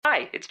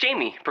Hi, it's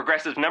Jamie,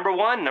 Progressive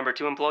 #1,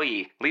 #2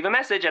 employee. Leave a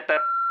message at the...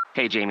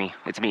 Hey, Jamie,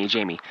 it's me,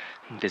 Jamie.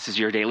 This is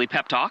your daily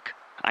pep talk.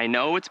 I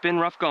know it's been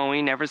rough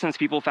going ever since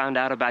people found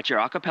out about your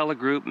a cappella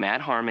group,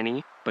 Mad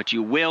Harmony, but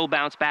you will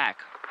bounce back.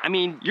 I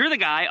mean, you're the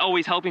guy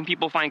always helping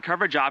people find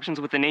coverage options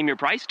with the Name Your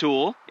Price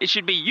tool. It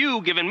should be you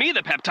giving me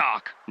the pep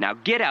talk. Now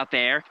get out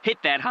there,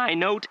 hit that high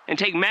note, and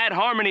take Mad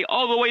Harmony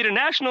all the way to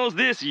nationals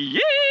this year!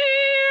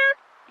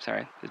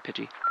 Sorry, it's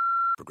pitchy.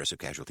 Progressive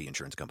Casualty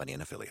Insurance Company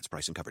and Affiliates.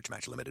 Price and coverage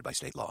match limited by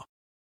state law.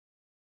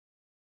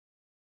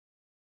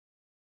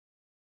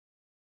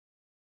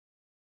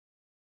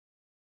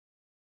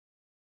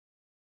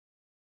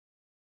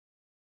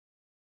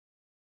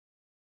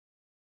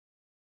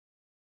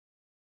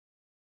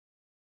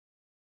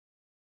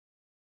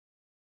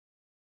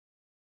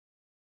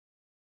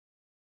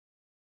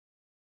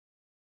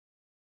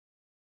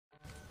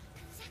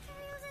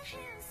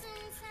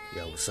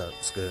 Yo, what's up?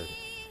 It's good.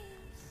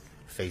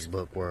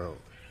 Facebook world.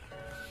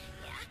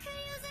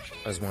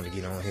 I just wanted to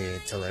get on here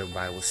and tell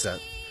everybody what's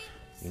up.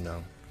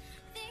 I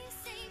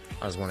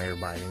just want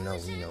everybody to know,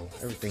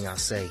 everything I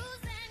say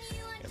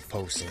and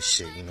post and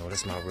shit,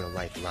 that's my real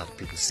life. A lot of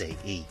people say,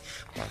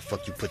 why the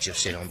fuck you put your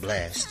shit on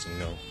blast,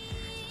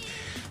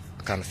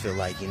 I kind of feel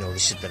like, the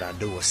shit that I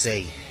do or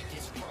say,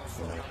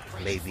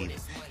 maybe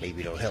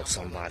it'll help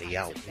somebody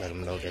out. Let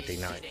them know that they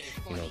not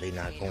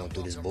going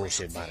through this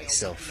bullshit by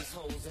themselves.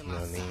 You know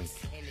what I mean?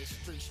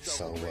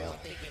 So,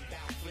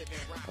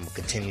 I'm gonna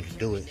continue to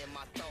do it.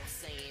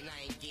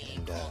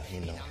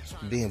 And,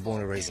 being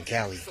born and raised in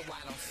Cali,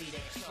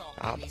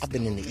 I've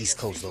been in the East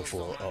Coast though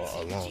for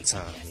a long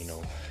time,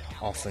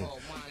 off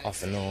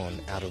and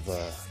on out of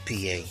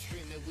PA,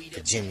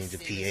 Virginia to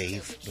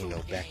PA,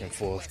 back and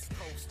forth.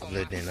 I've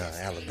lived in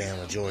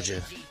Alabama,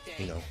 Georgia,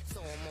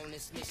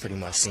 pretty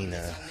much seen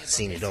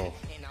it all.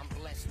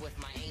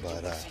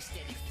 But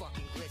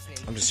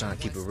I'm just trying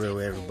to keep it real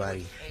with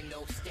everybody,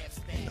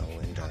 and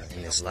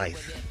in this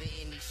life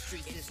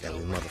that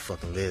we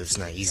motherfucking live. It's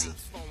not easy,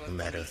 no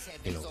matter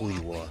who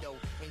you are,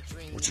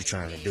 what you're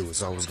trying to do.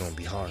 It's always gonna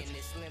be hard.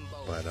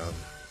 But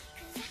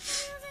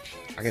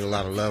I get a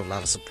lot of love, a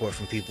lot of support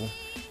from people.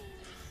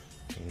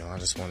 I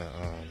just wanna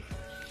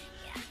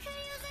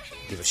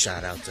give a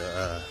shout out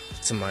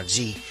to my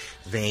G,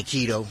 Van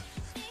Keto.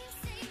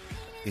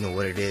 You know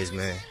what it is,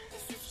 man.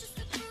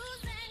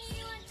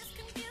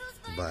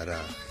 But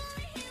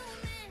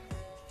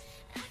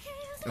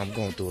I'm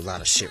going through a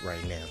lot of shit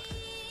right now.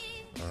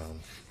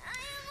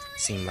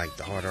 Seem like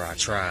the harder I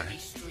try,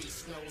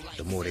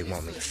 the more they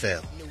want me to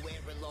fail.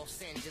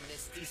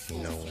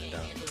 And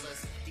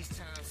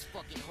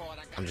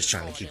I'm just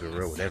trying to keep it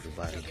real with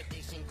everybody.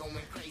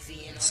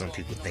 Some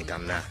people think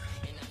I'm not.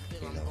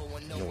 You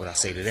know what I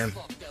say to them?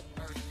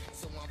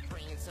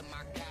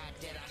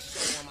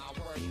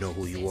 You know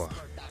who you are.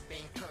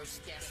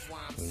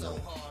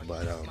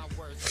 But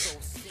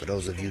for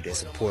those of you that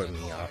support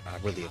me, I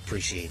really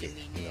appreciate it.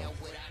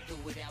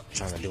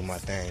 Trying to do my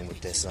thing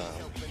with this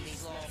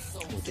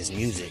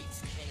music.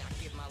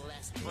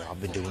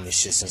 I've been doing this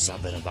shit since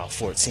I've been about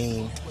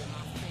 14,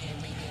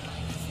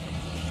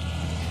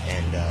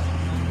 and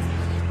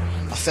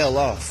I fell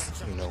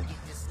off.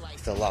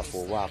 Fell off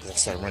for a while because I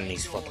started running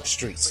these fucking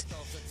streets.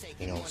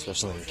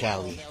 Especially in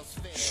Cali.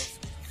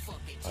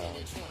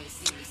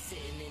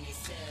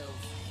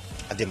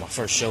 I did my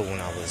first show when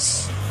I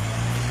was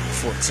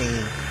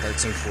 13,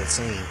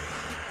 14,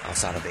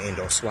 outside of the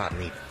indoor swap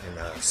meet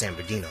in San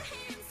Bernardino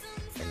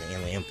in the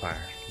Inland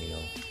Empire,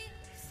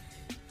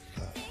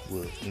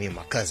 with me and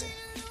my cousin.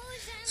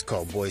 It's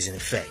called Boys in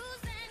Effect,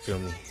 feel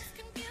me?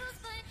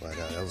 But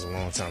that was a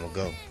long time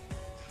ago.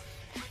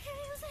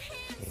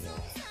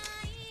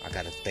 I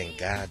gotta thank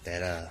God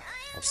that I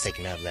was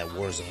taken out of that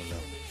war zone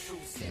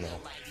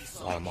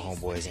though. A lot of my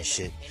homeboys and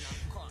shit,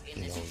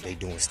 they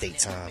doing state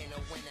time,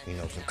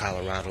 from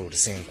Colorado to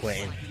San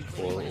Quentin,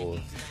 or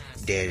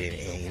dead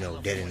in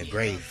the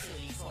grave.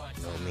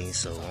 You know what I mean?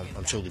 So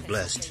I'm truly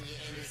blessed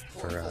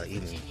for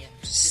even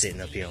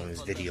sitting up here on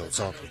this video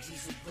talking.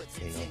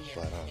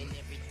 But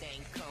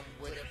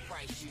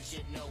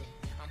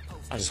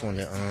I just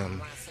wanted to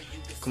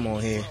come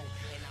on here,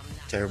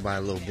 tell everybody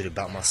a little bit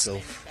about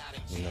myself,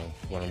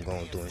 what I'm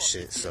going through and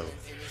shit. So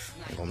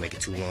I ain't gonna make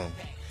it too long.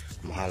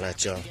 I'm gonna holler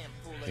at y'all.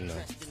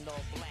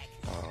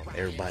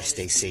 Everybody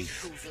stay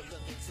safe.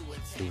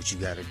 Do what you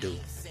gotta do.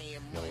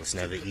 It's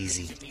never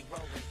easy.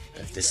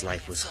 If this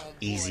life was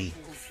easy,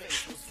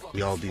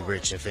 we all be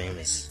rich and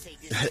famous.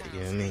 You know what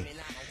I mean?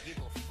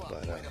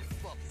 But I'm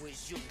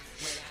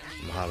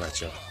gonna holler at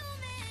y'all.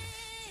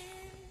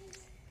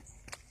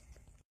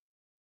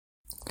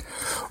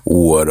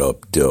 What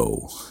up,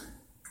 doe?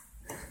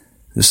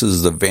 This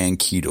is the Van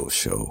Keto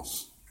Show.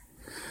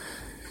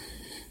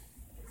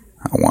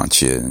 I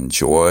want you to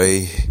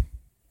enjoy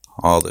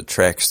all the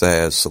tracks that I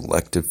have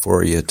selected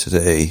for you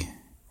today.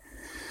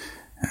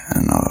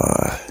 And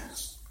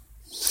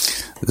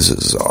this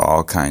is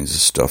all kinds of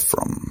stuff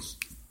from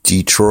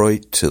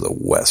Detroit to the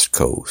West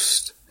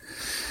Coast,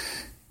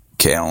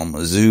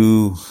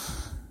 Kalamazoo,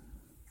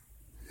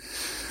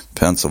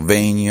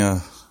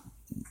 Pennsylvania.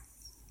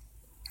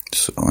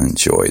 So So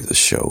enjoy the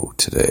show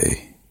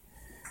today.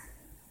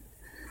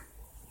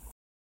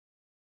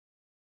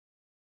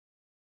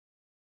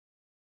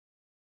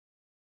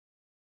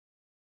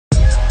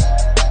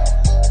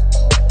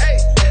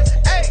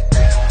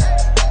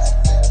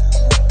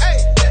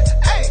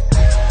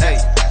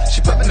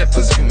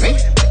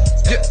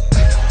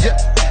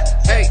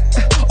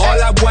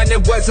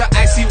 Was an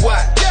icy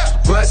watch.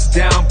 Bust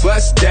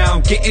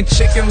down, getting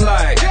chicken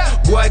like.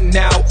 What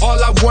now? All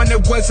I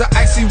wanted was an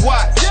icy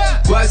watch.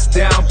 Bust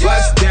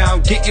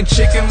down, getting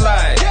chicken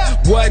like.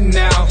 What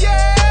now?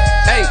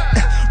 Hey,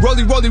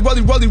 rolly,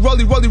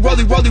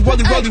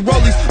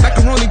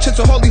 macaroni, chips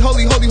are holy,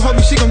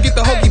 she gon' get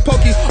the hokey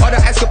pokey. All the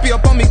ice could be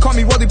up on me, call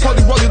me rolly,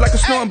 like a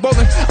snow and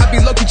bowling. I be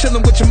lucky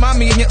chillin' with your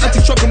mommy and your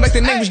auntie truckin' like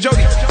the name was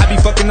Jody. I be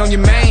fucking on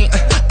your main,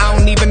 I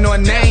don't even know her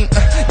name.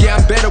 Yeah,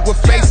 I'm better with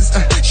faces,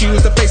 she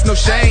used to face no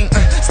shame.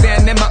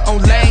 Staying in my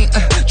own lane,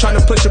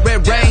 tryna push a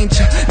red range.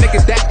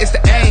 Nigga, that is the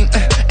aim,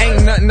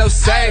 ain't nothing no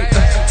save.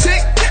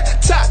 Tick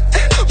tock,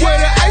 with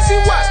an icy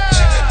watch.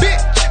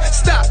 Bitch,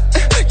 stop,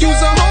 use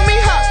a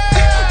homie hop.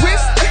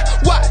 Wrist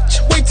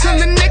watch, wait till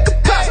the nigga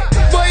pop.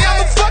 Boy,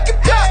 I'm a fucking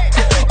pop.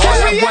 All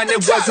I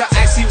wanted was an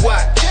icy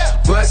watch.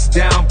 Bust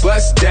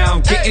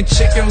down, getting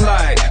chicken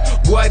like.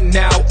 What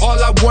now?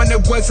 All I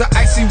wanted was an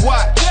icy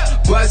watch.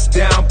 Bust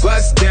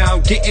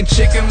down, getting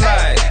chicken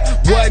like.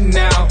 What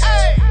now?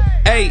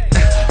 Hey,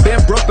 been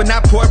broke but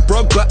not poor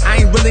broke, but I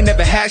ain't really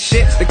never had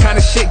shit. The kind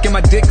of shit get my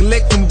dick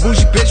licked from a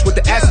bougie bitch with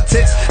the ass and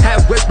tits.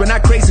 Had whips but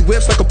not crazy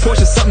whips like a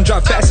Porsche, something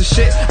drive fast as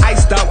shit.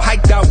 Iced out,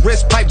 hiked out,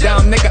 wrist pipe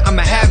down, nigga,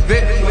 I'ma have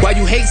it. While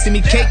you hate, see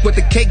me cake with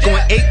the cake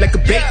going 8 like a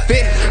baked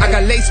fit. I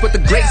got lace with the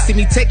grace, see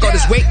me take all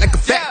this weight like a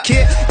fat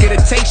kid. Get a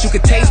taste, you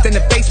can taste in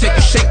the face, make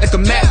you shake like a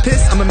mad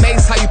piss. I'm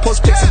amazed how you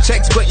post pics and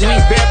checks, but you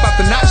ain't verified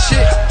for not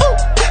shit. Ooh,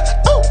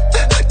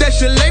 that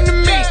shit lame to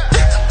me.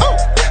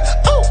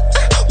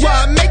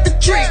 Why I make the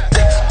drink?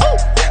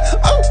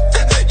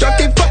 Y'all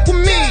can't fuck with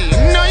me.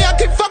 No, y'all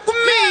can't fuck with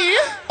me.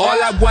 All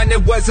I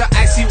wanted was an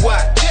icy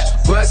watch.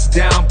 Bust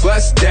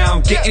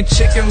down, getting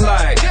chicken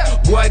like.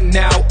 What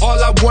now? All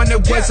I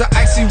wanted was an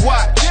icy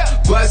watch.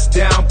 Bust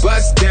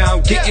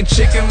down, getting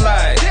chicken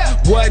like.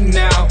 What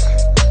now?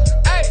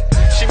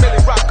 She really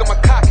rock on my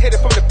cock, hit it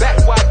from the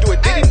back. Why I do a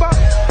diddy bop?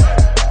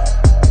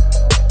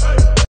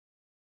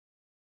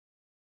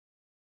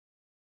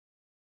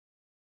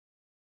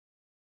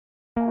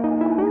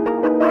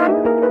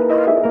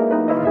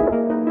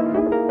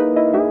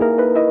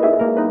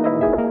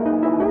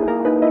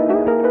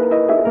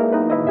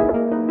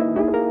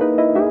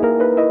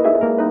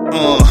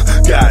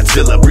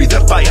 Godzilla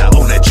breathing fire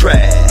on that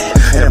track.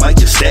 And I might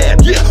just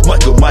stab, yeah,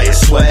 Michael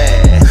Myers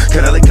swag.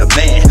 Kinda like a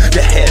man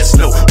that has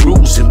no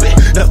bruising, with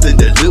nothing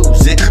to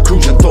losing.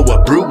 Cruising for a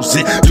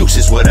bruising. Juice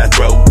is what I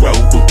throw,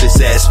 boot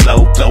this ass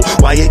flow.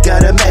 Why it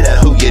gotta matter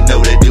who you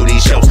know to do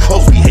these shows?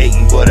 Hoes be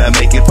hating what I'm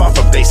making, far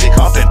from basic,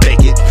 off and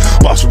bake it.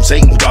 Boss from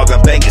Satan, dog,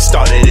 I'm banging.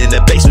 Started in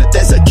the basement,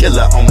 there's a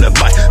killer on the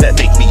mic. That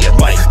make me a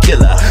mic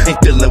killer.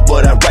 Ain't feeling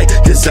what I write,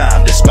 cause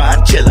I'm the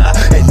spine killer.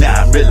 And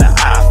now I'm realer,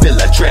 I feel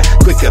a trap.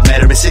 Quicker,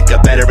 madder and sicker,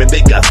 better and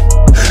bigger.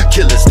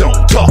 Killers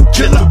don't talk, killer.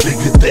 The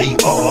bigger they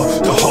are,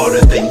 the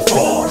harder they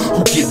fall.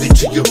 Who give it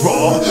to you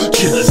raw?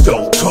 Killers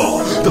don't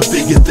talk. The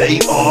bigger they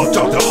are,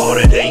 dog, the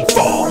harder they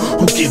fall.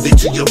 Who give it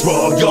to you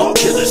raw? Y'all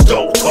killers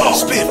don't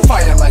talk. Spit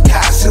fire like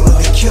Godzilla,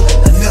 they killing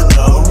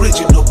vanilla.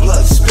 Original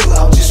blood spiller.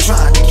 I'm just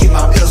trying to get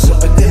my meals up,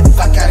 and then if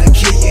I gotta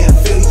kill you and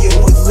fill you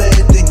with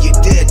lead, then you're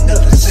dead.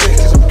 Nothing said,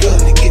 cause I'm good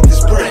to get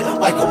this bread.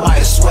 Michael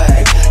Myers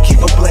swag,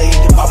 keep a blade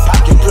in my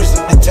pocket.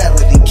 Prison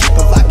mentality, keep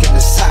a lock in the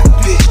sock,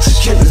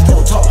 bitch. Killers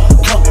don't talk,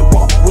 come and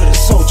walk with a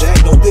soldier.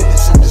 Ain't no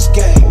business in this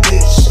game,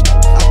 bitch.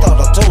 I thought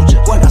I told you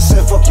when I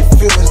said fuck your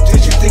feelings.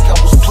 Did you think I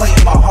was playing?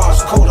 My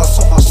heart's cold, I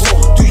saw my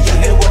soul. Do you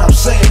hear what I'm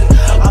saying?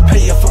 I'm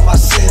paying for my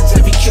sins.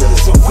 Every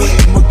killer's a win.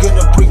 We're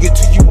gonna bring it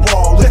to you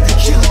all. Let the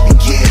killing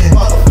begin.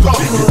 The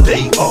bigger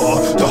they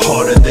are, the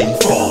harder they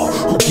fall.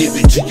 Who give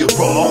it to you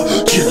raw?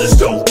 Killers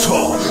don't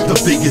talk. The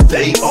bigger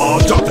they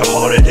are, dog, the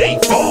harder they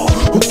fall.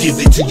 Who give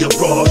it to you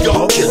raw?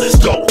 Y'all killers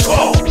don't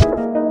talk.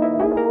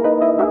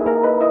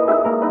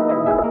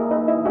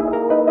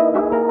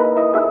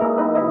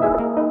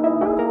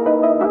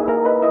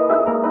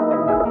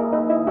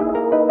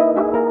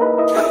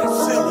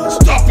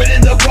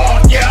 In the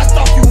bar, yeah, I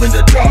stalk you in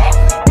the dark.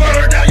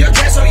 Burn down your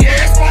castle, yeah,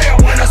 it's fire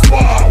when I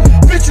spark.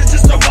 Bitches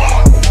just a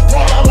mark,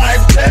 for a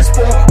life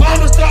chessboard.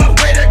 I'ma start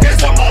waiting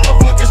against a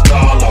motherfucking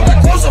starlord.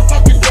 Close the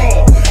fucking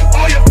door,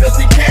 all your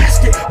filthy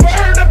casket.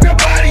 Burn up your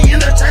body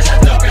in the trash,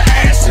 I dump your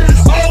ashes.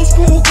 Old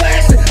school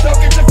classic, don't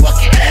get your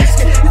fucking ass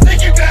kicked. You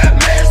think you got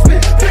mass spit,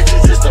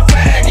 bitches just a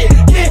faggot.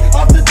 Get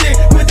off the dick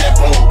with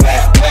that boom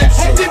back wet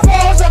shit. Empty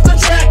balls off the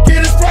track,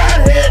 get his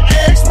pride head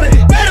expert.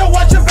 Better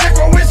watch your back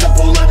or it's a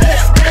fool of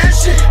that red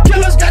shit.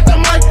 Killers got the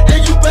mic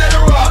and you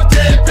better off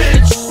dead,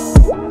 bitch.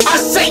 I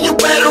say you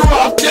better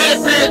off dead,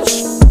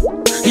 bitch.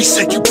 He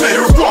said you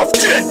better off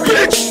dead,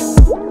 bitch.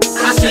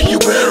 I said you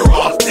better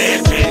off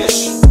dead,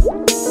 bitch.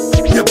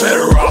 You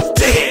better off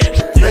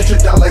dead.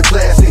 $100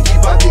 glass, and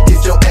keep out to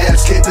get your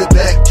ass kicked. The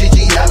back,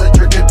 Gigi Allen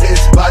drinking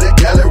piss by the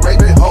galley,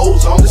 raping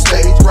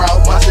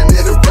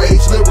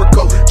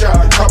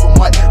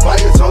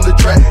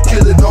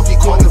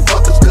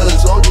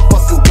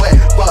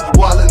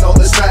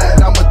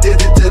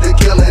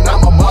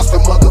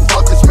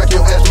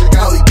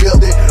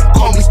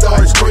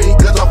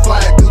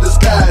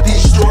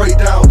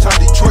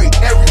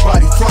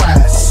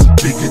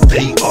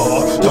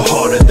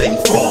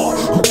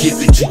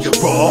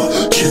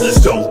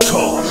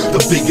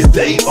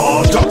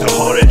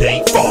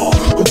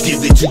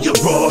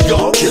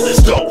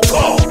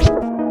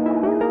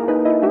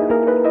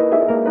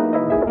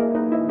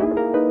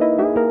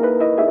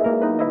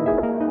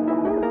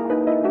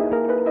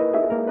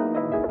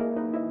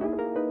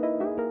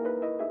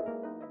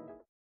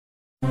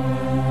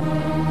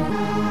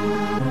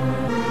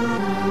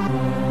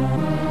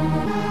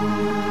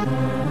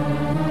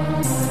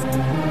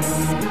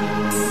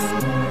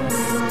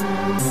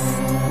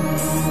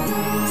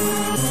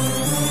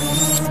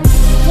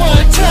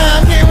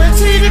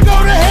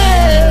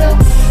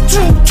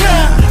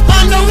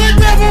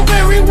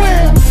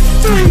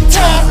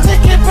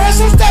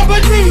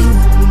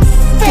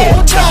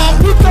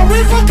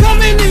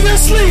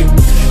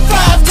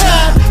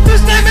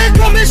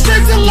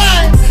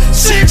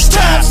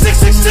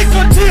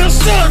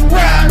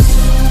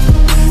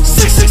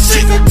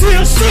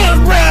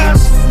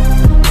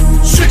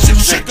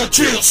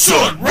shake until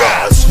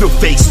sunrise. No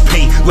face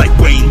paint like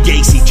Wayne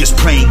Gacy, just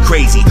plain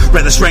crazy.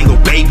 Rather strangle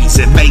babies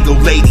and mangle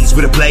ladies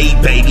with a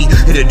blade, baby.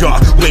 In the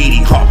dark,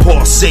 waiting, heart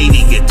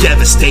pulsating, get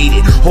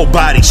devastated, whole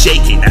body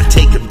shaking. I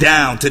take them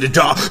down to the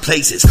dark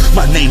places.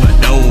 My name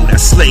unknown, I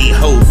slay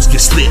hoes,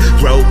 get slit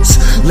throats.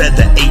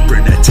 Leather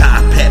apron, a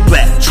top hat,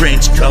 black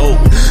trench coat.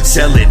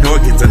 Selling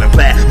organs on the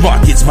black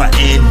market's my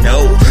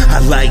N.O. I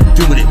like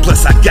doing it,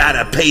 plus I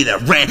gotta pay the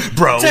rent,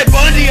 bro. Ted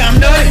Bundy, I'm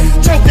nutty.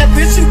 Choke that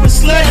bitch, she was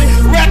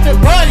slutty. Wrap the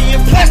body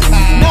in plastic.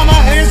 Now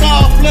my hands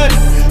all bloody.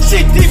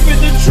 Shit deep in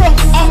the trunk.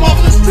 I'm off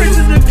the streets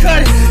of the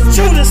cutty.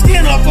 Chew the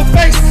skin off her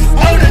face.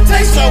 Oh, that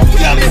tastes so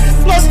yummy.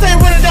 Blood stay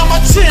running down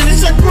my chin.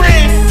 It's a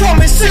grin. Call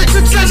me sick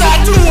until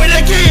I do it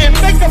again.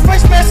 Make a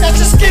face mask out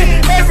your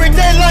skin.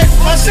 Everyday life,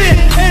 my sin.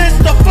 And it's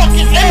the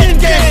fucking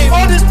end game.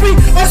 On this beat,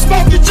 I'm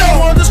smoking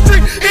Joe on the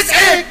street. It's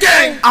end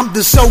game. I'm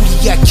the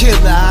Zodiac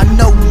killer. I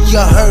know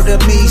you heard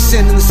of me.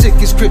 Sending the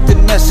sickest cryptic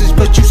message,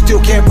 but you still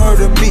can't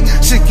murder me.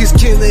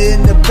 Sickest killer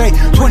in the bay.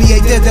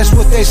 28 dead, that's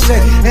what they say.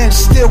 And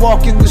still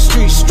walking the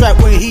streets,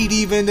 strapped with heat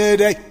even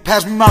today.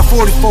 Pass me my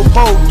 44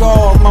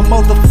 Bulldog, my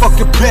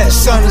motherfucking pet.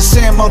 Son of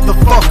Sam,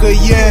 motherfucker,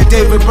 yeah,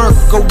 David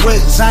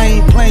Berkowitz. I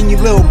ain't playing you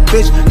little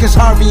bitch, cause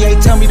Harvey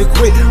ain't tell me to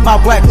quit.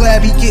 My black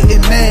lab, he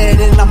getting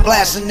mad, and I'm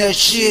blasting that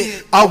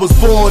shit. I was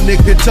born in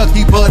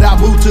Kentucky, but I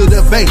moved to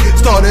the Bay.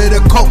 Started a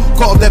cult,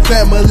 called that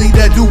family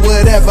that do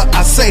whatever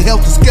I say.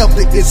 Helter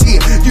Skelter is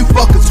here, you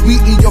fucking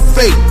sweet in your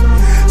fate.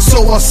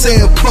 So I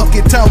said, fuck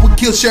it, time we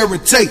kill Sharon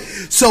Tate.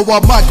 So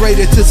I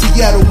migrated to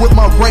Seattle with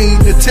my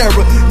reign of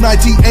terror.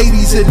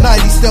 1980s and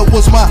 90s, that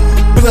was my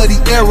bloody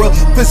era.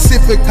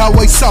 Pacific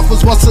Highway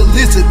Southers was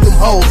solicit them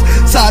hoes.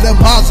 Side them,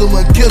 house them,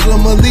 and kill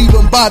them, and leave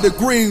them by the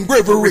Green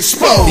River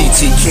exposed.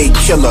 BTK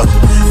killer,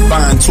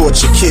 bind,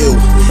 torture, kill.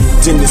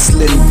 Dennis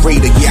Lynn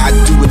Raider, yeah, I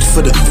do it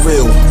for the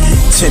thrill.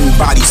 10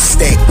 bodies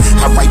stacked,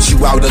 I write you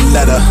out a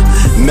letter.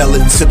 Mail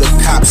it to the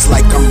cops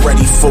like I'm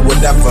ready for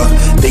whatever.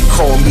 They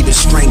call me the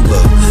Strangler,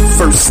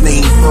 first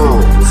name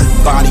Earl.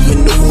 Body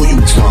in the oil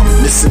drum,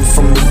 missing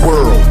from the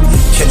world.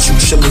 Catch you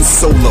chillin'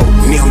 solo,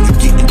 now you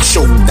getting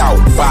choked out.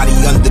 Body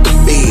under the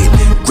bed,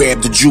 grab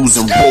the Jews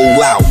and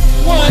roll out.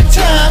 One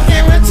time,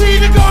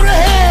 guaranteed to go to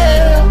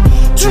hell.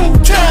 2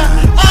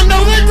 times, I know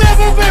the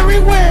devil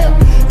very well.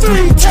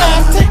 3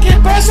 times,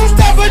 taking breaths from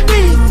stop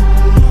beneath.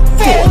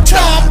 4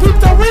 times, peep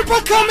the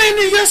reaper coming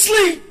in your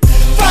sleep.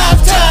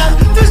 5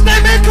 times, this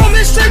name ain't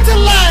coming straight to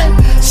life.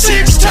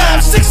 6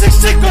 times,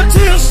 666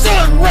 until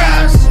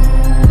sunrise.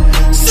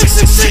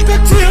 666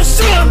 until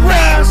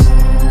sunrise.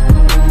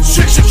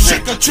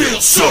 666 until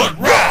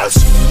sunrise.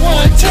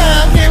 1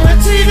 time,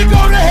 guaranteed to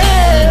go to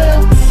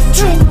hell.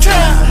 2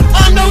 times,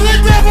 I know the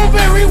devil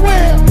very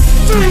well.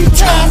 3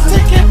 times,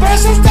 taking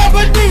breaths from stop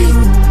beneath.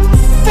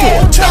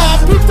 4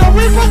 times, peep the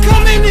reaper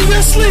coming in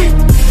your sleep.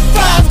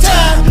 5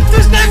 times,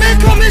 this name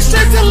ain't coming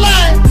straight to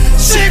life.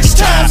 6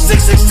 times,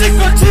 666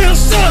 until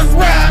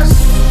sunrise.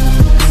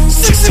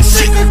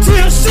 666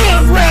 until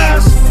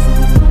sunrise.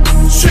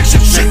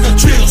 666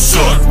 until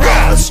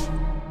sunrise.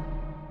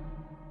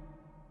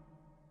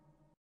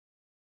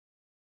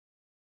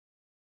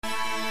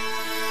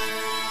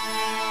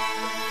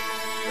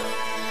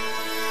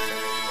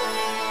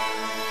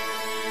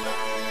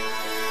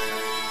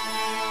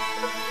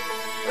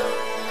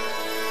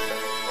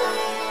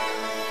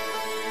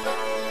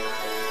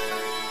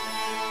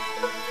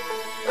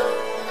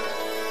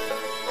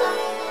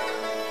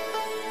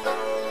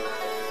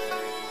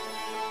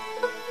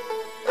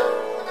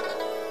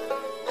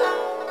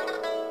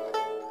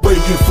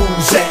 You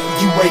fools at,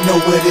 you ain't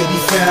nowhere to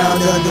be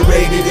found.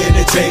 Underrated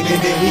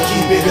entertainment and we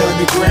keep it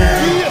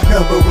underground.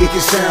 Number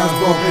wicked sounds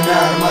bumping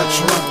out of my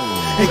trunk.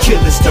 And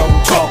killers don't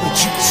talk but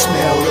you can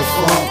smell the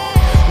funk.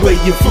 Where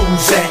you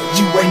fools at,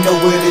 you ain't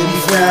nowhere to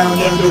be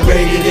found.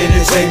 Underrated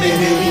entertainment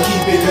and we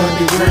keep it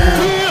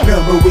underground.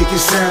 Number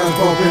wicked sounds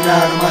bumping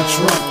out of my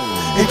trunk.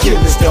 And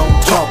killers don't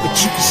talk but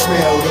you can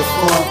smell the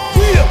funk.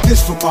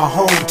 This for my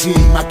home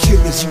team, my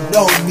killers, you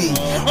know me.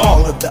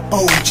 All of the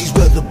OGs,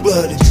 where the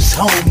blood is just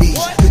homies.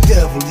 The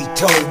devil, he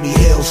told me,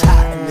 hell's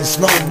hot and it's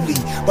lonely.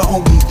 But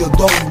only the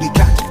lonely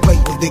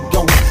contemplate where they're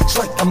going. It's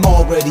like I'm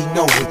already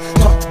knowing.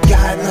 Talked to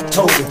God and I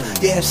told him,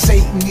 yeah,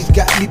 Satan, he's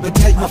got me, but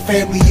take my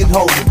family and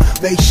hold him.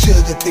 Make sure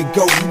that they're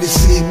going to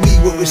see me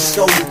where it's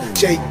stolen.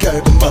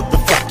 Jacob, the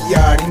motherfucker, you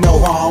already know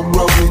how I'm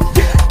rolling.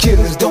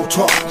 Killers don't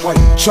talk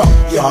like chalk,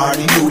 you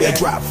already knew that.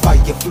 Drop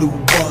fire, flew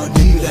one,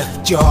 he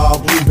left your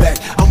all blue back.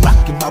 I'm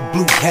rocking my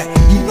blue hat,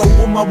 you know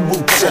where my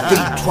roots at.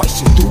 Think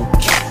twice and do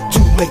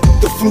too late,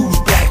 the flu's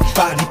back.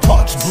 Body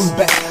parts blue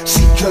back,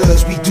 see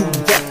cuz we do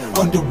that.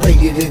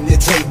 Underrated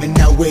entertainment,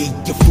 now where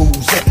your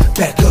fools at?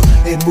 Back up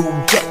and move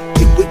back,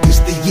 and witness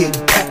the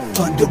impact.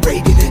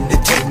 Underrated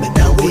entertainment,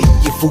 now where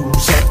your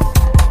fools at?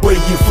 Where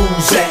you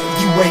fools at?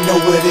 You ain't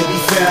nowhere to be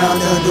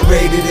found.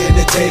 Underrated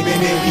entertainment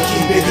and we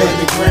keep it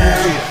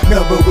underground.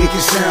 Number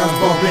wicked sounds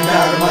bumping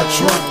out of my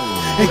trunk.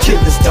 And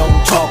killers don't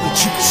talk but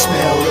you can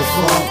smell the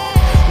funk.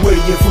 Where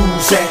you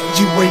fools at?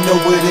 You ain't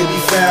nowhere to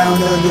be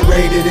found.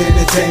 Underrated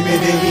entertainment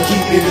and we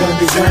keep it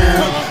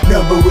underground.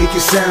 Number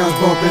wicked sounds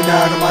bumping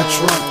out of my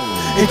trunk.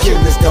 And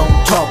killers don't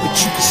talk, but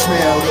you can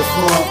smell the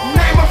funk.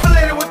 Name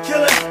affiliated with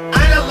killers,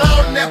 I ain't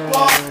allowed in that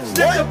bar.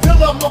 Stick a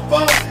pill on my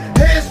phone,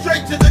 head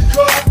straight to the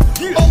car.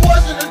 I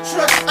wasn't a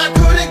truck, I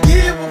couldn't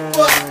give a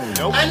fuck.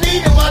 I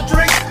needed my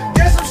drink,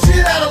 get some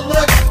shit out of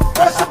luck.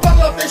 Press a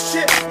bottle off that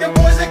shit, your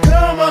boys ain't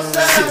come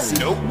outside.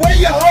 Where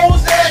your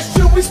hoes at?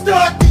 Should we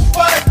start these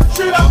fights?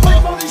 Should I wait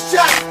for these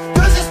shots?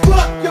 Cause it's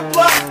block your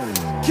block.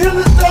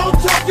 Killers don't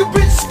talk, you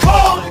bitches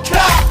call the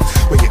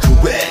cops. Where your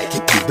crew at?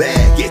 Get you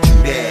back, get you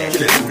that.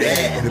 Get you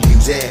that,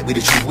 abuse that with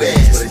the true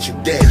ass. But you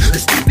dead,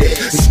 let's do that.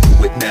 Let's do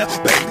it now,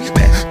 baby,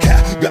 back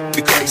out. Rock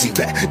me crazy,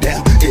 back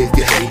down. If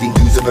you're hating,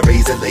 use a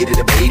razor, later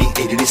debating.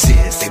 80 to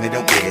 6, saying it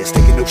don't guess.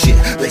 Taking no shit,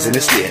 blazing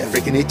the stare,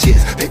 freaking it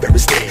chest. Paper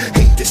is dead,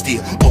 hate to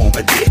steal on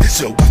my dick.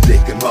 So I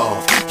flick them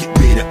off, get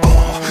rid of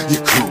all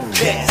your crew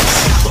cats.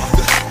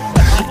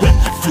 Where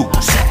your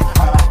fools at?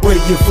 Where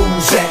your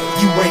fools at?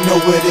 You ain't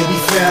nowhere to be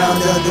found.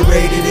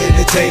 Underrated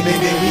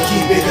entertainment and we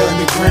keep it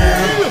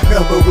underground.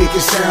 Number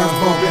wicked sounds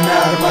bumping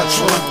out of my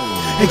trunk.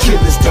 And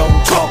killers don't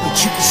talk, but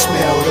you can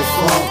smell the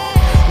funk.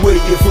 Where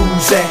your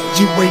fools at?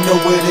 You ain't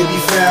nowhere to be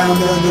found.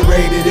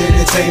 Underrated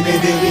entertainment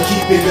and we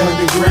keep it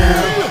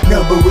underground.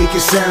 Number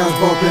wicked sounds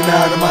bumping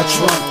out of my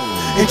trunk.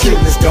 And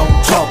killers don't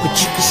talk, but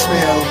you can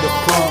smell the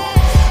funk.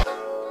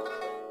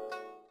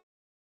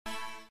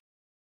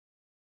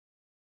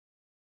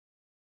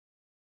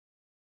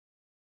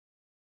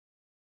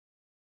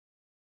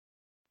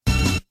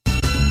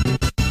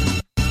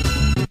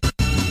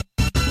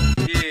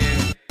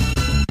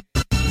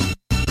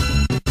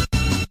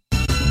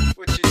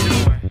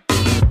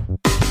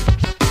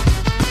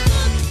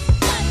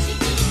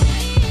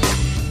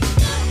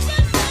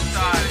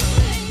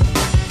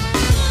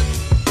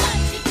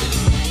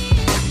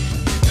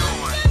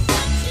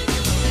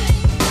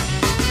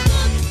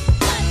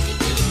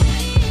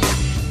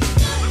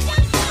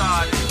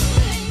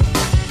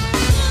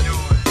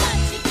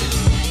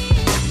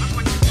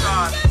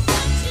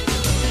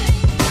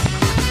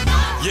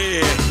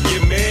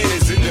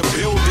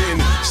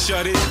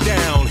 Shut it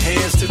down,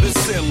 hands to the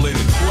ceiling.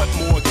 What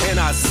more can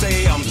I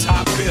say? I'm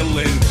top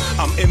billing.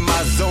 I'm in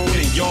my zone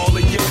and y'all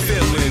in your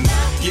feelings.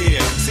 Yeah,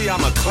 see,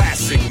 I'm a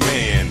classic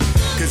man.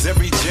 Cause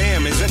every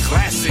jam is a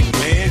classic,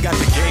 man. Got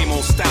the game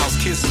on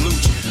Styles, Kiss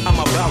Luch. I'm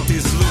about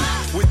this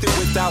loot, with it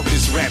without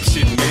this rap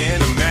shit,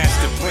 man. A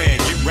master plan,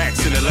 get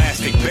racks in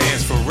elastic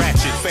bands for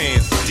ratchet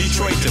fans.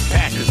 Detroit to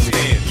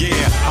Pakistan, yeah.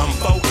 I'm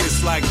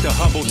focused like the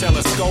Hubble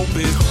telescope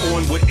is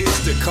on what is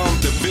to come,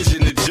 the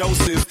vision of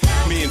Joseph.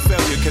 Me and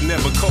failure can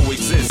never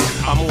coexist.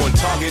 I'm on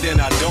target and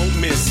I don't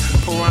miss.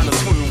 Piranha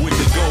swimming with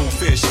the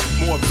goldfish.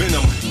 More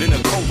venom than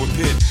a cobra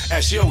pit.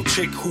 Ask your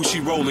chick who she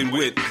rolling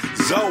with.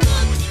 Zoe.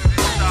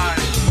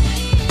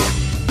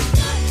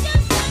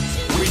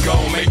 We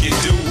gon' make it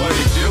do what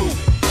it do.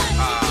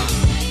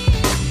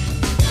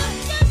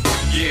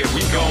 Yeah,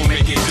 we gon'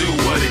 make it do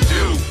what it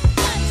do.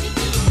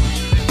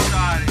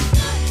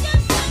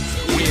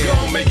 We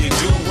gon' make it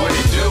do what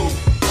it do.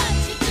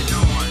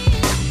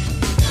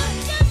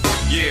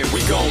 Yeah,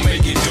 we gon'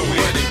 make it do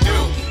what it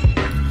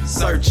do.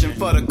 Searching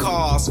for the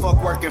cause,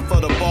 fuck working for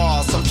the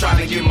boss. I'm trying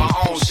to get my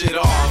own shit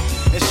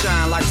off and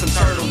shine like some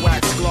turtle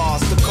wax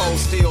gloss. The cold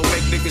steel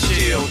make niggas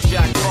chill.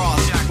 Jack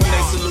Frost, when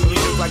they salute you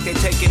look like they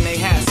taking their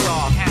hats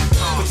off.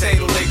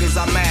 Potato niggas,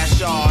 I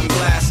mash y'all and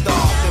blast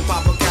off. Then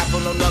pop a cap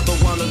on another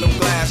one of them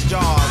glass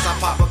jars. I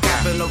pop a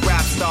cap in a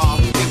rap star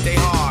who think they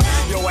hard.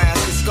 Your ass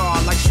is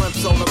scarred like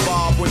shrimps on the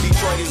bar. When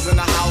Detroit is in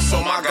the house,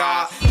 oh my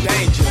god,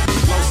 danger.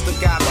 Most of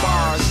got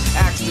bars,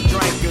 axe the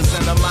drinkers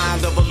in the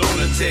mind of a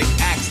lunatic.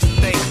 Axe the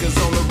thinkers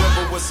on the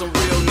river with some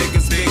real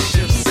niggas, big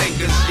ship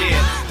sinkers. Yeah,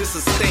 this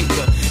is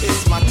stinker.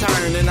 It's my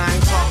turn and I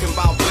ain't talking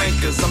about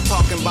blinkers. I'm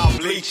talking about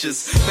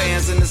bleachers.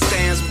 Fans in the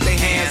stands with their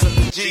hands up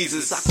to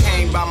Jesus. I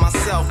came by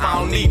myself, I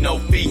don't need no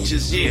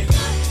features. Yeah,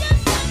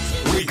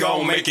 we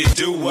gon' make it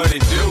do what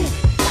it do.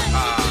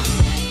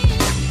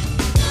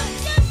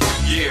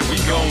 Yeah, we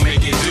gon'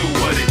 make it do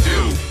what it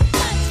do.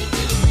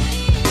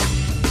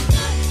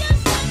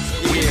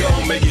 We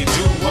gon' make it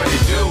do what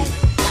it do.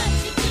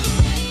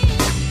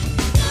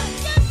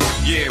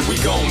 Yeah, we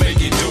gon' make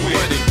it do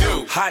what it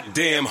do. Hot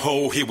damn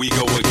ho, here we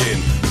go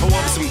again. Pour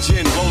up some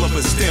gin, roll up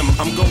a stem.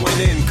 I'm going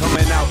in,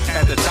 coming out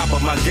at the top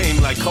of my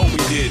game like Kobe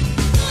did.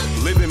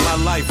 Living my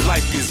life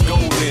is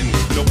golden.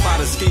 No plot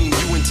or scheme,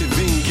 you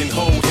intervene, can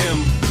hold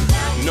him.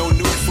 No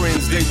new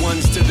friends, day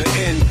ones to the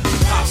end.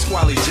 Pop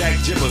Squally, Jack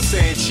Jibber,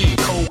 Sanchi,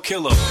 Cold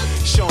Killer,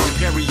 Sean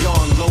Perry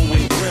on low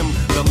and grim.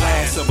 The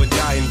last of a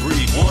dying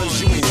breed. Ones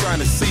you ain't trying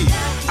to see.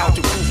 Out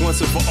to prove once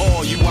and for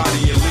all, you out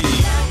of your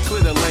league. Clear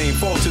the lane,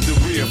 fall to the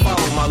rear,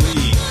 follow my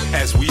lead.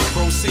 As we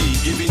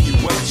proceed, giving you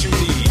what you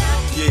need.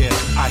 Yeah,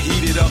 I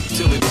heat it up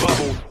till it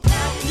bubble.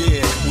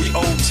 Yeah, we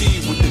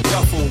OT with the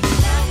duffel.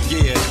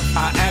 Yeah,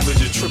 I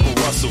average a triple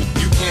Russell.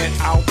 You can't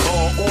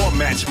outball or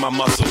match my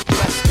muscle.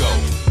 Let's go.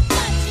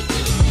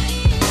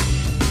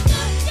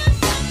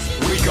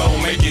 We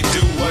gon' make it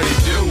do what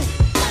it do.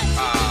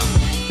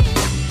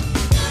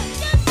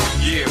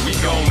 Yeah, we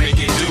gon' make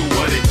it do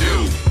what it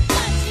do.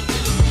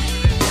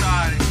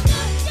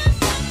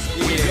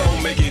 We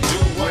gon' make it do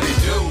what it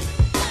do.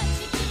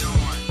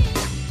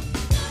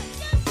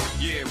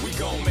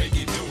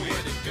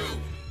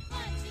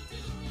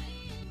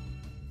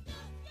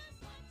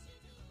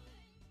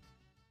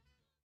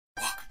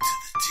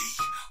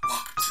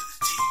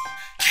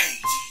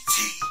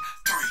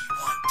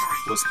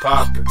 What's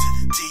poppin'?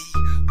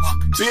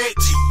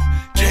 Bitch.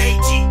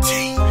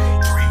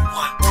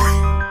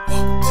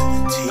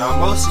 Now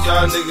most of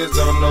y'all niggas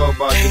don't know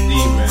about the D,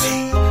 man.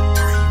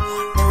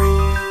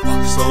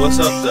 So it's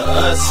up to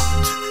us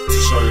to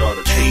show y'all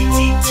the truth.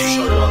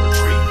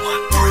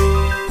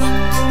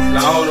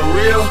 Now on the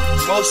real,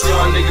 most of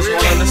y'all niggas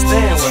won't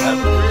understand what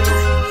happened.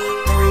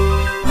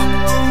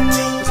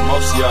 Cause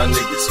most of y'all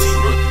niggas is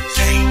rookies.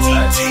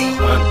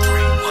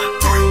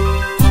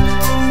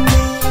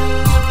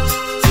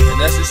 And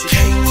that's just the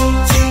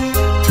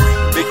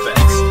big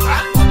facts.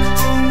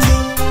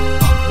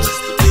 That's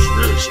the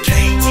real shit.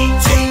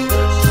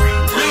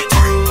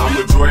 I'm a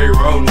Dre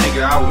Road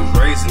nigga, I was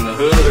raised in the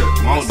hood.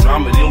 More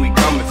drama than we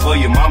coming for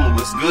your mama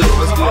was good.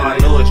 All I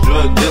know is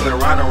drug dealing,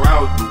 riding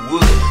around with the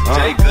wood.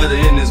 Jay Gooder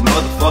and this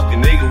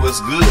motherfucking nigga was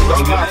good.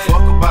 Don't give a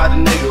fuck about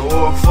a nigga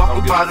or a fuck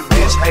about a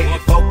bitch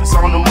hating. Focus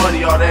on the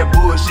money, all that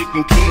bullshit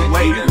can keep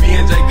waiting. Me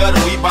and Jay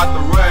Gooder, we bout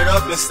to run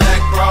up and stack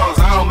bras.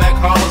 I don't make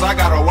hoes, I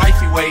got a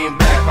wifey waiting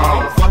back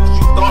home. Fuck as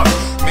you thought,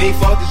 mean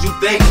fuck as you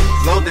think.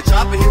 Load the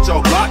chopper, hit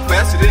your block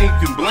faster than you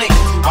can blink.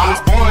 I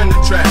was born in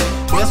the trap,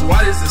 bust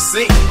white as a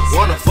sink.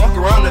 Wanna fuck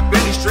around up in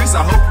these streets,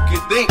 I hope you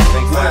can think.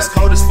 When it's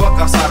cold as fuck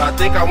outside, I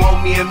think I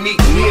want me and Meek.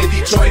 Me in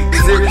Detroit,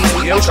 cause every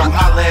time you come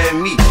holla at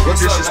me.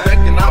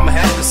 Disrespecting, I'ma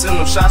have to send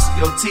them shots to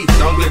your teeth.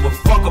 Don't give a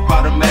fuck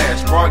about a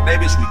match, Brock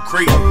Davis, we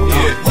creep.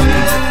 Yeah.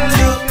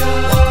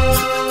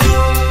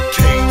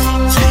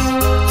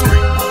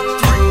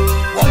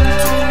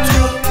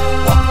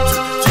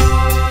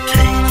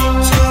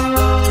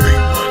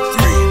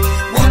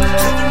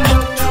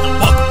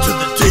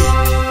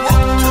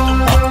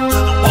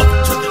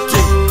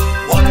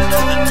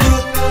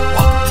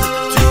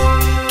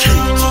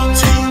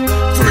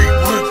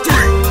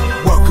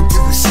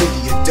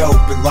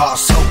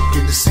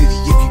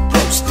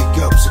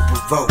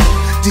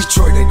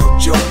 Detroit ain't no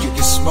joke, you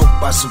get smoked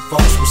by some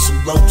folks with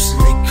some ropes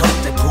and they coke,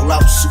 they pull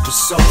out super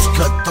soaps,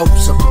 cut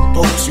throats up in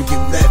boats, you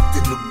get left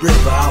in the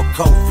river, out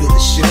cold, feel the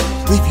shit,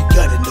 leave you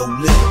gutted, no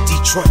liver.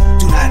 Detroit,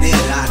 do not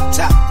end on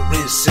top, the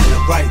rinse in the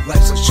right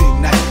lights on Suge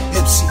Knight,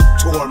 MC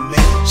Torment,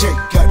 Jay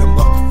Gutter,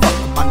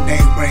 motherfucker, my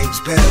name rings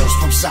bells,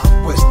 from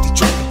Southwest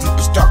Detroit, the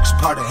deepest, darkest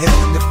part of hell,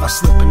 and if I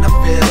slip and I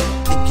fail,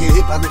 and get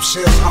hit by them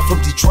shells, I'm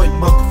from Detroit,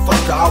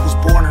 motherfucker, I was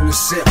born in the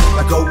cell,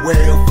 like oh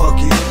well, fuck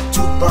it,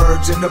 two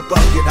birds in a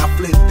bucket, I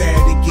flip that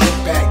and get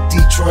back,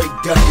 Detroit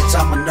Duckets,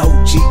 I'm an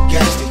OG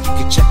gangster, you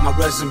can check my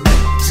resume,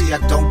 see I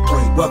don't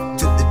play, welcome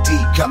to the D,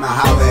 come and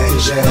holla at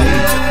Jay.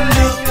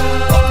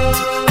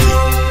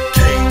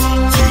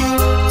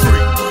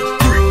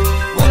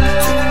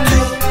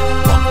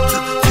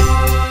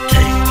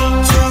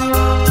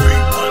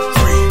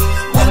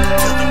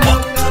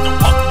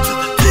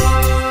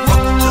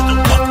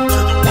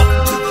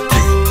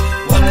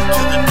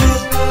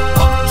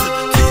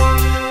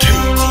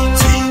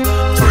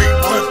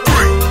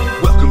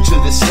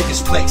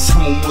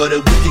 Of the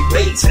wicked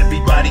ways,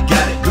 everybody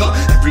got a gun,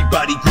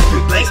 everybody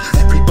gripping blades,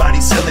 everybody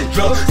selling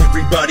drugs,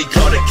 everybody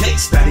caught a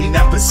case.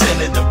 99%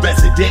 of the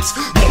residents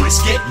won't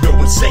escape, no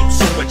one's safe.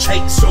 So much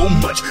hate, so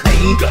much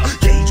anger,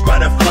 caged by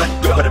the front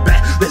door, the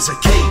back there's a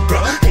cave,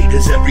 bro.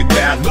 Haters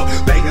everywhere I look,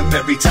 bang them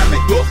every time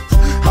they book.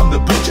 I'm the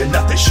butcher,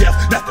 not the chef,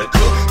 not the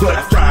cook, but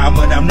I fry 'em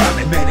when I'm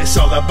rhyming, man, it's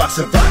all about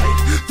surviving.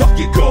 Fuck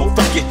your gold,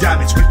 fuck your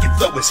diamonds, wicked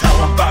flow is how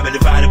I'm vibing.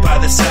 Divided by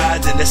the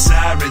sides and the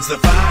sirens, the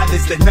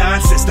violence, the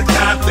nonsense, the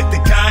conflict, the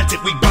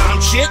content, we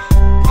bomb shit.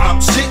 I'm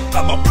shit,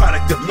 I'm a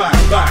product of my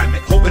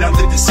environment. Hoping I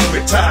live to see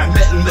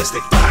retirement unless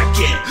they find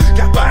it.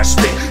 Got by a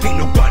spit, ain't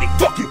nobody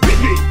fucking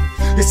with me.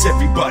 It's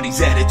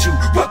everybody's attitude,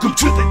 welcome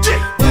to the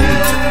day.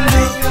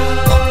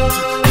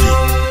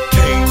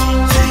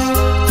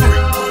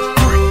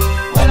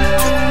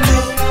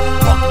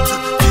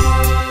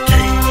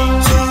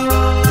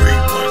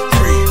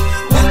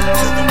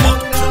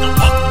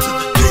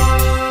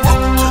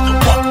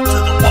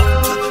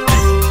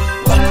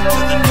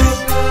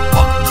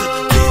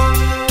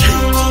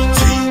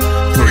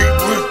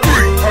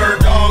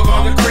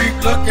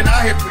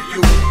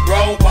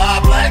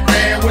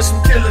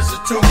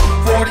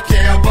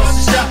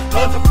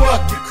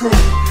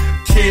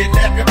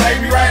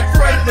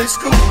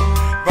 School.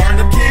 Burn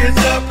them kids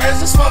up as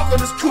the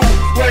smoking is cool.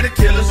 Where the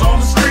killers on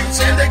the streets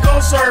and they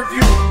gon' serve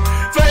you.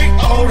 Fake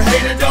old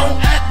hater, don't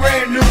act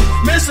brand new.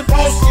 Missing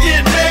supposed to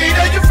get made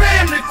or your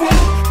family fool.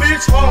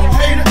 Bitch, old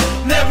hater,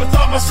 never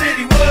thought my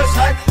city was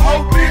hype.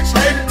 Whole bitch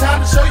hater, time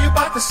to show you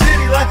about the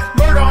city like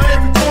murder on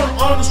every corner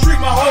on the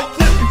street. My whole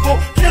clip before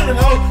killing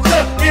hoes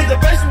up in the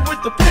basement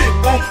with the pit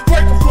bull.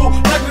 Break the fool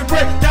like we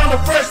break down the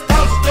fresh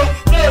house door.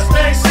 Blood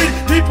stained city,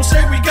 people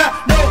say we got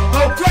no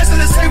hope.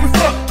 Presidents say we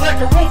fuck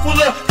like a room full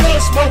of gun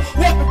smoke.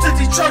 Welcome to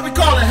Detroit, we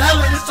call it hell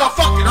and it's our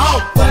fucking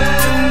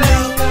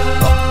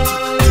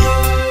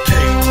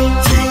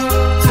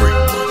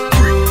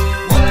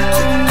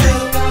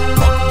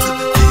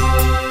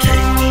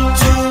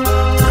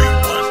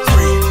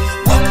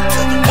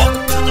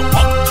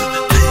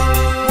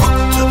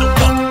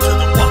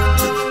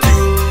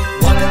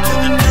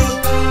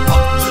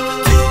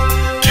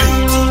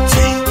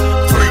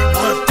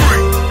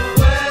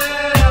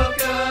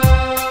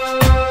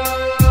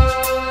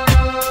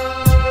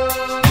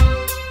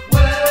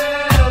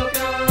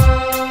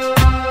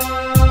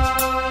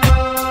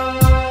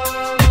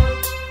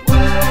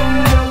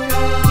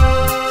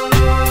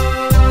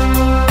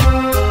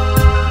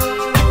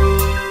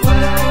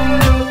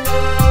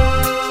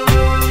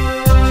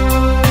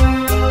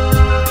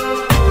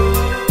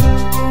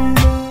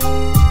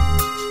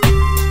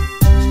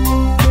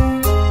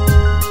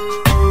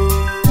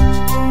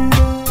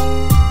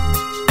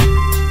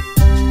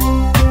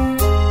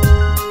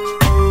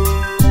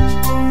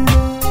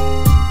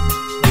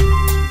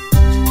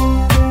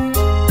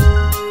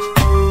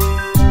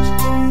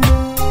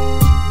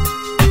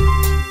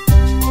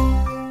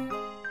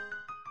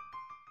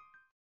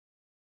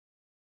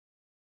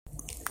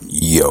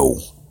Yo,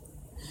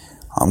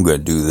 I'm gonna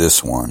do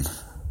this one.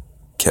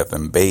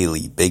 Kevin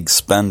Bailey, Big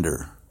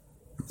Spender.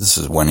 This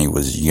is when he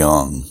was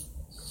young.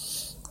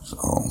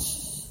 So.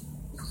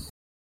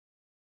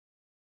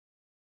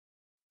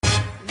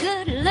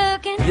 Good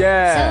looking,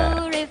 yeah.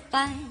 so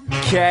refined.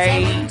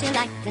 K.B.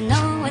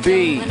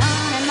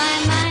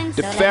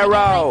 The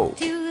Pharaoh.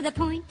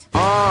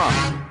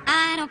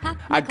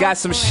 I got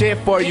some shit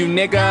for you,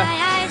 nigga.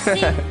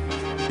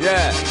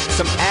 Yeah,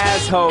 some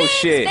asshole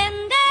shit.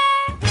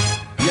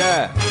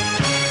 Yeah.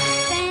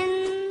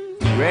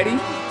 Ready?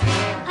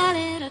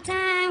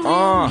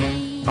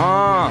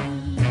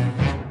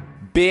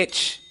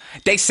 Bitch.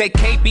 They say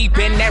KB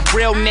been that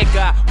real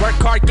nigga. Work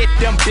hard, get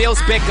them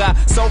bills bigger.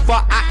 So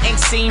far I ain't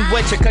seen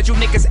with ya, cause you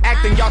niggas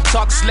acting, y'all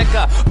talk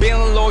slicker.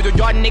 Being loyal,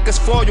 y'all niggas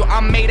for you.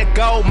 I'm made of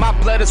gold, my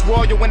blood is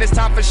royal. When it's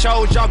time for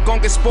shows, y'all gon'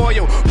 get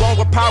spoiled. Born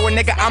with power,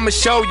 nigga, I'ma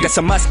show you. That's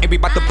a must, ain't we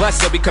bout to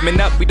bust, so we coming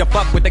up. We the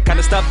fuck with that kind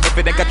of stuff, if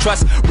it ain't got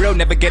trust. Real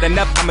never get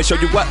enough, I'ma show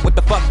you what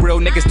the fuck real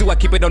niggas do. I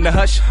keep it on the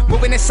hush.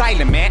 Moving in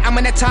silent, man, I'm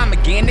in that time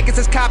again. Niggas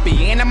is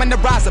copying, I'm in the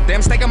rise of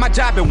them. Stay on my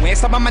job and win,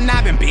 stop on my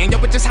knob and bend.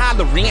 Yo, it just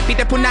hollering, beat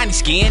that punani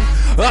skin.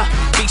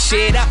 Beat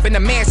shit up in the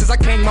man since I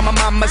came on my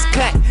mama's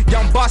cut.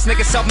 Young boss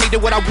niggas help me do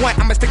what I want.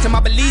 I'ma stick to my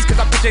beliefs cause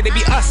I picture they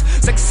be us.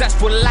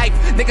 Successful life,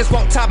 niggas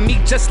won't top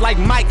me just like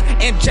Mike.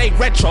 MJ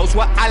Retro's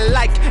what I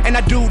like, and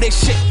I do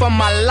this shit for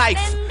my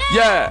life.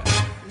 Yeah,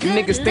 you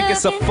niggas think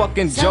it's a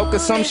fucking joke or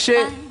some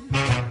shit?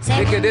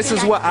 Nigga, this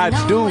is what I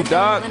do,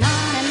 dog.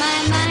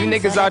 You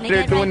niggas out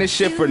there doing this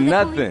shit for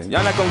nothing.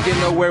 Y'all not gonna get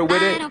nowhere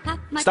with it.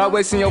 Stop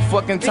wasting your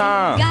fucking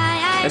time.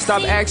 And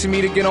stop asking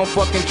me to get on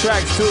fucking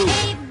tracks too.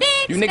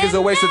 You niggas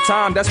a waste of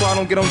time, that's why I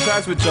don't get on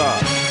tracks with y'all.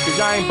 Cause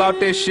y'all ain't about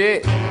this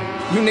shit.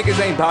 You niggas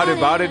ain't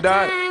about it,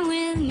 dog.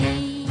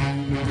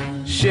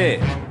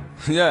 Shit.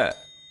 Yeah.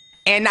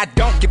 And I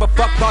don't give a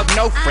fuck about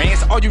no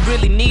friends. All you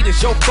really need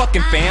is your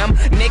fucking fam.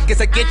 Niggas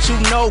that get you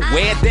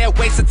nowhere, they're a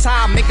waste of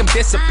time, make them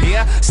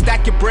disappear.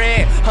 Stack your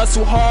bread,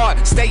 hustle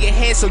hard, stay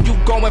ahead so you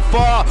going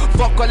far.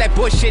 Fuck all that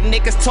bullshit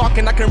niggas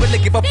talking, I can really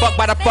give a fuck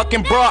about a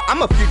fucking broad.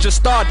 I'm a future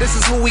star, this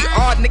is who we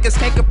are. Niggas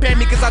can't compare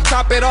me cause I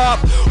top it off.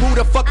 Who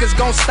the fuck is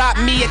gon' stop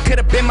me? It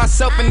could've been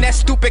myself in that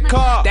stupid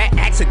car. That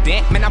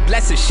accident, man, I'm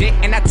blessed as shit.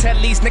 And I tell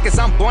these niggas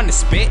I'm born to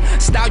spit.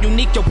 Style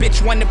unique, your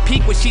bitch wanna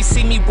peek when she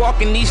see me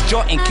walking these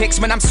Jordan kicks.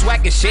 Man, I'm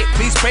swagging shit,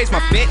 please praise my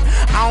fit.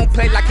 I don't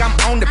play like I'm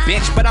on the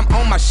bench, but I'm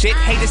on my shit.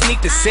 Haters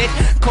need to sit,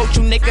 coach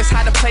you niggas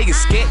how to play a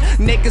skit.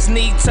 Niggas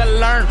need to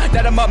learn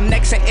that I'm up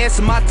next and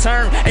it's my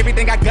turn.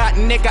 Everything I got,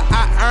 nigga,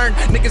 I earn.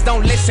 Niggas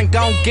don't listen,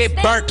 gon' get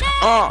burnt.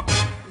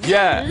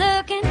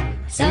 Yeah.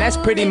 And that's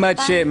pretty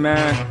much it,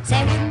 man.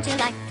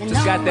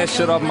 Just got that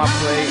shit off my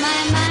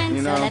plate,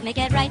 you know.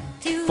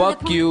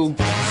 Fuck you,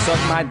 suck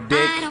my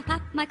dick.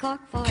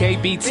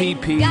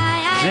 KBTP,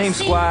 Dream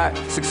Squad,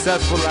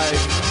 Successful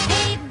Life.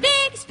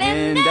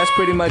 And that's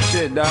pretty much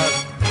it, dog.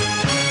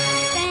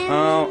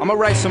 I'ma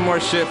write some more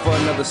shit for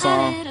another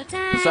song.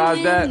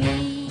 Besides that,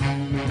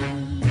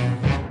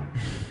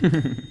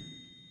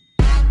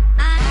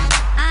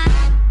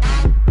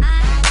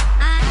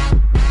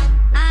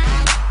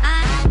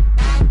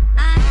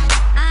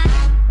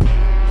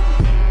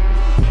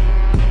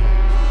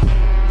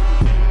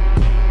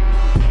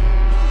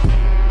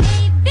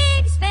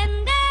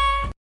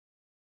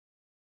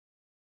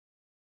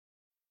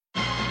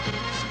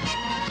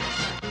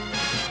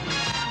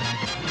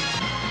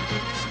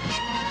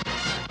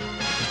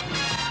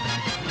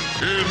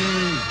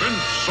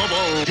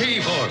 Invincible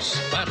T-Force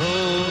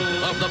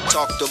Battle of the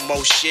Talk the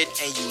most shit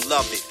and you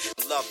love it.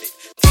 Love it.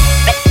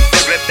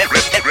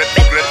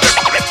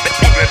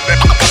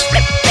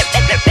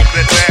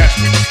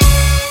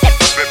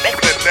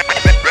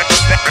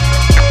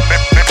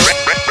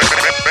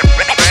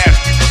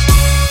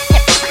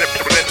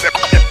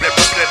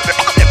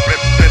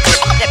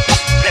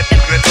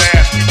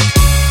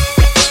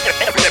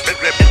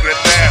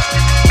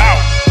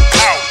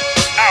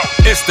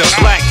 It's the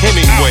Black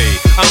Hemingway.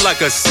 I'm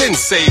like a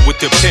sensei with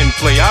the pen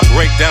play. I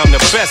break down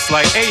the best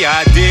like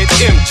AI did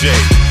MJ.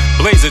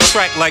 Blaze a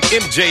track like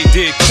MJ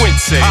did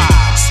Quincy.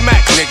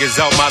 Smack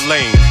niggas out my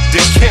lane,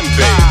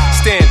 Dikembe.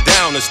 Stand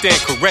down or stand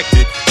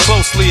corrected.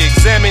 Closely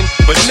examined,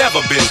 but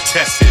never been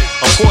tested.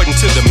 According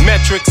to the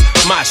metrics,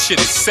 my shit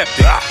is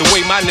septic. The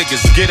way my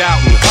niggas get out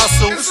and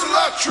hustle, it's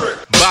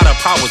electric. By the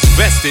powers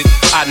vested,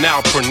 I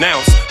now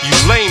pronounce you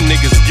lame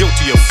niggas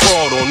guilty of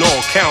fraud on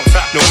all counts.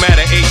 No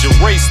matter age or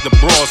race, the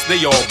bras,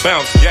 they all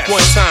bounce.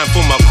 One time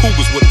for my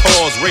cougars with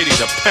paws ready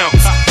to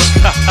pounce.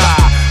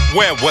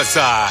 Where was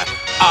I?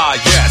 Ah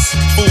yes,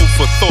 food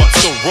for thought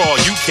so raw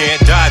you can't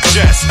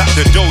digest.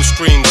 The dough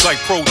streams like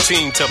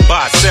protein to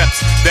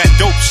biceps. That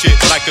dope shit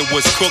like it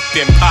was cooked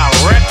in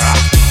Pyrex.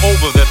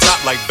 Over the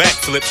top like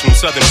backflips from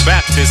Southern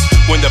Baptist.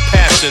 When the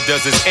pastor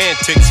does his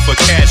antics for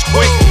cash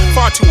quick.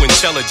 Far too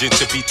intelligent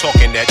to be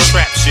talking that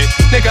trap shit.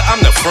 Nigga,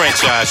 I'm the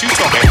franchise, you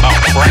talking about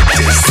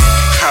practice.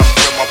 I'm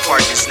with my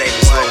partner's name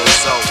is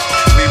Lorenzo.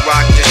 We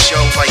rock the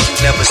show like you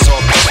never saw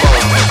before.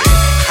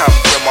 I'm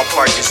with my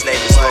partner's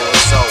name is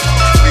Lorenzo.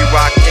 We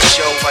rock the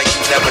show like you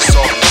never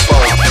saw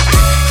before.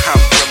 I'm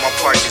with my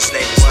partner's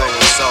name is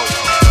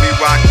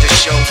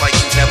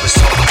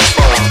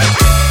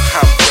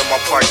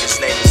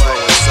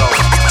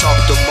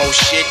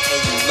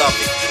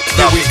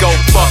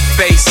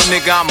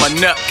nigga, I'm a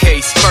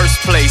nutcase.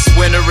 First place,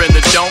 winner in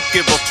the don't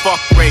give a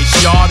fuck race.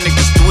 Y'all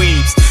niggas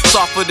dweebs,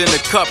 softer than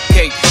a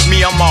cupcake.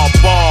 Me, I'm all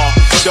ball,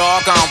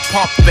 dog, I don't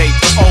pump fake.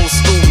 Old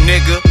school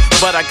nigga,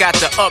 but I got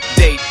the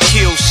update.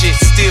 Kill shit,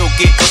 still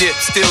get dipped,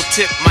 still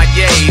tip my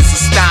yays.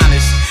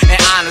 Astonished, and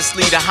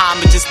honestly, the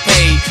homage is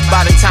paid.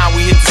 By the time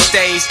we hit the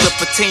stage, the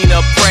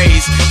patina of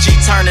praise. G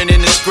turning in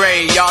his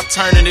grave, y'all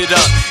turning it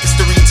up. It's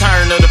the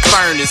return of the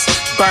furnace,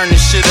 burning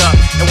shit up.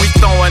 And we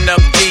throwing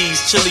up D's,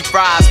 chili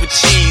fries with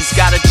cheese.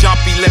 Got a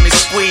jumpy lemon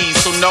squeeze,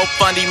 so no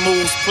funny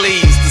moves,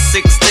 please.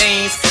 The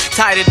 16s,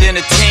 tighter than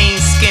the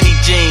teens, skinny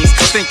jeans.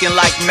 Thinking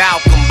like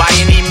Malcolm by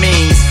any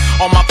means.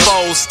 On my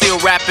foes, still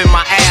rapping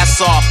my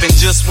ass off. And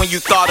just when you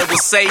thought it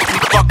was safe, we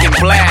fucking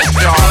blast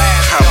y'all.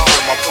 I'm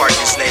with my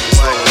partner's name is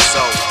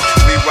Lorenzo.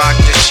 We rock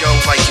the show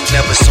like you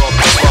never saw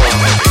before.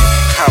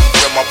 I'm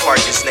with my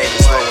partner's name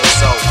is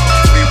Lorenzo.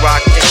 We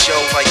rock the show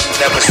like you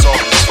never saw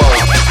before.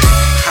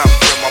 I'm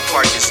with my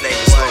partner's name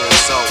is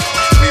Lorenzo.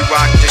 We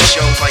rock the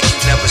show like you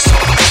never saw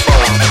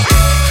before.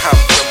 I'm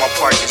with my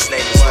partner's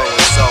name is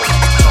Lorenzo.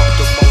 Talk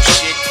the most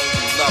shit and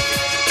you love it.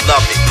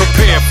 Love it.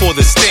 Prepare for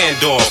the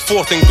standoff,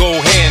 fourth and goal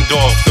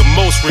handoff. The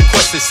most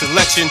requested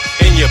selection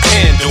in your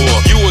Pandora.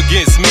 You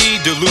against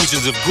me,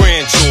 delusions of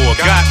grandeur.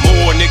 Got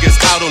more niggas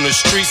out on the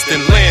streets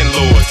than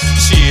landlords.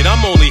 Shit,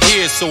 I'm only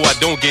here so I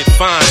don't get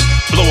fined.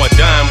 Blow a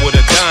dime with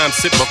a dime,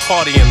 sip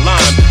Bacardi and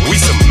lime.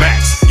 We some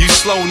max. You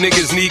slow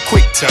niggas need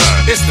quick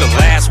time. It's the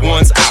last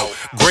ones out,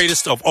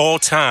 greatest of all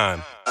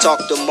time. Talk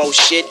the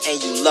most shit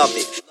and you love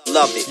it.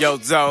 Love it. Yo,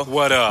 Zoe.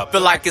 What up?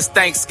 Feel like it's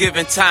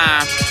Thanksgiving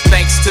time.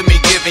 Thanks to me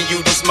giving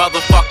you these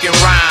motherfucking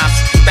rhymes.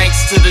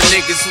 Thanks to the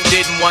niggas who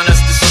didn't want us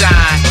to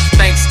shine.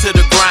 Thanks to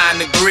the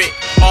grind, the grit,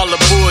 all the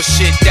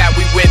bullshit that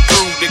we went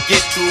through to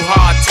get through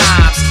hard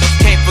times.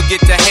 Can't forget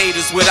the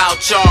haters, without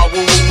y'all,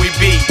 where would we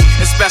be?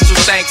 And special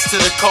thanks to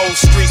the cold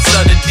streets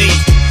of the deep.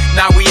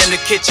 Now we in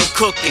the kitchen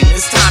cooking,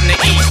 it's time to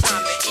eat.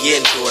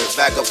 Android,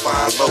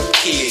 vagabond, low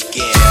key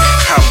again.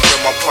 I'm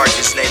with my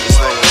partner's name is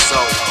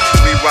Lorenzo.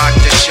 We rock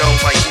the show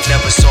like you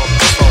never saw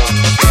before.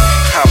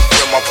 I'm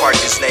with my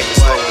partner's name is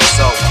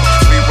Lorenzo.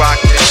 We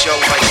rock the show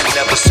like you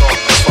never saw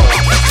before.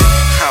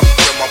 I'm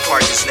with my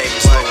partner's name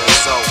is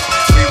Lorenzo.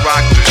 We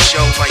rock the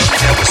show like you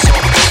never saw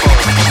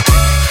before.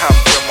 I'm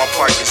with my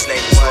partner's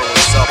name is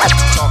Lorenzo.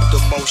 Talk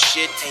the most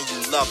shit and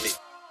you love it.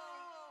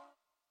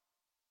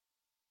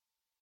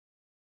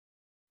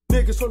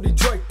 Niggas from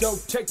Detroit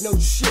don't take no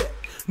shit.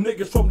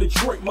 Niggas from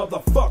Detroit,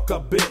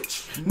 motherfucker,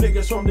 bitch.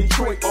 Niggas from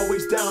Detroit,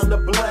 always down to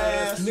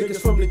blast. Niggas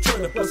from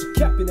Detroit, the plus a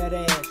cap in that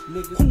ass,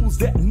 nigga. Who's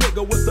that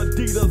nigga with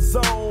Adidas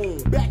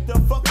on? Back the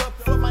fuck up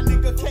for my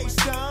nigga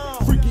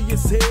K-Stone. Freaky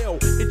as hell,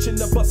 itching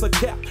to bust a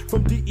cap.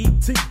 From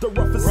DET, the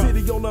roughest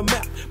city on the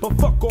map. But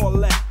fuck all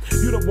that,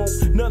 you don't want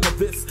none of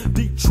this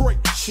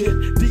Detroit shit.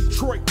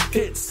 Detroit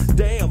hits,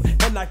 damn.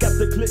 And I got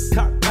the click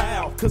cock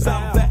pow. Cause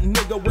I'm that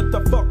nigga with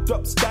the fucked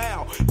up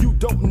style. You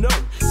don't know,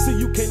 see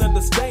you can't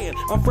understand.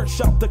 I'm fresh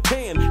out the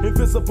can,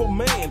 invisible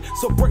man.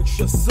 So brace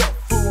yourself,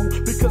 fool,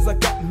 because I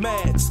got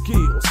mad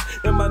skills.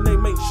 And my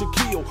name ain't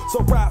Shaquille, so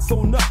rise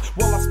on up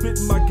while I spit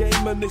my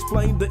game and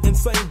explain the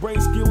insane brain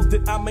skills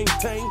that I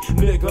maintain.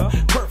 Nigga,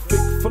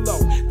 perfect flow,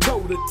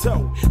 toe to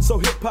toe. So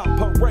hip hop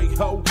parade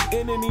ho,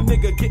 and any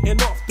nigga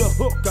getting off the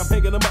hook, I'm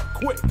hanging them up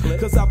quick.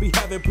 Cause I be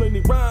having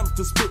plenty rhymes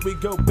to spit. We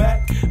go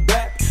back,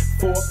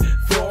 forth.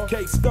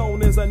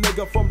 K-Stone is a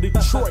nigga from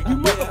Detroit. You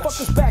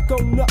motherfuckers back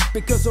on up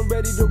because I'm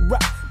ready to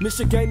rap.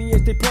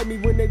 Michiganians, they play me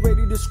when they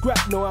ready to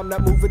scrap. No, I'm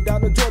not moving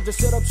down to Georgia,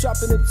 set up shop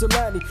in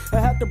Ypsilanti. I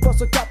had to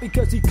bust a copy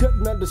cause he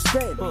couldn't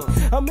understand me.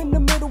 I'm in the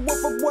middle of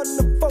a 1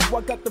 to 4.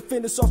 I got to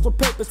finish off some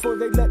papers before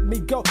they let me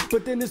go.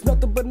 But then there's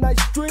nothing but nice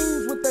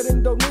dreams with that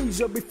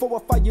Indonesia.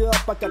 Before I fire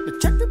up, I got to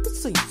check the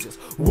procedures.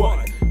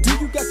 1, do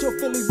you got your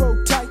Philly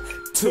roll tight?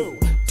 2,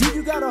 do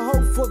you got a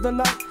hoe for the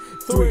night?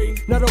 3,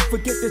 now don't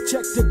forget to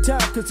check the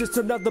time, cause it's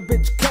another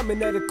bitch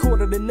coming at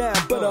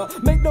 8:45.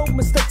 But make no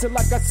mistakes, and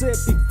like I said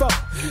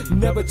before,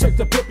 never check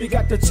the pimp, you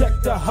got to check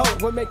the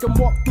hoe. And make 'em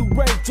walk through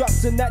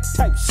raindrops and that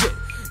type shit.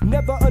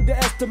 Never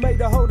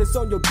underestimate a hoe that's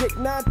on your dick.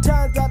 9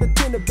 times out of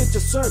 10, a bitch will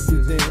serve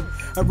you then.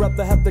 I'd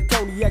rather have the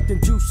cognac than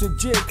juice and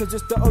gin, cause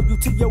it's the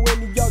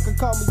O-U-T-O-N, y'all can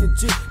call me a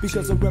G,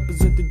 because I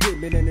represent the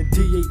Goodman and the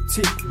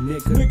D-A-T,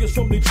 nigga. Niggas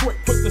from Detroit,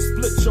 quick to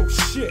split your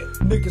shit.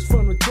 Niggas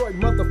from Detroit,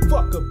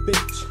 motherfucker,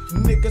 bitch.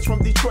 Niggas from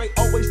Detroit,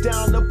 always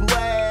down to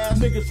blast.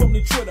 Niggas from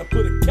Detroit, I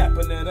put a cap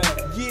in that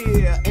ass.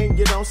 Yeah, and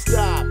you don't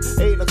stop.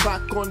 8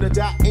 o'clock on the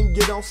dot, and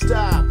you don't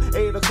stop.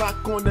 8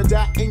 o'clock on the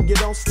dot, and you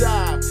don't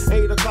stop.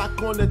 8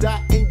 o'clock on the dot,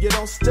 and you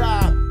don't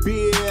stop,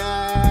 bitch.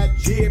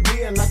 Yeah,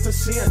 being like to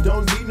sin,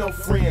 don't need no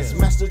friends.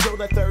 Master Joe,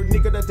 that third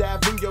nigga to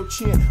dive in your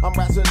chin. I'm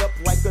rising up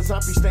like a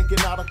zombie stinking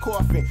out a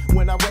coffin.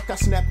 When I wreck, I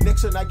snap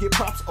necks and I get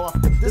props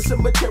often. The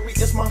cemetery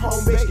is my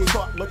home base. Get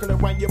caught looking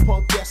around your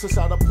punk ass is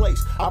out of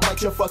place. I'll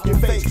bite your fucking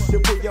face. To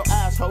put your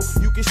ass, ho.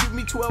 You can shoot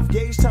me 12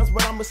 gauge times,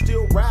 but I'ma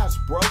still rise,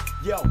 bro.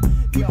 Yo,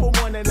 people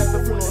wanting at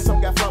the funeral, some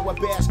got flower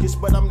baskets,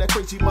 but I'm that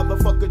crazy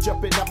motherfucker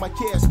jumping out my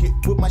casket.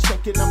 With my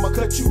shank and I'ma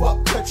cut you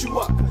up, cut you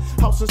up.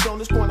 Houses on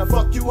this corner. wanna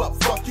fuck you up.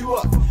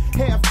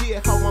 Half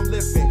dead how I'm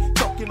living.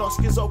 Talking on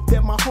schizo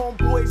that my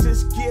homeboys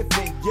is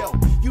giving. Yo,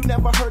 you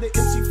never heard of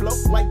MC Flow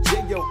like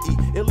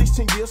J.O.E. At least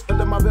 10 years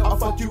under my belt, I'll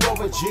fuck you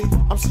over, G.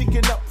 I'm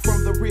sneaking up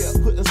from the rear,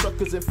 putting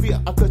suckers in fear.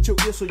 I cut your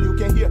ear so you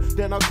can hear,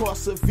 then I cause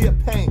severe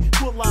pain.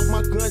 Pull out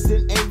my gun,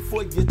 then aim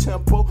for your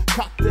tempo.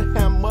 Cock the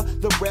hammer,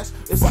 the rest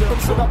is simple.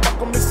 Welcome to the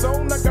back of my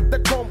zone. I got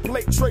that chrome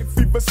plate, tray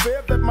fever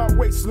said at my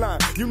waistline.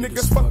 You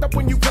niggas fucked up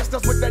when you pressed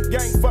us with that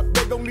gang. Fuck,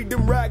 they gon' need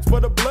them rags for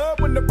the blood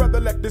when the brother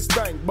let this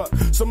thing. But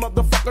some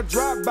motherfucker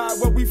drive by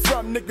where we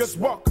from, niggas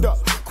walked up.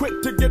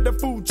 Quick to get the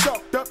food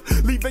chalked up.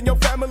 Leaving your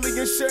family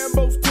in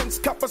shambles. Prince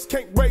coppers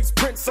can't raise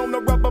prints on a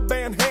rubber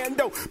band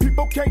handle.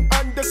 People can't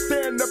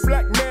understand the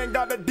black man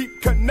got a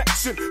deep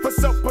connection for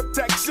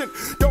self-protection.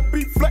 Don't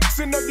be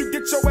flexing or you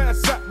get your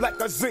ass up like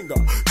a zinger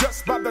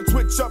just by the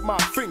twitch of my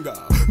finger.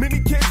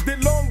 Many kids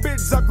did long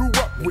bids I grew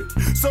up with,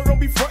 so don't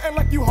be frontin'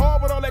 like you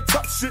hard with all that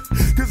tough shit,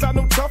 cause I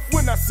know tough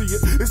when I see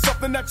it. It's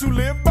something that you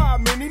live by.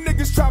 Many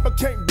niggas try but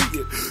can't be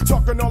it.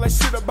 Talking all that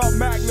shit about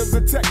magnums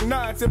and tech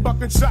nines and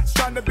bucking shots,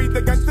 trying to be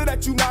the gangster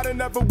that you not and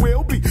never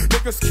will be.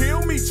 Niggas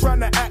kill me trying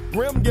to act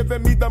grim,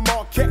 giving me the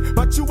Marquette,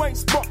 but you ain't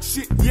spark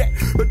shit yet.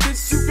 But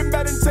this you can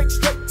bet and take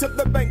straight to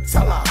the bank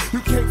teller. You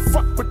can't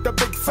fuck with the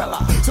big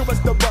fella, so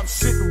as the rough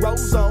shit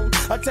rolls on,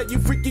 I tell you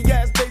freaky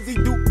ass Daisy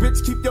Duke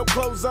bitch, keep your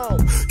clothes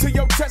on. To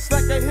your chest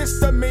like a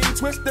histamine,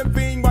 twist and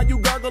bean while you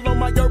gargle on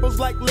my herbals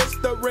like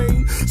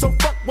Listerine. So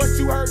fuck what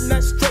you heard and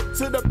that's straight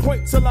to the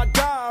point till I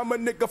die. I'm a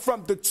nigga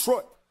from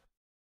Detroit.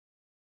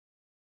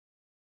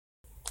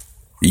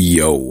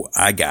 Yo,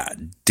 I got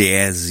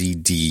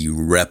Dazzy D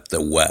rep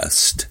the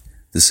West.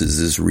 This is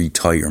his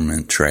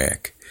retirement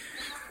track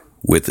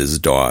with his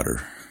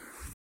daughter.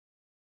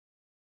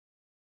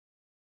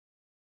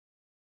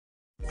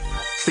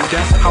 See,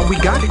 that's how we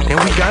got it, and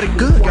we got it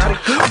good.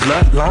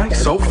 Bloodline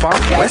so far,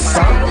 west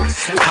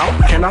side.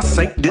 How can I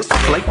say this,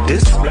 play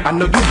this? I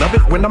know you love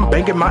it when I'm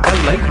banging my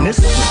LA-ness.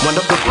 One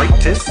of the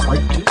greatest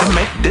to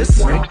make this.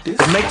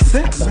 It makes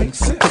sense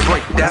to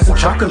break down some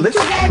chocolates.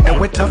 And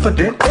we're tougher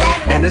than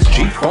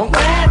NSG Funk.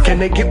 Can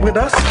they get with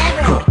us?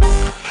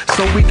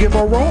 So we give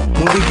our all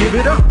when we give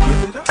it up.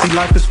 See,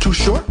 life is too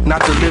short not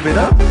to live it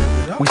up.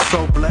 We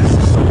so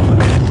blessed.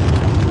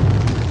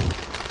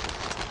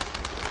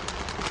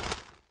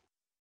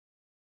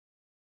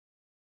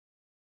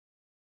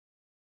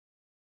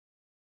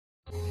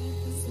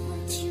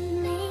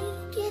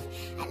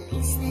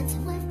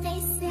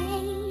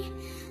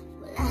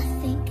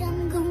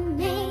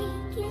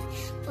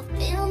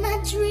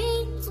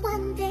 Dreams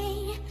one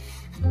day,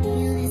 I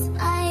feel this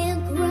fire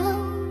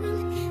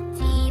growing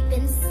deep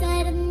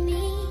inside of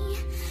me.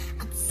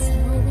 I'm so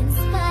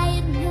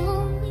inspired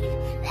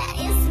knowing that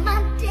it's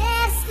my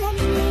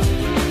destiny.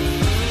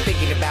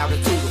 Thinking about a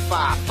 2 to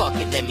 5, fuck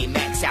it, let me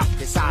max out.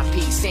 This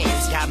IP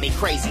sense got me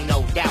crazy,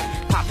 no doubt.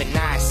 Popping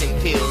niacin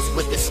pills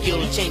with the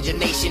skill to change a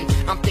nation.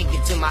 I'm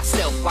thinking to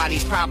myself why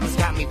these problems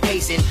got me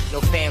pacing. No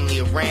family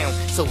around,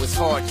 so it's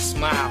hard to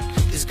smile.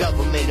 This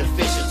government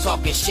official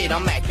talking shit,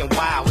 I'm acting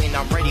wild. And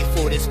I'm ready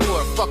for this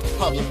court, fuck the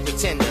public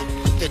pretender.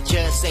 The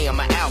judge say I'm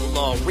an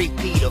outlaw,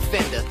 repeat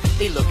offender.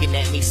 They looking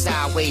at me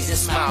sideways and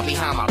smile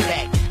behind my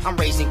back. I'm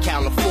raised in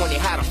California,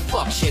 how the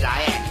fuck should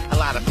I act? A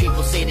lot of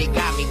people say they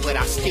got me, but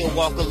I still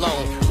walk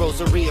alone.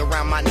 Rosary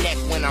around my neck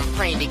when I'm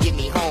praying to get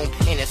me home.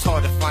 And it's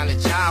hard to find a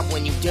job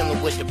when you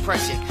dealing with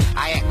depression.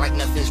 I act like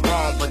nothing's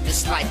wrong, but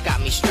this life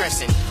got me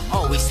stressing.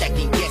 Always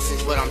second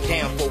guessing, but I'm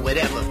down for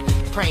whatever.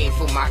 Praying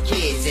for my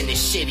kids in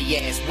this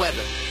shitty ass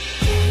weather.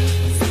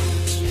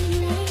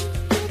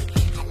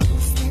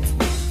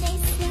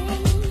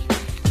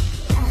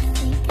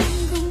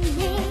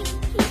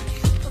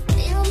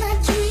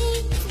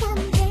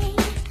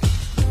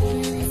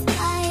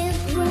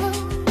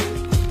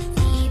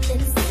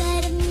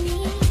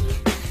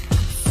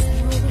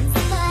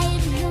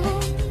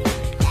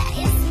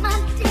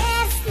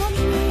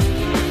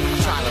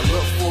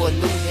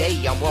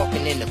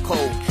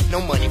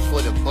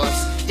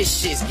 This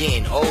shit's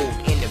getting old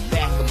in the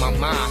back of my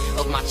mind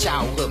of my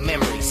childhood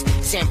memories.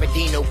 San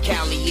Bernardino,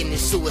 Cali, and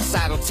his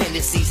suicidal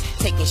tendencies.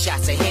 Taking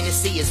shots of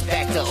Hennessy is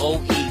back to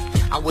OE.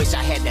 I wish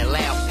I had that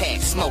loud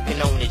pack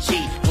smoking on the G.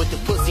 With the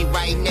pussy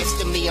right next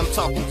to me, I'm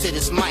talking to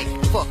this mic.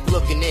 Fuck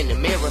looking in the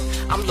mirror,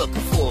 I'm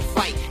looking for a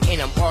fight.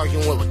 And I'm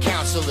arguing with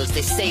counselors,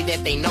 they say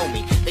that they know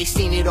me. They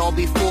seen it all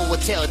before,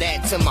 would tell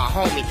that to my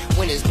homie.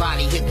 When his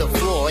body hit the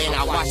floor and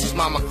I watch his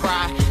mama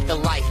cry. The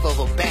life of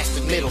a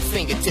bastard, middle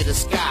finger to the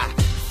sky.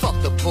 Fuck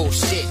the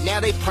bullshit, now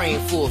they praying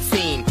for a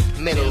fiend.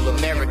 Middle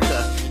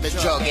America, the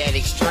drug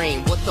addict's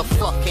dream. What the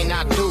fuck can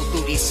I do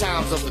through these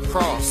times of the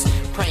cross?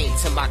 Praying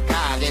to my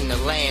God in the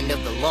land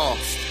of the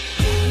lost.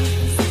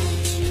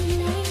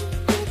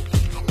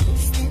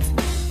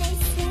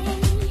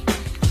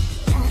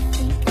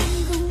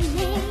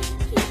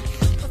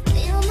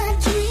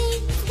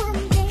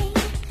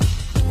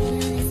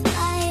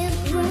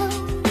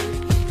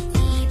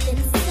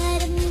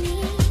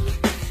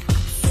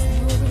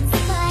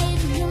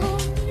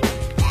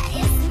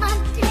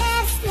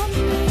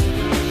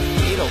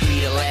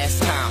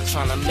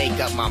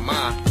 My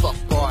mind, fuck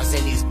bars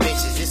and these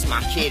bitches,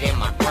 kid in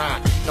my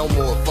prime. No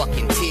more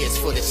fucking tears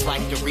for this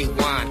life to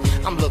rewind.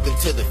 I'm looking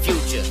to the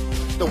future.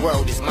 The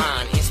world is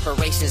mine.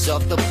 Inspirations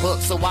of the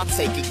book, so I'll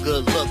take a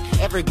good look.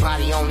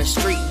 Everybody on the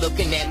street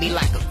looking at me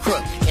like a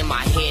crook. In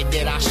my head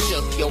that I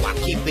shook, yo, I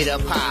keep it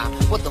up high.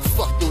 What the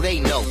fuck do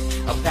they know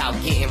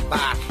about getting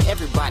by?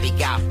 Everybody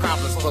got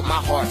problems, but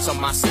my heart's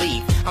on my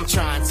sleeve. I'm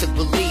trying to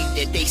believe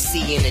that they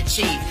see and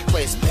achieve.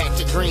 But it's back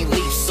to green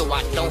leaf, so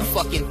I don't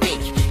fucking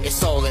think.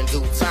 It's all in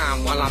due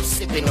time while I'm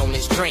sipping on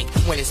this drink.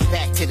 When it's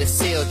back to the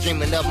cell,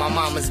 dreaming of my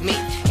mama's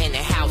meat and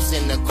the house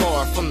and the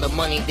car from the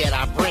money that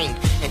I bring.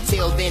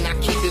 Until then, I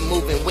keep it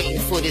moving, waiting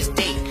for this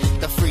date.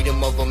 The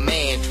freedom of a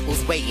man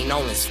who's waiting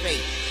on his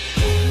fate.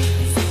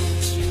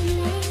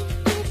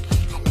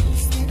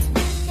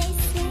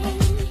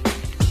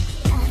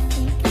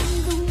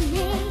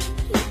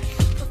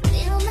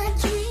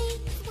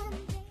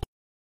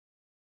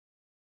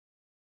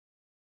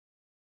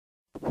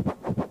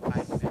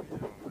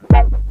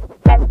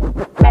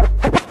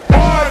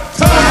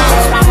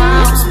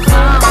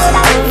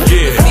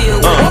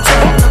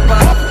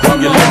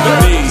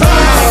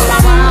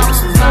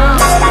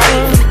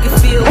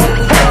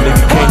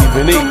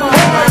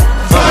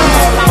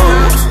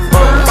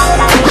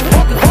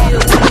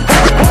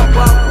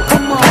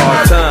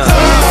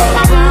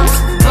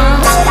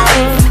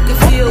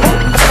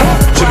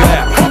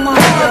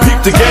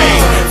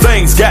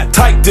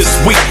 This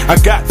week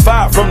I got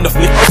fired from the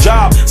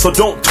job, so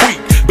don't tweet,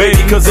 baby,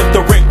 cause if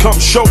the rent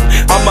comes short,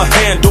 I'ma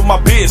handle my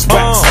biz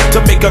raps to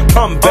make a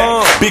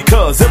comeback,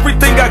 because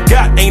everything I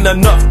got ain't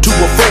enough to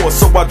afford.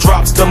 So I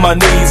drops to my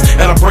knees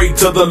and I pray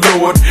to the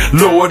Lord.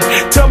 Lord,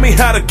 tell me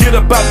how to get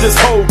up out this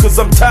hole, cause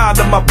I'm tired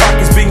of my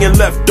pockets being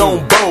left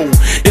on bow.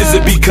 Is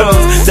it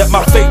because that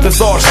my faith is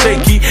all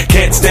shaky,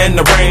 can't stand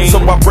the rain, so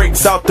I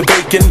breaks out the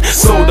baking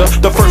soda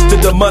the first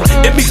of the month?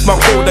 It meets my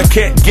quota,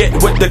 can't get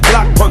with the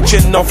clock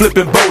punching on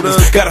flipping boulders.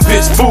 Got a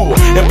fist full,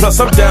 and plus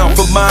I'm down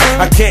for mine.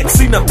 I can't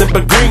see nothing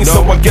but green,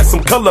 so I guess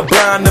I'm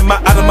colorblind. Am I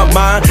out of my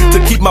mind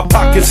to keep my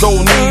pockets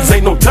on knees?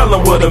 Ain't no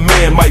telling what a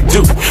man might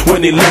do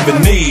when he live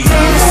in need.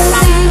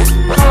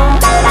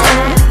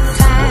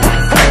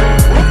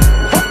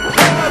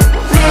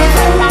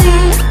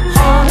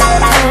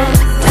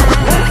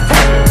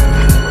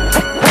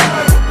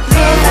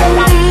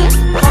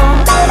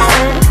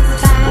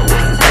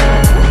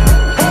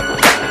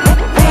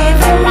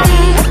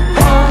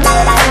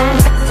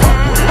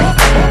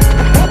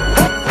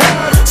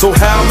 So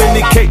how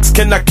many cakes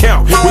can I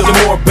count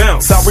with more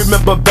bounce? I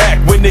remember back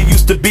when they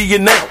used to be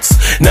an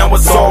ounce. Now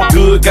it's all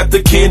good, got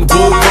the Kenwood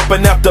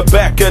pumping out the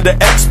back of the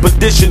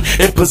expedition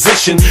in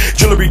position.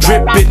 Jewelry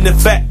dripping and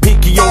fat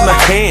pinky on the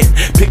hand.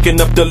 Picking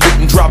up the loot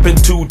and dropping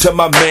two to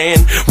my man.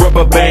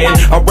 Rubber band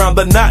around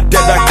the knot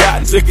that I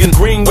got. Looking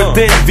green with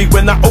envy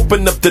when I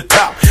open up the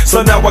top.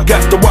 So now I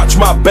got to watch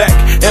my back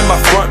and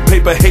my front.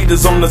 Paper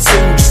haters on the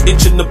scene, just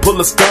itching to pull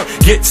a stunt.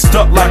 Get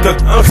stuck like a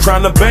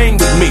trying to bang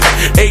with me.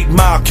 8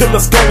 Mile killer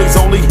scullies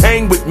only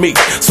hang with me.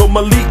 So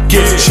Malik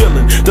is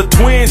chillin', the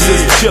twins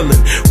is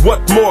chillin'.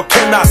 What more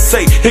can I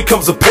say? Here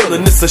comes a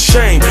pillin'. It's a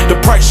shame the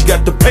price you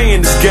got to pay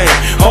in this game.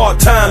 Hard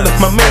time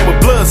left my man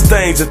with blood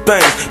stains and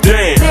things.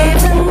 Damn.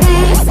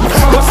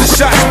 Bust the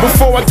shots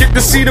before I get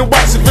to see the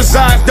whites of his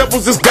eyes.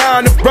 Devils is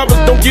down if brothers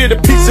don't get a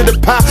piece of the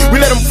pie. We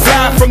let them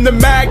fly from the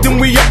mag, then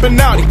we up and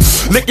outy.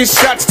 Licking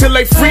shots till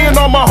they free, and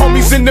all my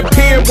homies in the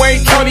pen.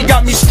 Wayne County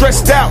got me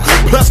stressed out.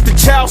 Plus the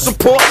child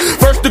support.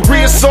 First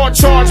degree assault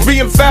charge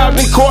being fouled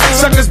in court.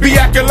 Suckers be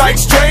acting like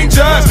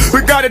strangers.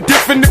 We got a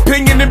different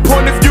opinion and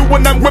point of view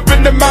when I'm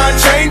whipping the mind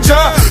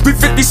changer.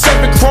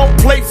 357 chrome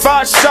plate,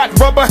 5-shot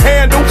rubber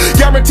handle.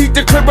 Guaranteed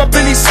to clear up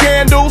any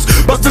scandals.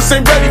 Busters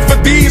ain't ready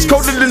for these.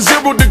 Colder than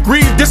 0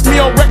 degrees. Diss me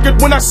on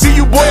record when I see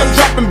you, boy, I'm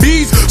dropping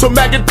bees. So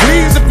maggot,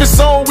 please, if it's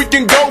on, we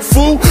can go,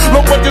 fool.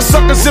 No budget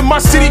suckers in my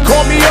city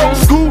call me old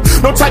school.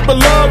 No type of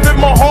love in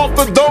my heart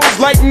for those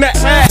lighting that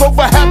ass.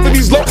 Over half of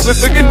these looks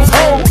are getting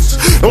hoes.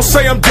 Don't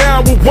say I'm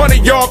down with one of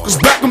y'all, cause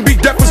Black and be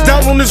deaf is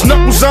down on his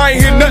knuckles. I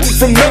ain't hear nothing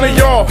from none of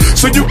y'all,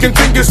 so you can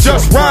think it's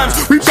just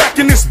rhymes. We back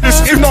in this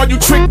even all you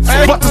trick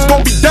butters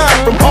gon' be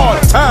dying from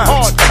hard times.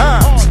 Hard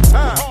times.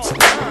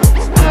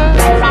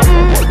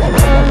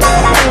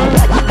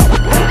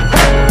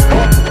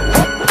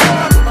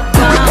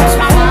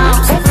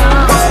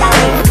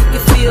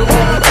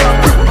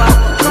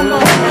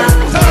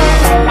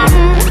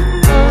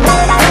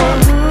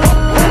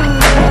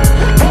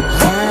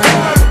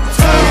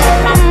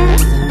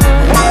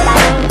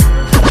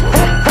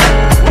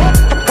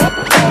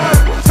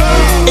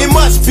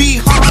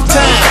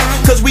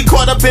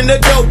 Up in the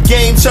dope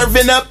game,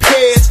 serving up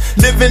heads,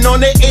 living on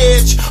the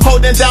edge,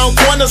 holding down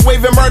corners,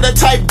 waving murder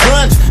type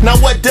guns. Now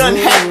what done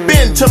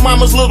happened to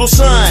mama's little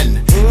son?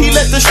 He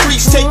let the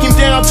streets take him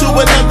down to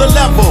another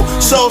level,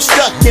 so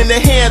stuck in the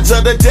hands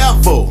of the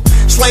devil.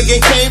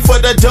 Slanging cane for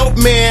the dope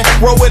man.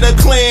 Roll with a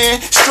clan.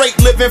 Straight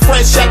living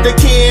fresh out the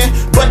can.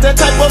 But that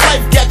type of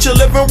life got you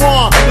living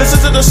wrong. Listen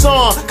to the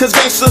song, cause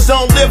gangsters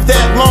don't live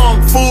that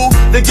long, fool.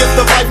 The gift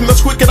of life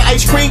melts quicker than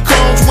ice cream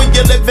cones. When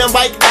you're living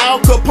like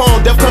Al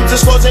Capone, death comes in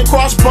skulls and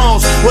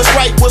crossbones. What's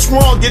right, what's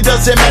wrong, it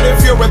doesn't matter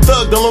if you're a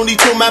thug. The Looney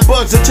Tune my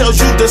bugs, it tells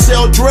you to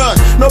sell drugs.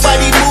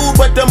 Nobody move,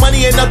 but the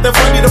money ain't nothing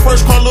funny. The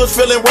first Carlos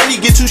feeling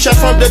runny, get 2 shots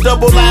from the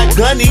double-eye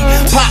gunny.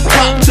 Pop,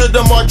 pop to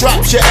the more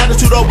drops. Your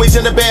attitude always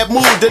in a bad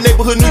mood. The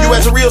neighborhood knew you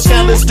as a real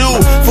scandalous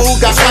dude. Fool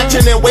got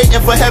watching and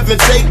waiting for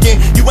heaven's taking.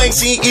 You ain't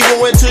seen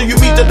evil until you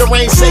meet the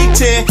deranged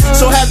Satan.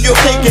 So have your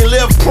cake and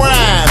live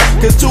prime.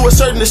 Cause to a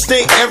certain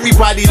extent,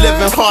 everybody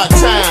living hard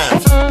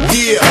times.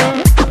 Yeah.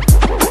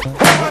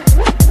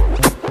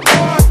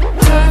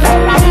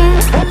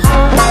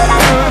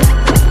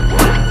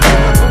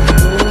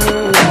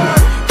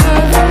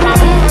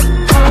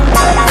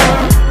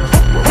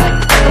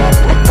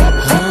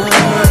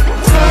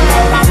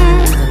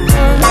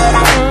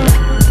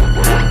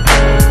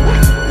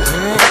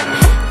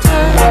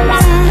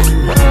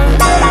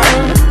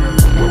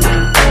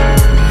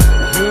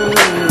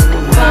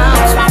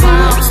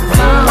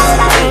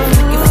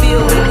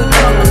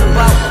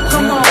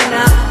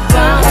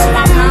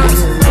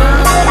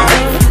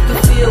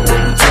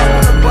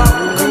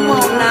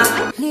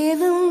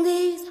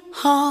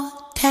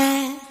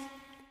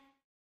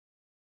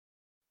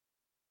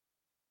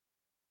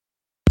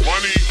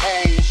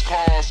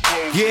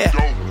 Yeah.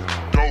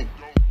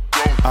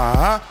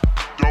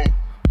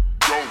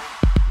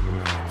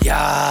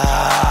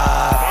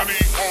 Yeah.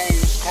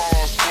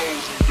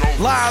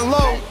 Lying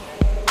low.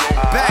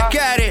 Back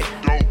at it.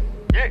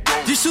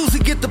 Just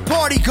usually get the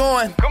party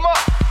going. Come on.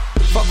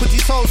 Fuck with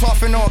these hoes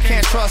off and on,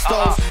 can't trust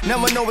those.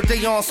 Never know what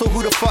they on, so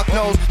who the fuck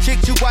knows?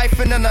 Chick you wife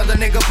and another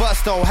nigga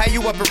bust though. How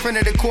you up in front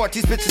of the court,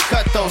 these bitches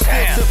cut those.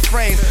 Still tip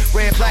frames,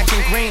 red, black,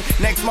 and green.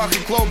 Next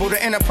market global, the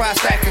enterprise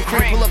stacking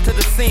cream. Pull up to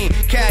the scene,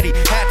 caddy,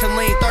 had to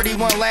lean.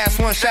 31 last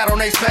one, shot on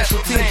they special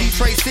team.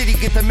 Detroit City,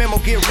 get the memo,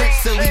 get rich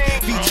silly.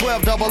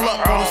 V12 double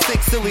up on the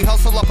 6 silly.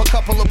 Hustle up a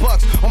couple of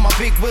bucks on my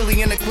big Willie.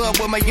 In the club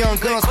with my young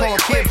guns, call him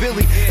Kid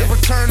Billy. The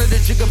return of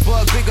the jigger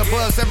bug, bigger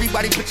buzz.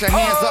 Everybody put your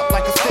hands up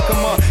like a sticker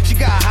mug. She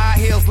got high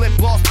heels, lip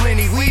gloss,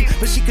 plenty weed,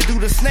 but she could do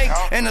the snake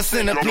and the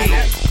centipede.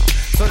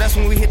 So that's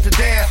when we hit the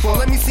dance floor.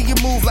 Let me see you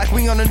move like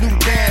we on a new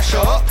dance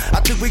show.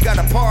 I think we got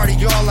a party,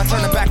 y'all. I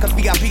turn the back of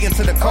VIP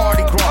into the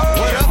Cardi Gras.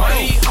 What up,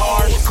 money,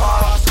 cars,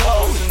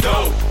 clothes, and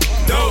dope,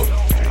 dope,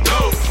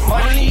 dope.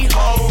 Money,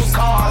 hoes,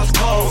 cars,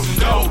 clothes, and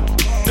dope,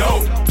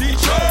 dope.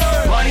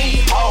 Detroit.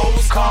 Money,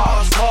 hoes,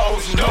 cars,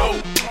 clothes, and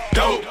dope,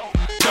 dope,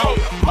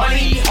 dope.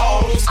 Money,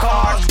 hoes,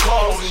 cars,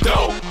 clothes, and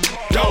dope,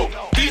 dope.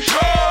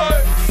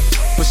 Detroit.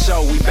 For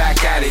sure, we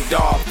back at it,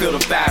 dawg. Feel the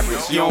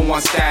fabrics. You don't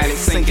want static,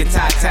 sinking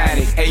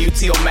Titanic.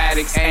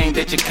 AUT-O-matics aimed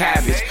at your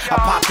cabbage. I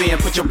pop in,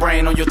 put your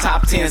brain on your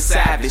top 10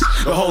 savage.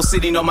 The whole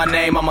city know my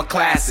name, I'm a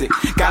classic.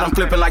 Got them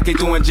flipping like they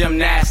doing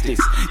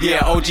gymnastics.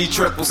 Yeah, OG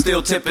triple,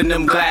 still tipping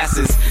them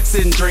glasses.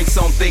 Sitting drinks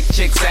on thick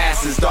chicks'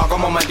 asses. Dawg,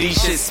 I'm on my D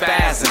shit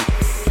spazzing.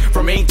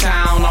 From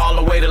E-Town all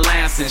the way to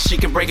Lansing, she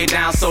can break it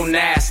down so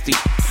nasty.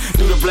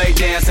 Do the blade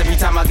dance every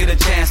time I get a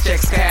chance,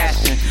 checks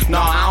cashing.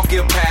 Nah, I don't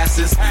give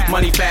passes.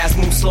 Money fast,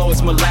 move slow,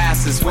 it's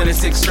molasses. When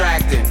it's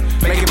extracted,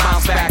 make it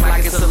bounce back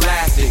like it's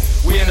elastic.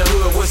 We in the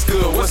hood, what's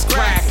good, what's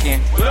cracking?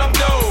 What up,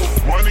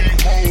 dope? Money,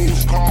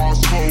 hoes, cars,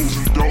 clothes,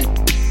 and dope.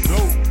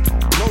 Dope,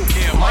 dope.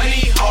 Yeah,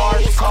 money,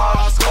 hoes,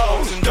 cars,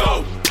 clothes, and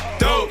dope.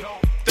 Dope,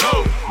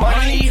 dope.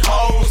 Money,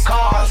 hoes,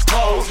 cars,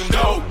 clothes, and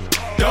dope.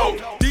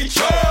 Dope.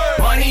 Detroit.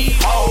 Money,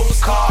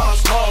 hoes,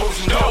 cars, clothes,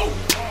 and dope.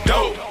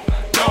 Dope,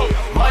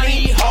 dope.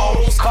 Money,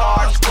 hoes,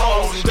 cars,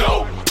 clothes, and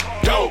dope.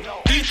 Dope.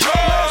 Detroit.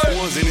 Last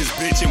ones in this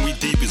bitch and we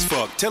deep as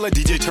fuck. Tell a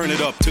DJ turn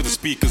it up till the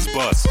speakers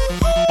bust.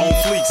 On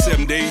fleek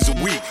 7 days a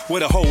week.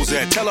 Where the hoes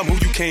at? Tell them who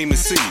you came to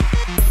see.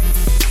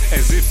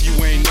 As if you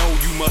ain't know,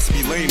 you must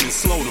be lame and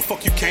slow. The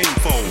fuck you came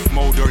for?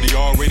 Mo Dirty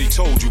already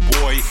told you,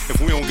 boy.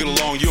 If we don't get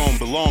along, you don't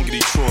belong in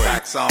Detroit.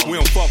 We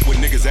don't fuck with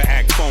niggas that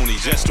act phony.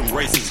 Just them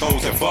racist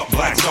hoes that fuck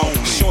blacks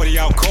only. Shorty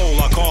out cold,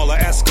 I call her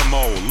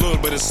Eskimo. Little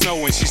bit of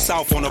snow and she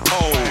south on the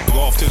pole. Go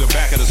off to the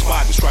back of the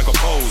spot and strike a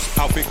pose.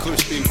 Outfit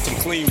cushed in some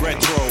clean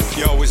retro.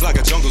 Yo, it's like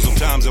a jungle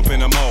sometimes up in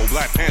the mall.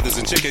 Black Panthers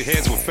and chicken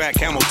heads with fat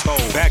camel toe.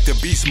 Back to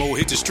beast mode,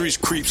 hit the streets,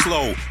 creep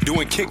slow.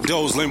 Doing kick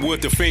does,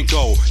 Linwood to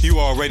Finko. You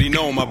already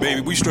know, my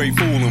baby, we straight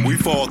fooling. We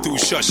fall through,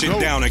 shut shit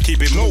down and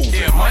keep it moving.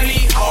 Yeah,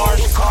 money, cars,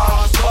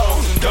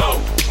 clothes, and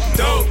dope,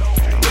 dope,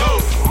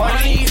 dope.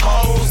 Money,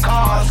 hoes,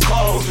 cars,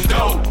 clothes, and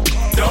dope,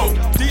 dope.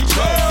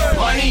 Detroit.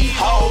 Money,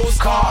 hoes,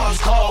 cars,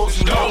 clothes,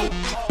 and dope,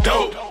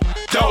 dope,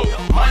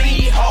 dope.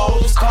 Money,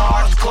 hoes,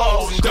 cars,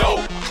 clothes, and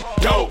dope,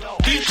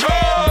 dope.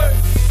 Detroit.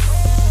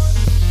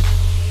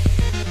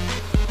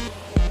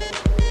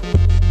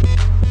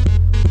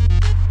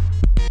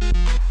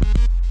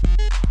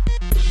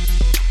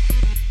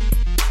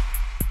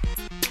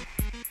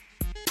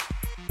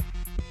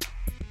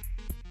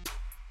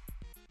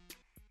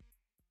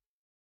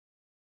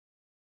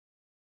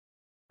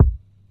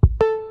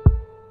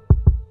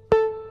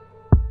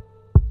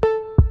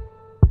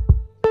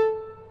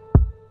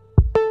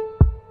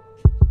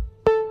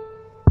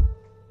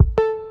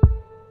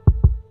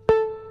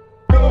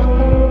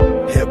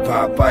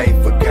 Hip-hop, I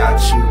ain't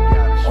forgot you.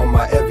 On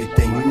my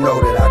everything, you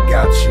know that I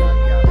got you.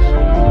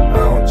 I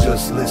don't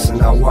just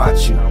listen, I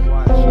watch you.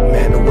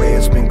 Man, the way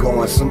it's been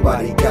going,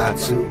 somebody got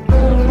to.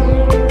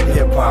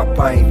 Hip-hop,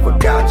 I ain't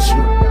forgot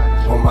you.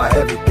 On my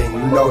everything,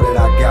 you know that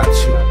I got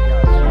you.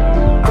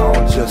 I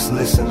don't just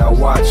listen, I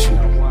watch you.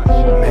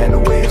 Man, the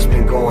way it's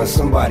been going,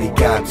 somebody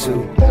got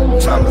to.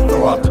 Time to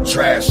throw out the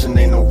trash and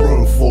ain't no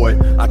room for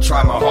it. I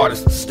try my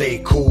hardest to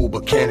stay cool,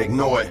 but can't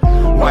ignore it.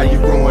 Why you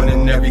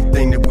ruining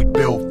everything that we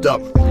built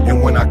up?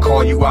 And when I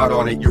call you out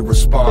on it, your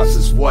response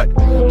is what?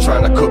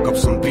 Trying to cook up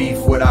some beef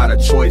without a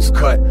choice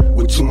cut,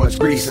 with too much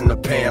grease in the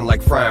pan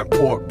like frying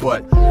pork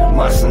butt.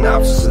 My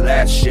synopsis of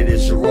that shit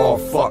is you're all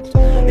fucked.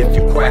 If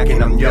you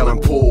quacking, I'm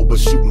yelling pull, but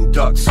shooting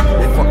ducks.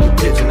 And fuck your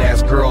pigeon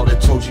ass girl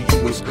that told you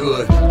you was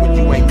good, when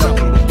you ain't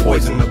nothing but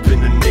poison up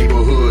in the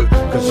neighborhood.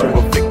 Cause you're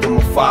a victim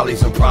of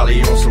follies and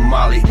probably on some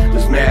Molly.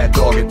 There's Mad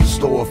Dog at the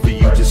store for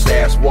you, just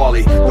ask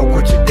Wally. Don't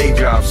quit your day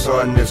job,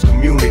 son, there's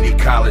community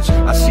college.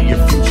 I see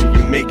your future,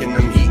 you're making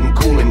them heating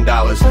cooling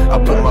dollars. I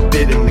put my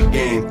bid in the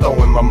game,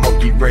 throwing my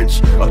monkey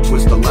wrench. I'll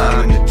twist a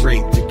lime in the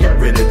drink to get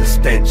rid of the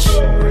stench.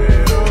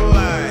 Real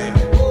life.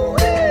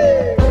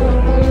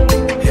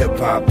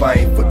 Hip-hop, I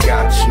ain't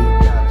forgot you.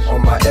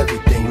 On my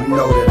everything, you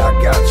know that I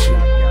got you.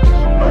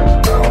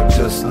 I don't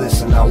just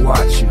listen, I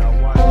watch you.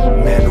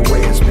 Man, the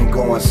way it's been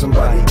going,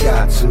 somebody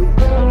got to.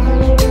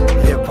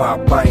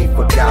 Hip-hop, I ain't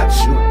forgot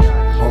you.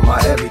 On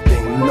my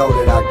everything, you know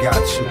that I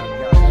got you.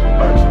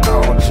 I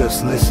don't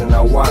just listen,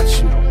 I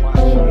watch you.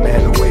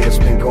 Man, the way it's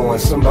been going,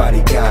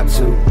 somebody got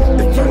to.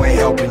 If you ain't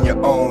helping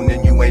your own,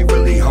 then you ain't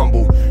really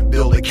humble.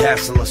 Build a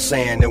castle of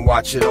sand and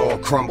watch it all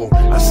crumble.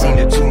 I seen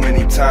it too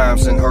many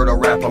times and heard a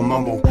rapper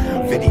mumble.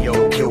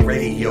 Video kill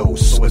radio,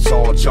 so it's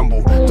all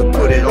jumble. To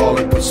put it all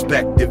in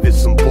perspective,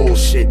 it's some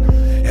bullshit.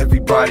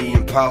 Everybody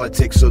in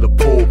politics or the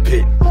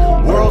pulpit.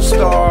 World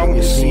star, when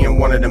you're seeing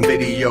one of them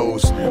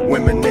videos.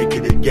 Women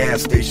naked at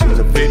gas stations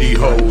or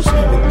videos.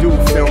 And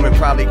dude filming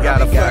probably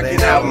got a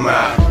fucking album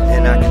out.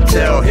 And I can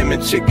tell him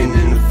and Chicken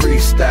in the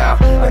freestyle.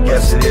 I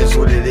guess it is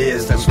what it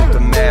is, that's what the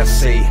mass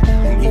say.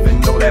 And even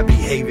though that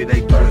behavior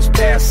they do is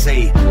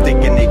passe,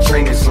 thinking they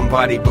training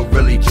somebody but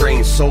really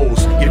train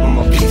souls. Give them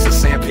a piece of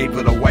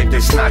sandpaper to wipe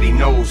their snotty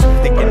nose.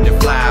 Thinking they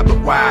fly,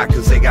 but why?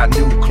 Cause they got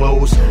new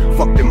clothes.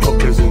 Fuck them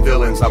hookers and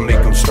villains, I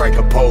make them strike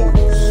a pose.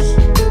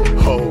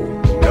 Oh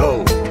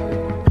no.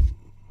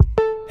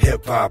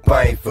 Hip-hop,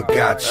 I ain't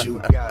forgot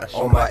you.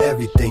 On my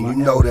everything, you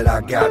know that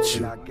I got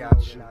you.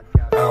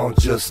 I don't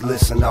just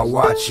listen, I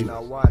watch you.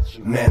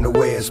 Man, the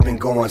way it's been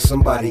going,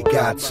 somebody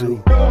got to.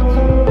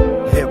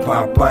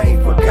 Hip-hop, I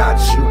ain't forgot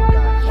you.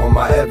 On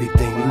my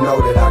everything, you know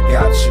that I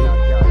got you.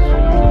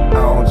 I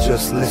don't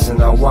just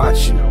listen, I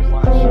watch you.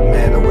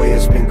 Man, the way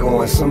it's been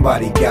going,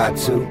 somebody got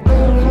to.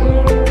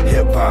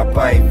 Hip-hop,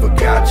 I ain't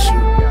forgot you.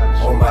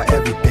 On my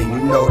everything, you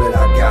know that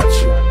I got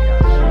you.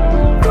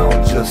 I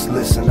don't just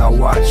listen, I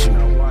watch you.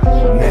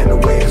 Man, the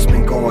way it's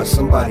been going,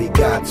 somebody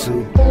got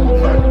to.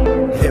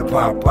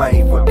 Hip-hop, I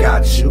ain't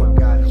forgot you.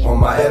 On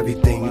my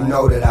everything, you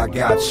know that I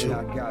got you.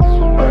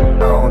 I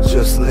don't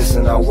just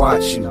listen, I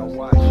watch you.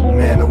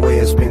 Man, the way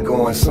it's been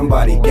going,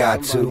 somebody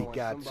got to.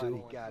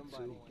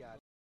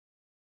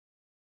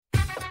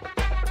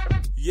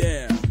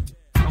 Yeah.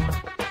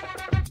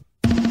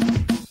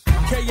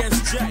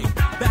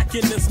 KSJ, back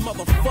in this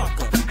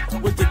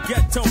motherfucker with the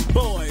Ghetto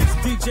Boys,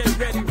 DJ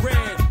Ready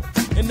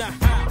Red in the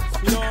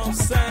house, you know what I'm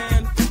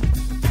saying?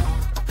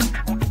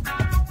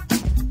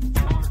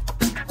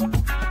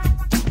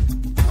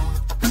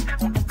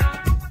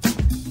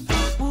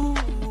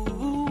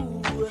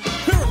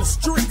 Here in the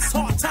streets,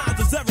 hard times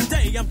is every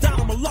day. I'm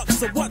down on my luck,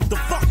 so what the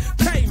fuck?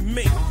 Pay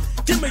me.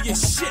 Give me your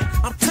shit.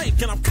 I'm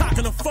taking, I'm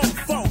cocking a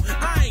fofo.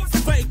 I ain't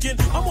faking,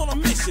 I'm on a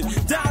mission.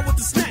 Down with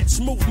the snatch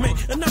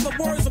movement. In other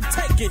words, I'm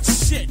taking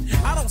shit.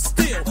 I don't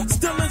steal,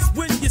 stealing's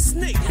when you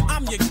sneak.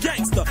 I'm your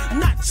gangster,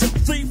 not your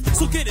thief,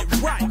 so get it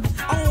right.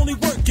 I only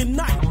work at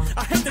night.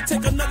 I hate to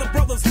take another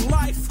brother's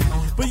life,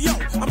 but yo,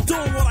 I'm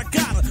doing what I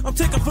gotta. I'm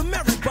taking from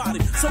everybody,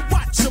 so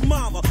watch your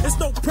mama. It's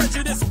no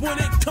prejudice when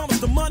it comes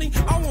to money.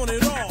 I want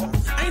it all,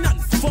 ain't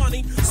nothing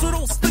funny. So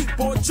don't sleep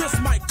or it just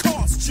might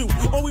cost you.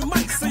 Or we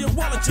might say your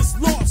wallet just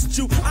lost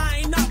you. I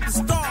ain't out to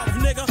starve,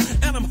 nigga,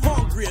 and I'm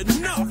hungry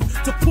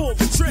enough to pull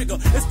the trigger.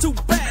 It's too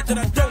bad that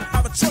I don't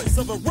have a choice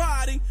of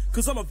variety,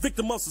 cause I'm a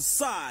victim of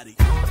society.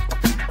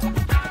 I'm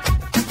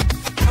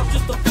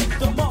just a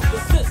victim of the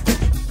system.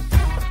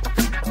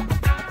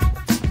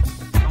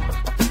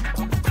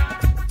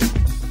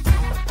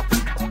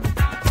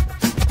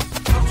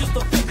 I'm just a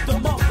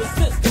victim of the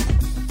system.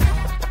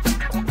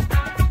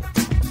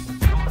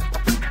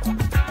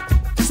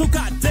 So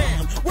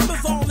goddamn, where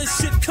does all this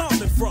shit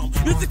coming from?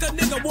 You think a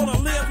nigga wanna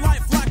live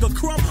life like a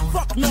crumb?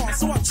 Fuck no,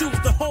 so I choose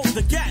to hold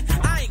the gat.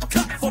 I ain't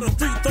cut for the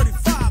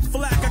 335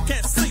 flag. I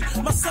can't see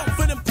myself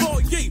an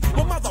employee.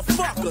 My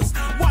motherfuckers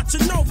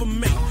watching over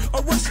me.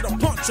 A rush to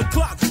punch a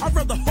clock. I'd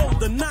rather hold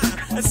the 9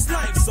 and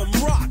slang some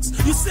rocks.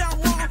 You say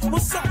I'm wrong?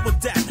 What's up with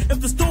that? If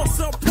the store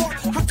sell pork,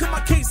 how come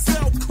I can't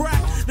sell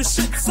crack? The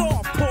shit's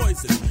all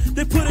poison.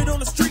 They put it on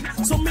the street,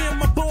 so me and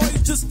my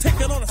boys just take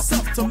it on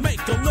ourselves to make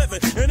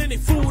it. And any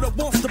fool that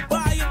wants to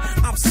buy it,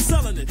 I'm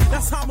selling it.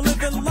 That's how I'm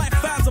living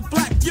life as a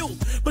black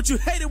youth. But you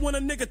hate it when a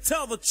nigga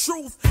tell the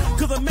truth,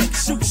 cause it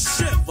makes you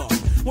shiver.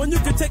 When you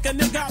can take a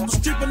nigga out the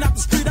street, but not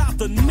the street out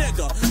the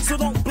nigga. So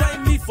don't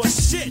blame me for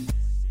shit.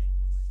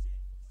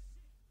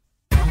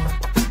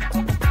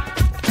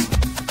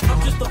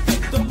 I'm just a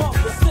victim of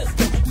the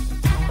system.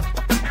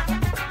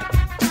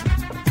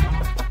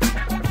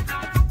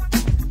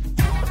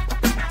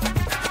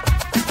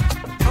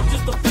 I'm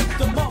just a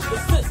victim of the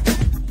system.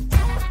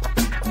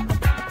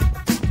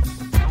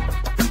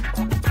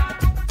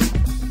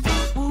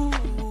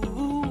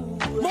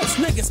 Most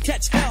niggas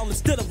catch hell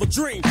instead of a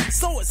dream,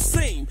 so it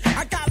seems.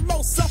 I got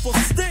low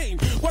self-esteem.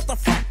 What the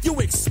fuck you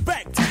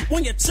expect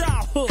when your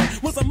childhood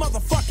was a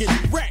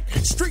motherfucking wreck?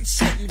 Street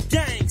shit and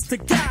gangs to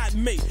guide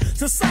me.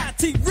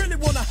 Society really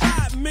wanna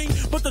hide me,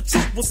 but the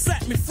truth will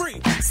set me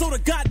free. So the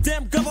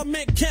goddamn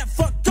government can't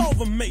fuck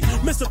over me.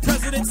 Mr.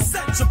 President,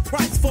 set your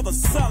price for the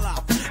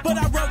sellout, but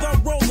I'd rather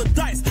roll the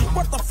dice.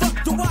 What the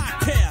fuck do I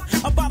care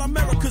about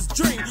America's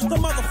dream? The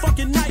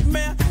motherfucking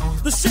nightmare?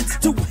 The shit's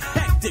too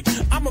hectic.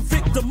 I'm a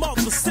victim of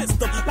the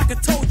system, like I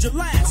told you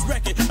last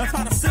record. That's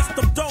how the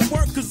system don't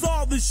work, cause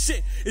all this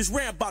shit is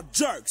ran by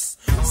jerks.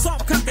 So I'm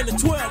cocking the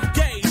 12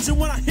 gauge, and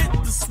when I hit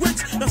the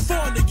switch, that's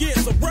 400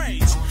 years of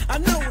rage. I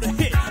know the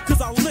hit, cause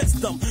I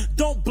list them.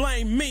 Don't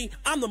blame me,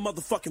 I'm the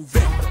motherfucking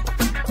victim.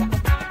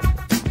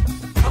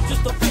 I'm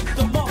just a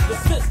victim of the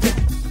system.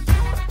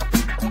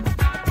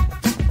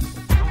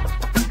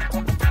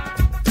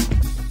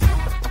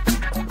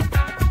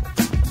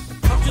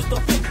 I'm just a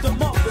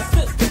victim of the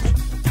system.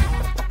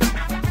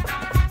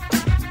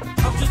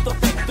 I'm just a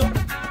victim.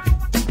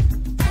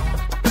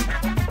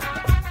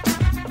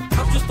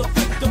 I'm just a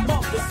victim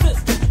of the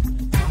system.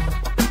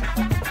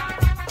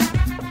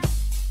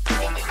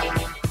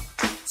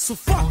 So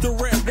fuck the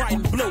red, white,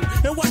 and blue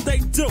and what they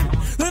do.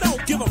 They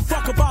don't give a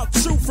fuck about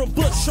you from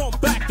Bush on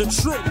back to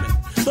Truman.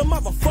 The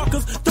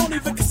motherfuckers don't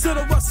even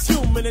consider us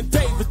human, and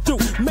David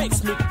Duke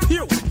makes me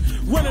puke.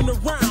 Running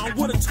around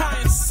with a tie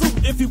and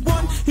suit. If he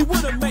won, he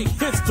would've made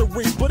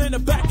history. But in the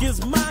back of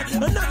his mind,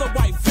 another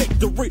white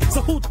victory.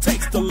 So who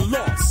takes the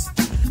loss?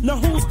 Now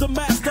who's the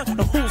master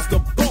and who's the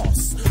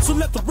boss? So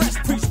let the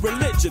rest preach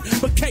religion,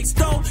 but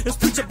K-Stone is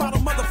preaching about a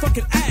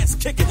motherfucking ass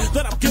kicking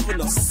that I'm giving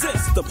the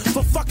system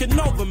for fucking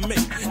over me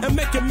and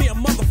making me a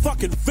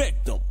motherfucking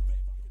victim.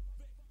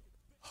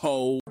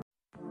 Ho.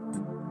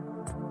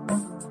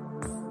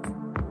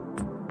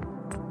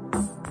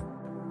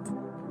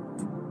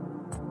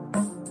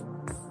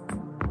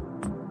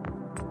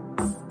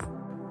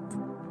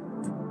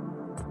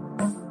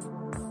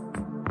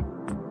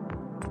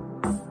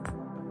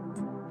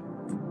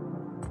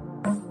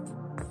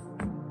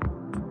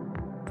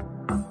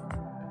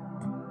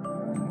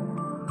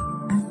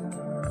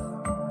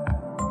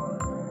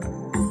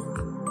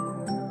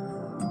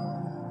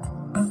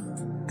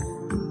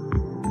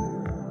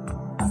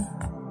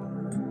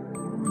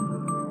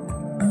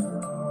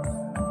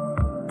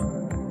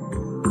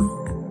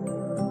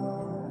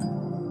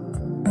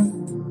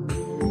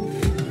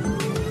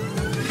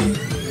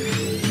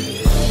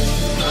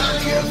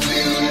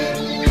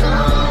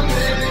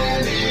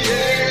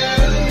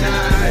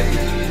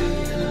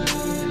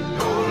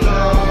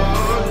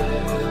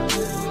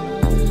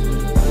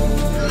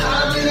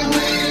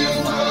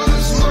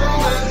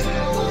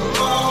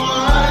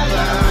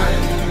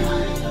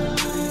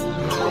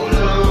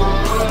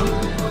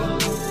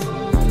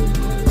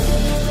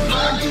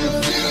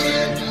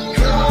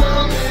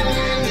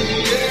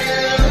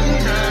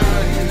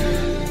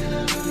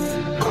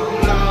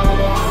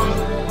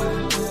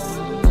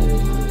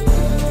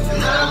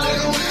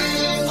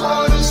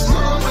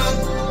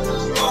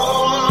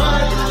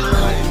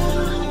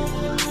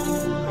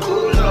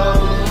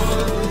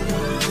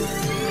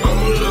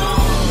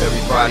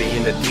 Everybody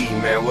in the D,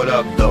 man, what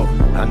up though?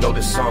 I know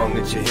this song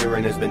that you're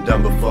hearing has been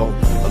done before.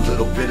 A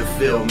little bit of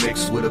feel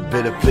mixed with a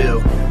bit of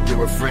pill.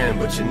 You're a friend,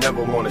 but you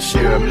never want to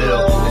share a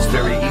meal. It's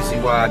very easy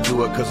why I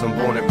do it, cause I'm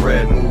born and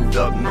bred. Moved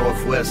up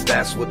northwest,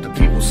 that's what the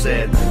people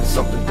said.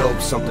 Something dope,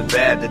 something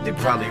bad that they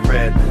probably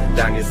read.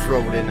 Down your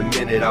throat in a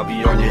minute, I'll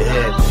be on your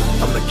head.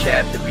 I'm the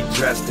cat that be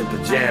dressed in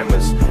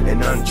pajamas,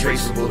 and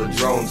untraceable the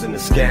drones and the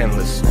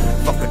scandalous.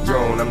 Fuck a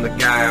drone, I'm the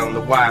guy on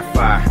the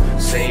Wi-Fi.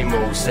 Same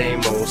old,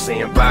 saying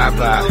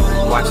bye-bye.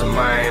 Watching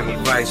Miami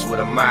Vice with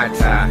a Mai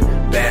Tai.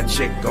 Bad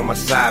chick on my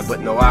side, but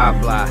no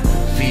habla.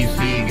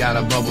 Fifi got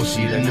a bubble,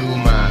 she the new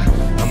mine.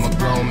 I'm a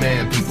grown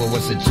man, people,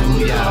 what's it to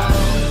ya?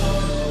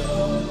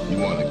 You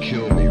wanna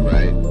kill me,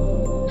 right?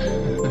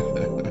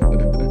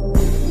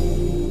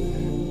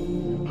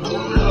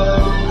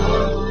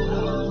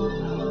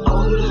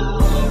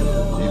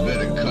 You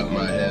better cut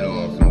my head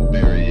off and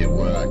bury it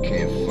where I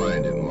can't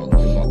find it,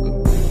 motherfucker.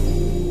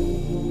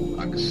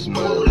 I can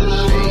smell the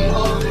change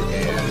in the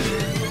air.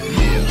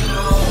 Yeah.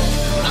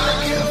 I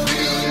can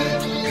feel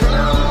it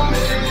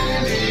coming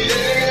in the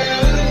air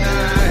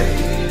tonight.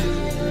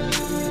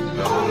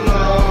 Oh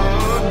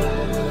Lord.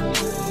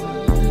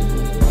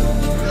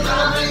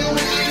 I've been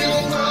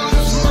waiting for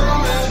this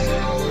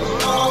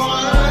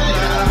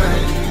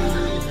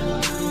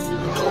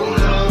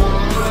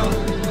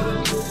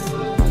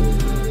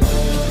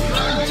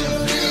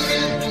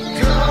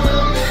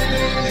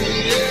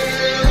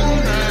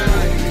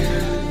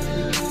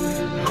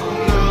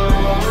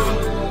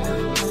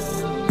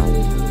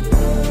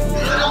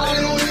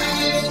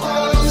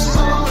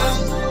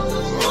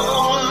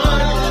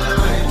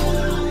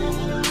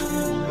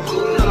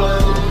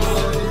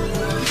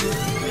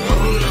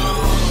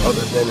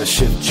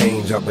shift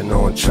change, I've been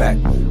on track.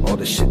 All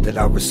the shit that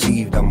I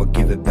received, I'ma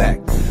give it back.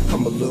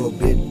 I'm a little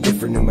bit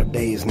different in my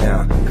days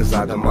now, cause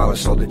I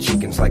demolish all the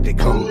chickens like they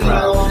come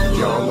proud.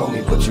 Y'all know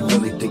me, but you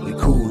really think we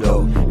cool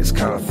though. It's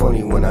kinda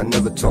funny when I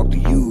never talk to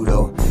you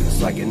though.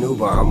 It's like an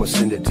Uber, I'ma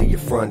send it to your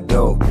front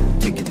door.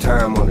 Take your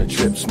time on the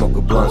trip, smoke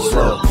a blunt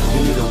slow. You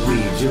need a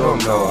weed, you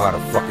don't know how to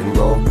fucking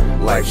roll.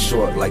 Life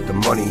short like the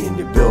money in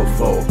your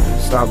billfold.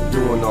 Stop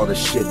doing all the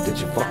shit that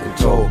you fucking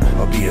told.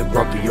 I'll be a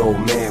grumpy old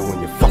man when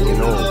you're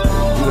fucking old.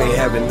 You ain't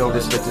haven't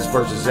noticed that this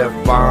verse is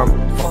F-bomb.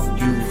 Fuck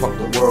you, fuck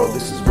the world,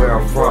 this is where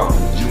I'm from.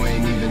 You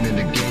ain't even in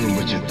the game,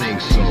 but you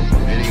think so.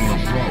 It ain't my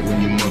fault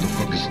when you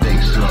motherfuckers stay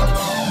slow.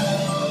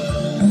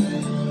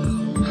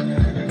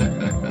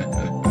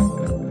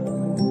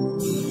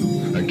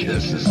 I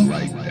guess it's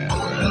like that.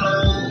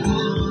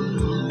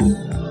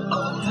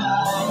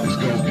 It's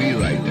gonna be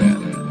like that.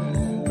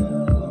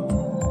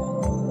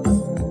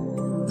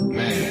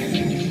 Man,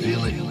 can you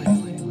feel it?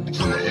 It's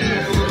in the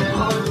air.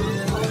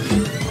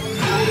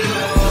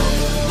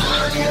 I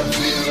can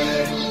feel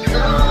it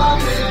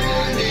coming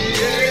in the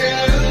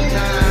air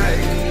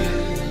tonight.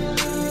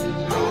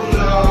 Oh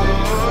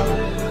Lord,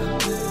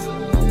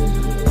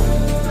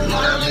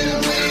 I've been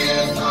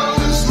waiting for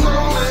this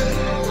moment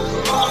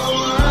all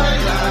my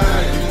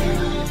life.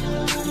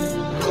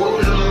 Oh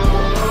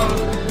Lord,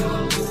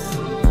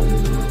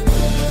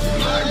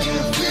 I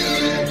can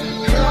feel it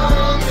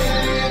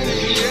coming in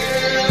the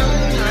air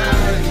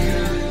tonight.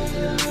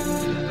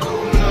 Oh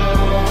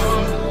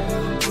Lord,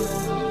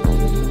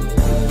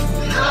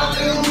 I've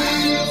been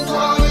waiting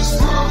for this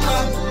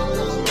moment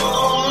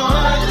all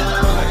my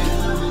life.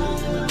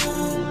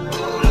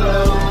 Oh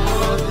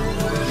Lord,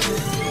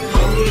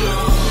 oh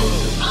Lord,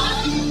 I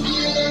can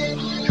feel it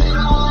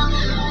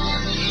coming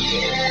in the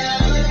air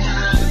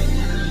tonight.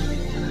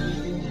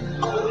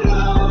 Oh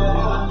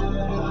Lord,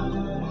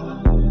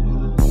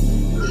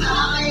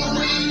 I've been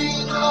waiting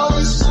for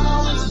this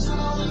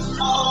moment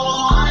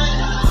all my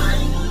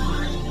life.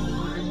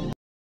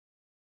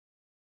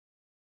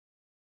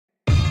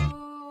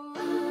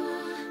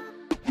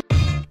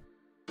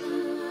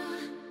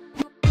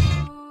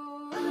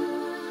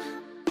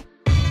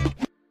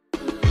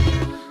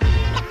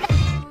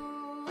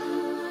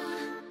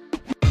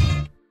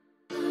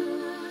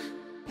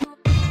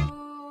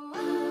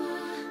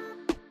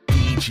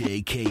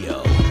 DJ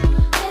KO.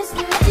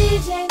 Mr.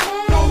 DJ Man,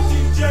 Go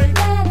DJ,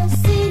 let us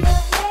see your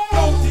head.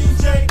 go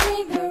DJ,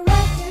 Bring the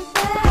record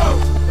back. go,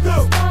 go,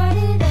 Start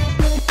it up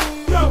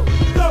again. go,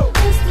 go,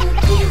 Mr.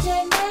 DJ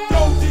Man,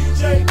 go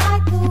DJ,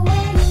 like the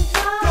way you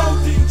go talk.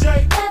 DJ,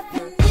 Let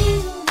the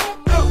needle hit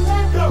the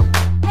go, record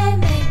and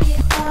make it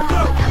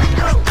pop.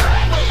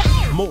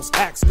 Most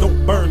acts don't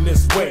burn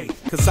this way,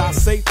 cause I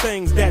say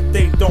things that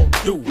they don't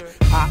do.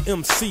 I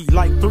MC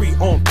like 3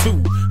 on 2,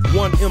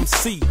 1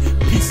 MC,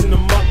 piecing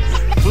them up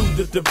through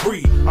the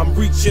debris. I'm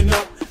reaching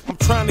up, I'm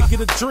trying to get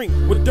a drink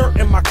with dirt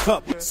in my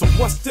cup. So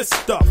what's this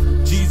stuff?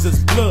 Jesus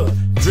blood,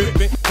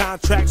 dripping,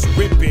 contracts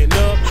ripping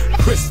up,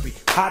 crispy.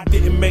 I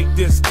didn't make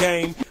this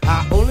game,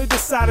 I only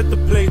decided to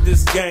play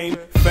this game.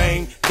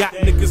 Fame got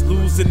niggas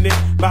losing it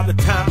by the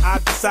time I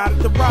decided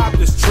to rob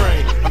this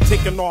train. I'm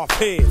taking off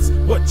heads,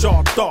 what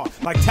y'all thought?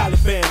 Like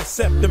Taliban,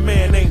 except the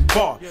man ain't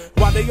bought.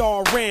 Why they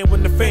all ran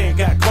when the fan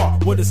got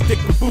caught with a stick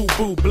of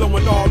boo-boo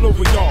blowing all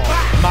over y'all.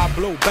 My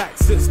blowback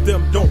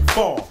system don't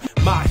fall,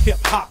 my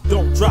hip-hop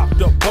don't drop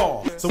the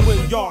ball. So when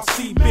y'all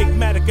see Big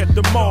Matic at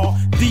the mall,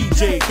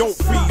 DJ don't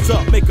freeze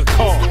up, make a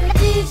call. Mr.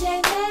 DJ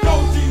Man, Go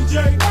DJ,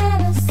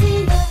 let us see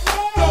your head.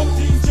 go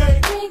DJ,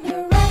 Bring the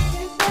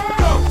record back.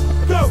 go,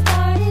 go,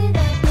 Start it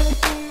up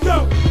again. go,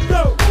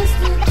 go,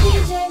 Mr.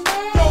 DJ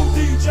Man, go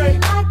DJ,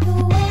 like the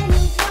way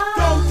you talk.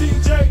 go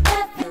DJ,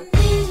 Let the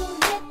needle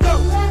hit the go,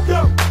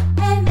 go,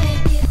 record and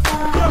make it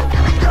pop. go,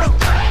 go.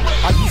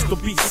 I used to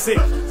be sick,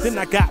 then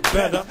I got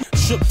better.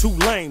 Shook 2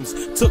 lames,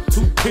 took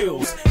 2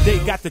 pills. They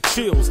got the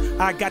chills,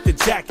 I got the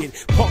jacket.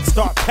 Punk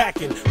start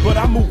packing, but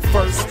I move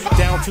first.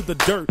 Down to the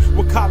dirt,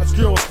 where college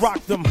girls rock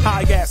them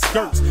high-ass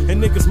skirts.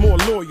 And niggas more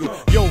loyal.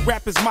 Yo,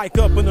 rap his mic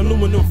up in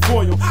aluminum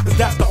foil. Cause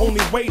that's the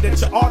only way that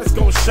your artist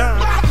gon'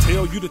 shine.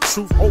 Tell you the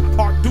truth, Oak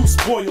Park do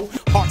spoil.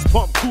 Hearts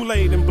pump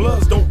Kool-Aid and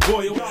bloods don't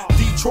boil.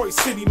 Detroit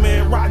City,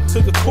 man, riding to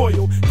the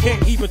coil.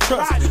 Can't even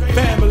trust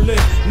family.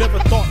 Never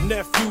thought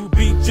nephew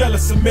be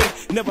jealous of me.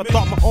 Never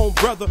thought my own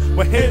brother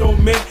would hate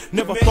on me.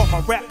 Never thought my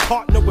rap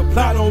partner would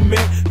plot on me.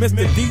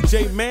 Mr.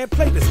 DJ, man,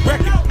 play this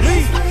record,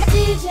 please. Mr.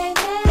 DJ Man,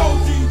 Go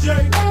DJ,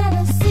 let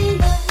us see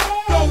your head.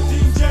 go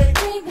DJ,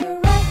 Bring the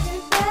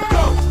record back.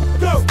 go,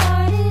 go,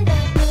 Start it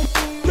up again.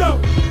 go,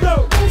 go,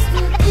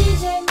 Mr.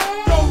 DJ Man,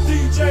 go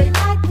DJ,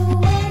 like the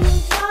way you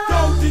talk. go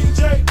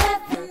DJ, Let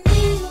the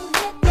needle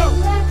hit the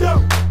go,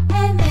 record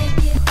and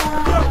make it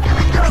pop.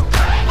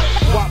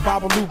 Wop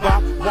bobble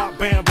bop, wop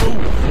bamboo.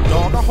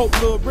 Dog, I hope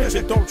Lil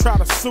Richard don't try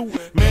to sue.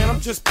 Man, I'm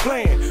just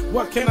playing.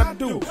 What can I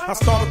do? I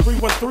started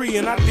 313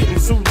 and I didn't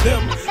sue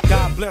them.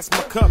 God bless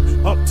my cup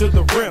up to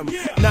the rim.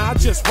 Now I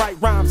just write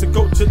rhymes and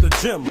go to the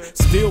gym.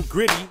 Still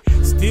gritty,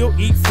 Still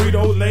eat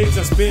Frito-Lays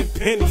and spend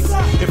pennies.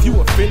 If you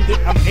offended,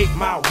 I'm 8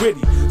 Mile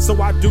witty. So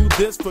I do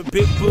this for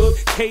Big Bug,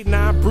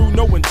 K9,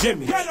 Bruno, and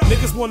Jimmy.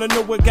 Niggas wanna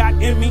know what got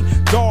in me?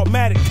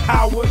 Dogmatic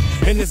coward,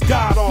 and it's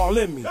God all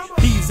in me.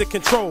 He's in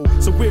control.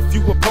 So if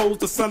you oppose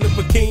the son of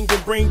a king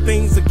and bring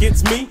things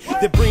against me,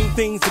 then bring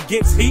things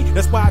against he.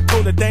 That's why I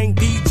told the dang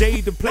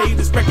DJ to play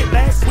this record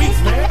last week,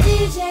 man.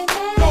 DJ, man.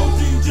 Go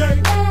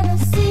DJ. Let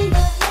us see your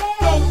head.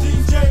 Go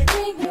DJ.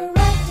 Bring the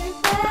record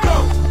back. Go,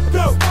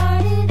 go.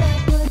 Start it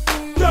up again.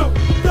 Go,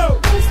 go.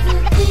 It's the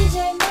DJ,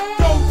 man.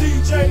 Go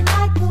DJ.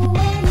 Like the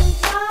way you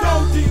drive. Go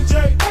DJ.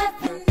 Let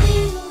the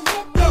needle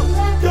hit the Go,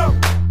 record go.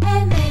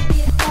 and make it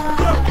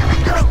hard.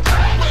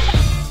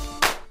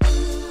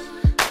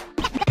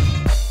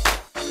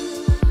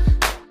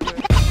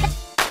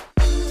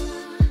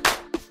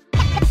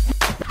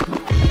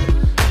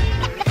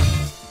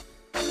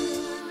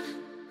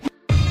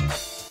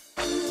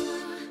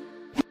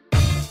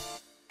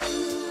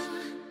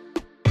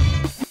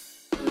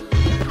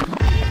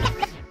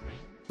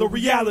 The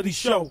reality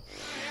show.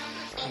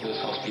 Des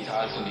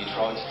Hospitals in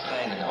Detroit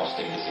Tränen aus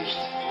dem Gesicht.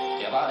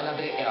 Er war einer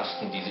der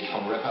ersten, die sich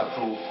von Rapper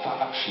Proof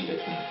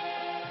verabschiedeten.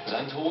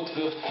 Sein Tod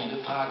wirft viele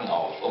Fragen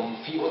auf. Um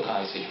 4:30 Uhr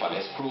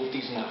verlässt Proof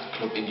diesen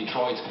Nachtclub in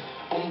Detroit.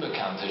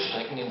 Unbekannte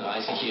strecken den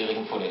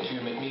 30-Jährigen vor der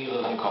Tür mit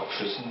mehreren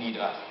Kopfschüssen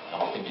nieder.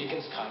 Auf dem Weg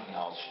ins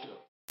Krankenhaus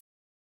stirbt.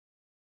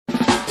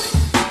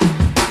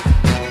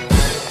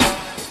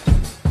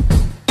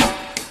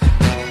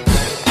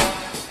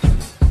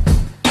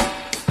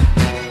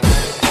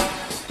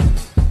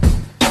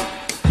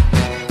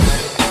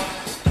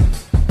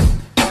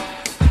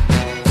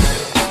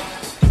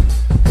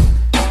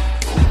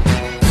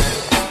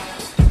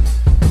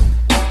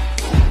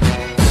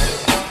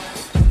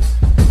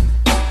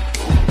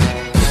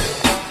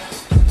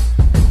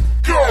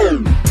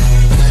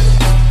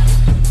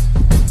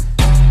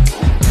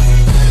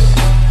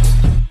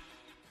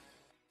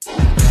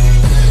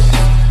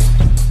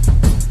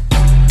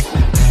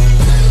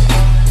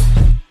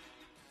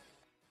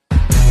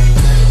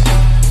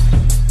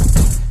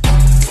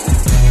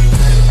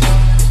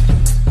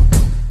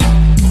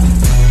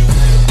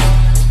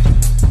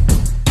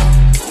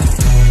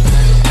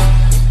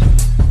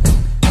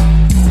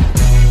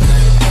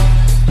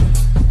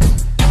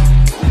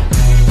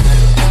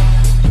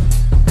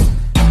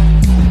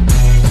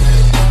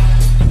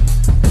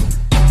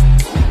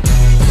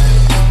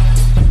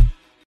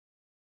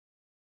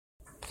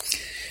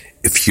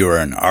 If you're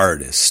an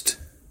artist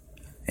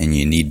and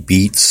you need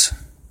beats,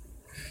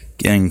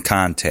 get in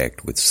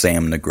contact with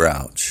Sam the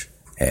Grouch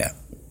at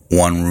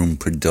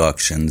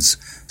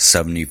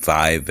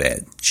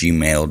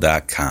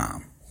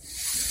oneroomproductions75@gmail.com.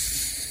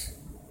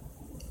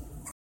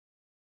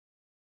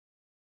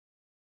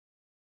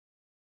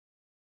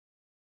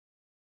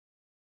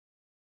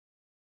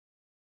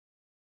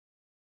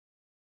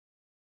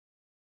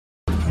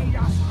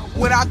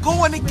 When I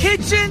go in the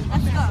kitchen,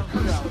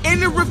 in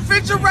the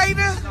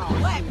refrigerator,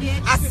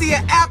 I see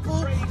an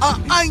apple,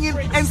 an onion,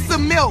 and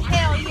some milk.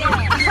 Hell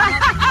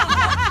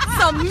yeah.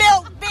 Some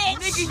milk, bitch.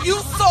 Nigga, you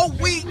so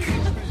weak.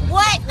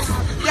 What?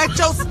 That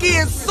your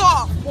skin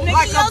soft, Nigga,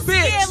 like your a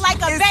bitch. skin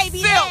like a It's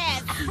baby silk.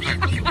 ass.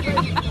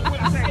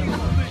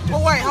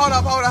 Oh wait, hold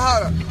up.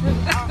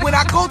 When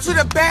I go to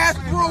the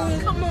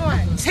bathroom, Come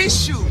on.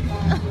 tissue,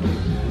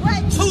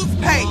 What?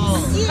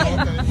 toothpaste,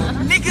 Yeah.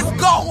 niggas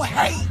gon'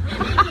 hate.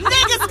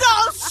 Niggas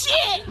gon'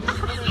 shit.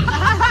 I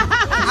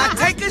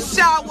take a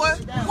shower,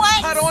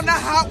 What? put on the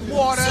hot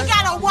water, She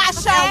gotta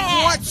wash her and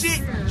ass. watch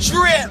it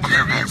drip.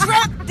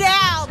 Drip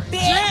down,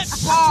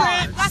 bitch.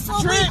 Bars. That's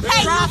what we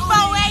pay you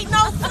for. Ain't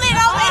no slit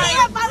over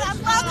here,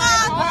 motherfucker.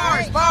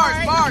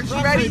 Bars. You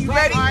ready?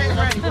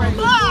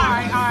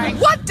 Bars.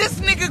 What this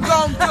nigga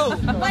gon' do?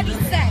 What'd he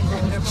say?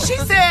 She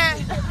said,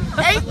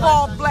 ain't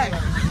all black.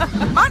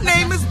 My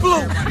name is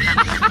Blue.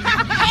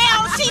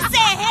 Hell, she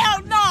said hell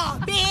no,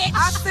 bitch.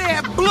 I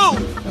said Blue.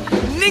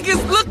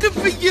 Niggas looking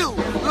for you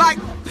like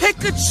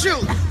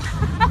Pikachu.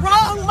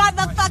 Wrong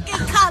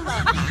motherfucking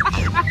color.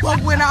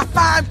 But when I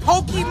find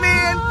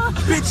Pokemon,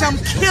 bitch, I'm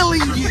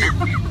killing you.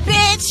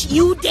 Bitch,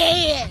 you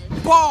dead.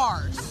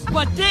 Bars.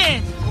 But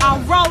then I'll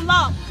roll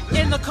up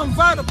in the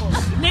convertible.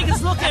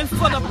 Niggas looking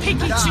for the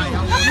Pikachu.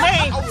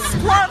 Name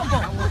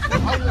Squirtable.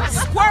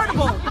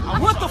 Squirtable.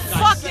 What the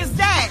fuck is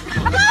that?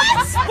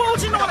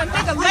 Spooging on a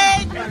nigga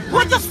leg.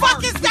 What the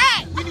fuck is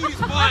that? We need his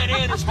mind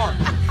and his heart.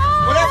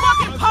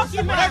 Fucking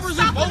Pokemon.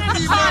 Stopping in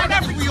the car in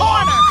every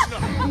corner.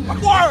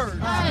 Word.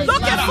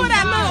 Looking for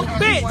that little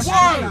bitch.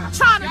 Word.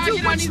 Trying to do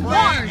what you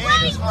want.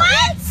 Wait,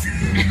 what?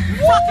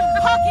 Fucking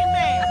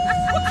Pokemon.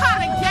 What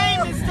kind of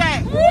game is that?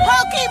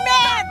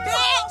 Pokemon,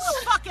 bitch.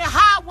 Fucking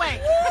highway.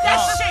 That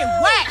shit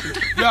whack.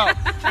 Yo,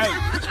 hey,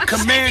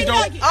 Commando.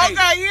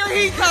 Okay, here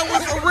he come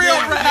with some real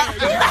rap. He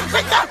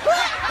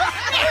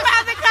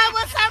about to come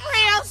with some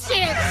real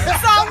shit.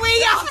 So we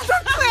off the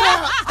clip.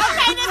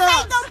 Okay, this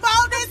ain't the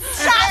bonus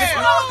shot.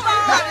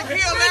 Gotta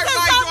kill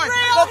everybody doing.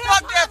 But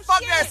fuck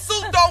that.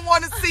 Soup don't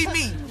want to see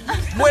me.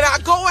 When I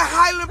go in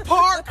Highland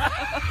Park,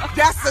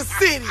 that's a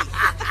city.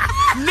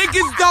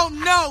 Niggas don't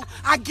know. know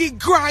I get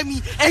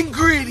grimy and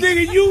gritty.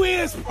 Nigga, you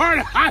is part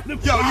of how the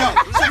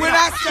When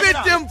I spit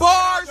them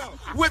bars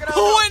with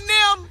poo in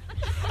them,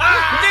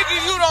 nigga,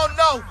 you don't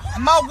know.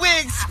 My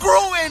wig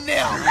screw in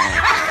them.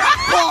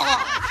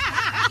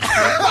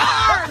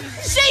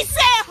 She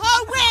said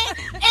her wig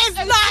is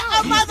not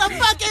a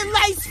motherfucking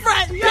lace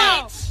front,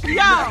 bitch.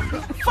 Yo,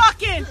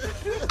 fucking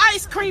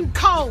ice cream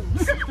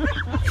cones.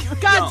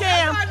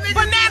 Goddamn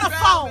banana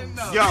foams.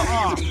 Yo,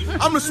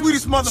 I'm the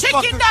sweetest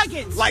motherfucker. Chicken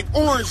nuggets. Like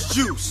orange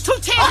juice. 2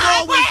 10.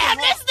 Damn,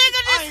 this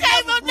nigga just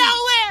came from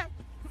nowhere.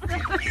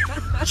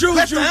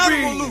 Juju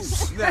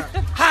beans,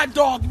 hot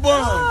dog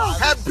buns,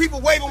 have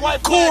people waving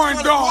white corn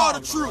flags dog,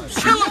 the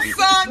troops. Kill him,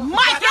 son.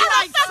 Mike, you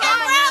like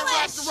fucking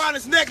Wrapped around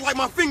his neck like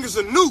my fingers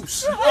a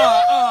noose.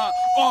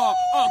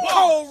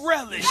 cold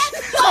relish,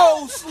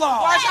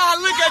 coleslaw. Watch how I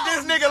look at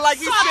this nigga like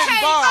he's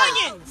spitting bars.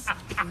 onions.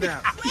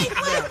 Now,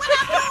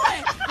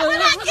 Look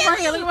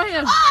at my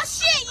hand. Oh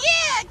shit,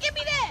 yeah, give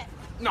me that.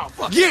 No,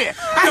 fuck. Yeah,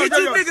 I hit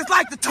you niggas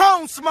like the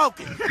tone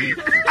smoking.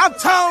 I'm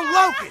tone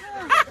loking.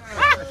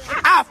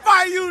 I'll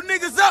fire you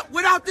niggas up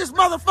without this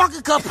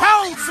motherfucking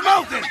Capone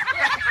smoking.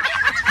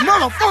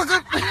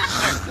 Motherfucker.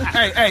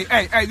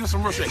 Hey, do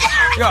some real shit.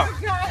 Yo,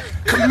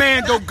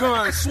 commando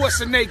guns,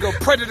 Schwarzenegger,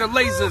 predator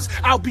lasers.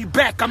 I'll be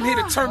back. I'm here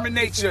to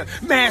terminate you.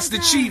 Master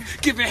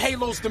Chief, giving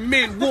halos to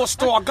men. War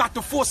Star, I got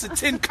the force of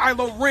 10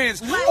 Kylo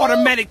Rens.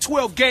 Automatic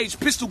 12 gauge,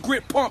 pistol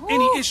grip pump.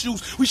 Any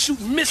issues, we shoot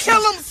missiles.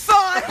 Kill him,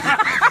 son.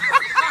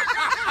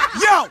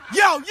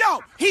 Yo,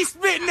 he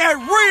spitting that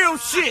real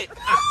shit.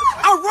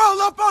 I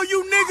roll up on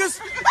you niggas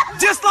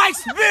just like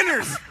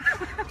spinners.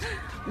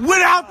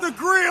 Without the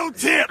grill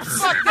tips.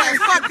 Fuck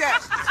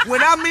that.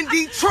 When I'm in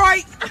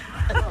Detroit,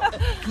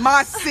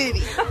 my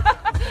city,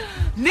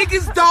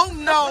 niggas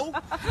don't know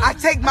I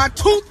take my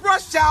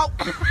toothbrush out,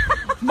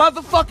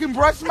 motherfucking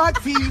brush my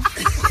teeth.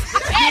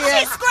 And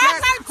she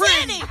scratched her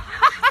titty.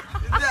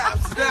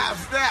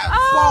 Snap.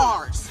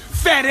 Bars.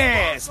 Fat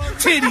ass,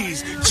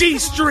 titties,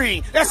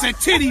 G-string. That's a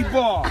titty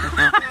bar.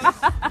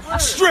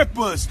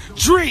 Strippers,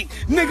 drink,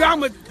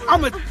 nigga.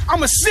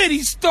 I'm a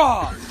city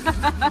star.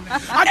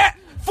 I got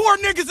 4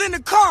 niggas in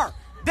the car.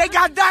 They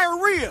got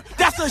diarrhea.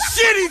 That's a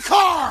shitty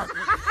car.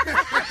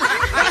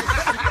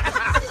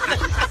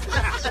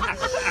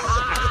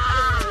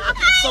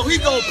 so he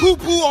gon'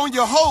 poo-poo on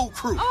your whole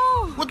crew.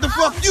 What the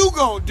fuck you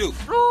gonna do?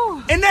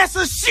 And that's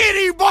a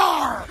shitty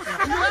bar.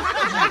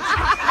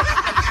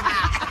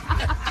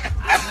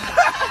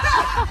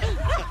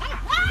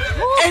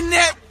 And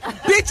that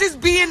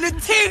bitches be in the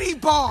titty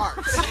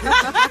bars.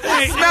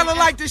 Smelling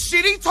like the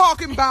shit he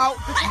talking about.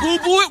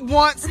 Boo-boo it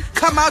once,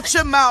 come out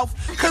your mouth,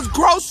 cause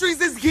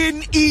groceries is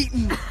getting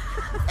eaten.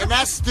 And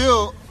that's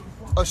still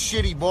a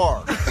shitty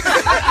bar.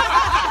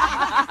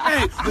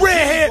 Hey,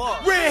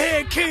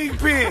 redhead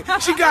kingpin.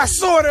 She got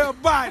sort of a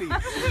body.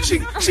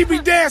 She be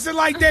dancing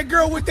like that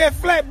girl with that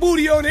flat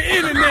booty on the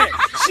internet.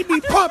 She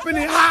be pumping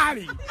it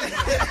hottie.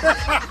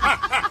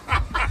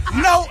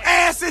 No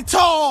ass at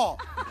all.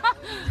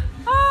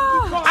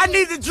 I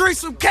need to drink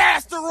some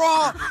castor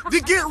oil to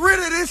get rid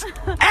of this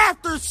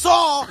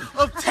aftersalt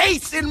of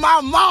taste in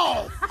my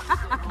mouth.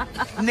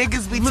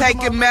 Niggas be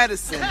taking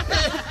medicine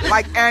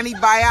like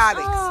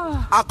antibiotics.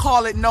 I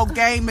call it no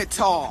game at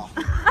all.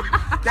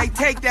 They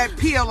take that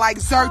pill like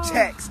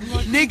Zyrtex.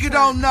 Nigga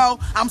don't know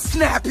I'm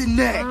snapping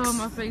necks. Oh,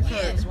 my face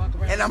hurts.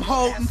 And I'm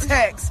holding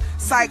texts.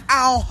 Psych,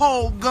 I don't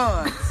hold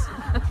guns.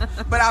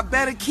 But I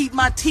better keep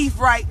my teeth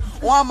right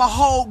or I'ma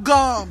hold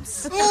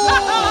gums. Real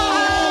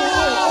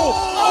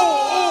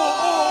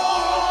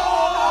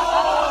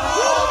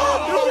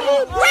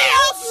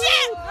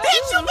shit!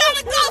 Bitch, you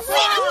better go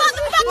see the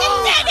motherfucking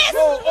dentist!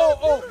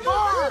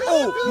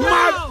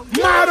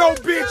 Motto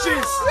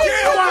bitches!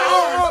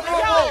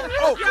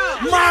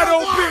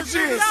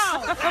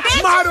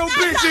 Motto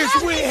bitches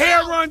with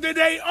hair under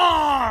their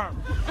arm!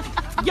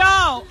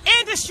 Yo,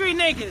 industry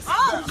niggas,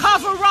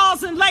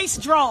 coveralls and lace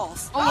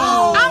draws.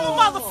 I'm a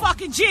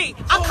motherfucking G.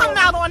 I come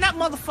out on that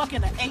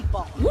motherfucking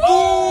 8-ball.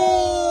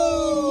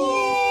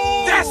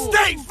 That's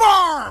State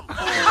Farm!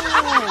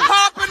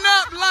 Popping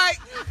up like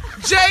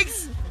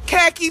Jake's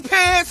khaki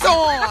pants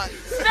on.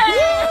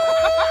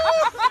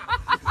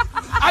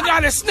 I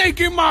got a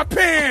snake in my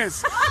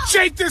pants.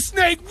 Jake the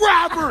Snake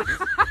Robber.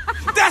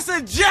 That's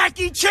a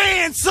Jackie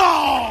Chan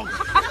song.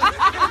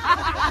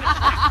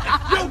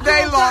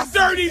 They lost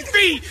 30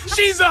 feet.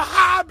 She's a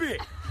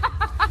hobbit.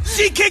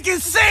 She kicking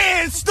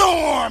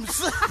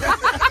sandstorms.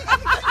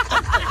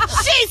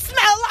 She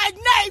smell like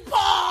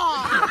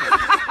napalm.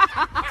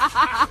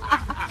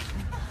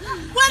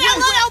 With a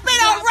little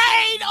bit of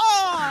rain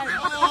on.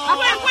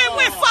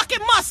 With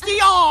fucking musty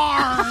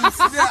arms.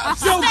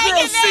 Your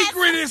girl's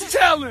secret is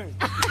telling.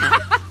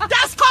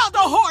 That's called the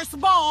horse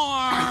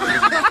barn.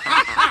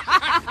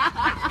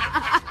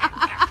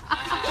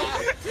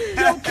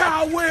 Yo,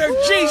 Kyle wear a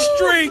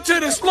G-string to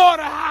the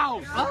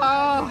slaughterhouse.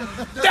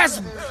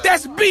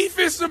 That's beef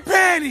and some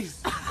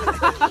panties.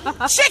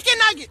 Chicken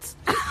nuggets.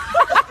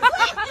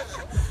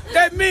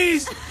 That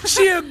means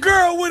she a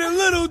girl with a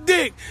little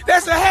dick.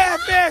 That's a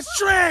half-ass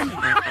tranny.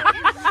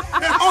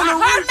 On the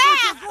roof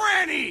with your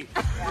granny.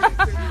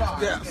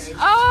 Yes.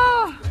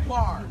 Oh.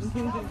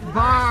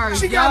 Bars.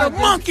 She got a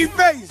monkey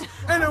face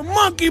and a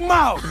monkey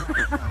mouth.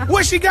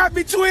 What she got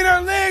between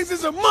her legs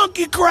is a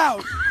monkey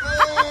crouch.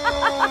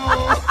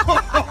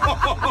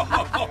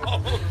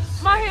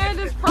 My hand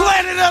is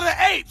Planet of the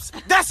Apes.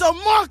 That's a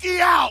monkey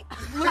out.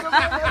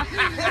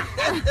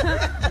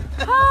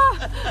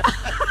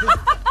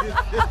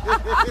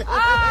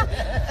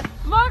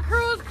 My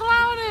crew's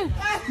clowning.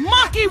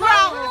 Monkey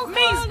route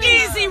means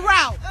easy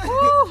route.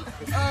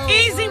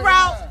 Easy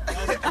route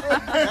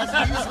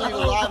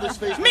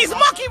means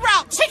monkey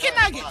route. Chicken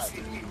nuggets.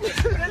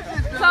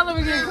 Tell him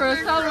again, Chris.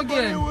 Tell him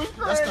again.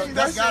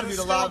 That's gotta be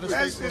the loudest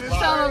Facebook Live.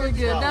 Tell him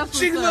again. That's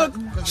She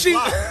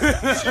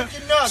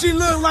what's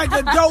look like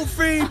a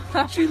Dauphine.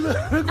 She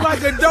look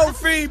like a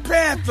Dauphine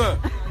Panther.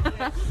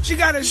 She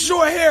got a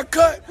short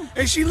haircut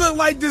and she look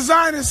like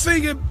designer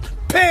singing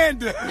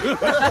Panda.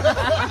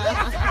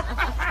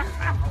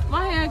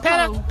 My hand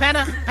Panda, cold.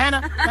 panda.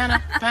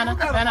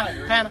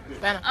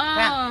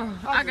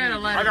 I gotta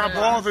let I got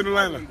balls in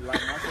Atlanta.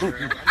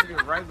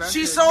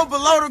 She's so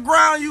below the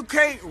ground you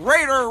can't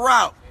rate her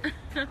route.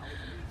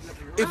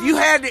 If you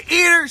had to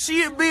eat her,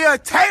 she'd be a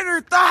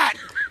tater thought.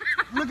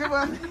 Look at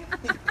what.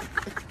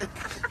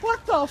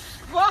 What the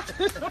fuck?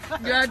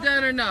 Y'all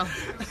done or no?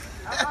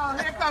 Oh,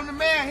 here come the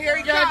man. Here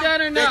he Y'all comes.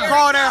 done or They no?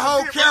 call that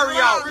whole carry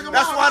out.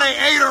 That's why they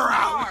ate her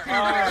out.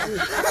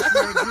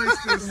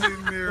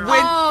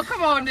 Oh,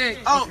 come on, Nick.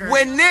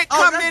 When Nick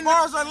come in,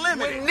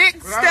 when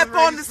Nick step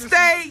on the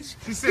stage,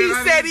 he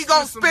said he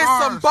gonna spit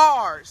some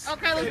bars.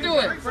 Okay, let's do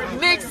it.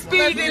 Nick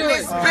speed in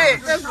this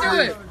bitch. Let's do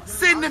it.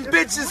 Sending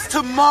bitches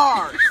to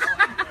Mars.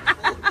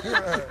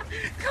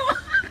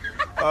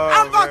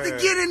 I'm about to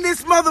get in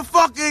this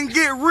motherfucker and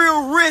get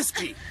real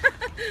risky.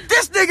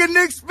 This nigga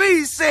Nick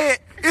Speed said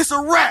it's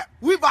a wrap.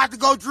 We about to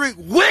go drink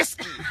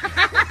whiskey.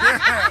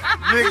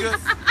 Nigga.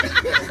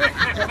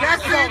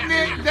 That's it,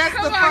 Nick. That's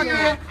the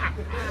fucking...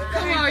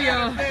 Come on,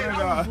 y'all.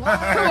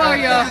 Come on,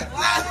 y'all.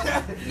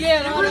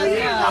 Yeah, all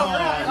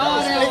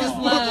that was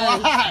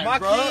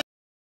live.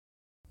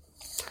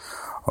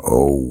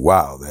 Oh,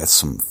 wow. That's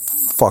some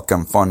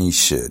fucking funny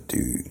shit,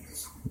 dude.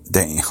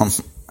 Damn.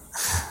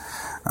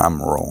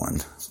 I'm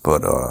rolling.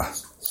 But,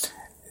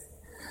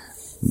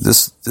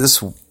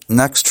 this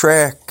next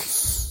track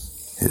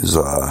is,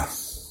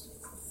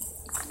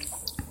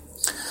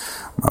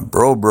 my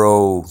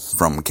bro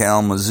from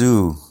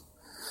Kalamazoo,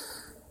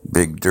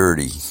 Big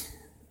Dirty,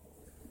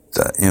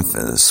 the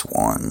infamous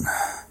one,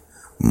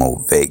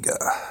 Mo Vega.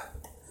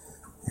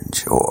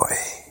 Enjoy.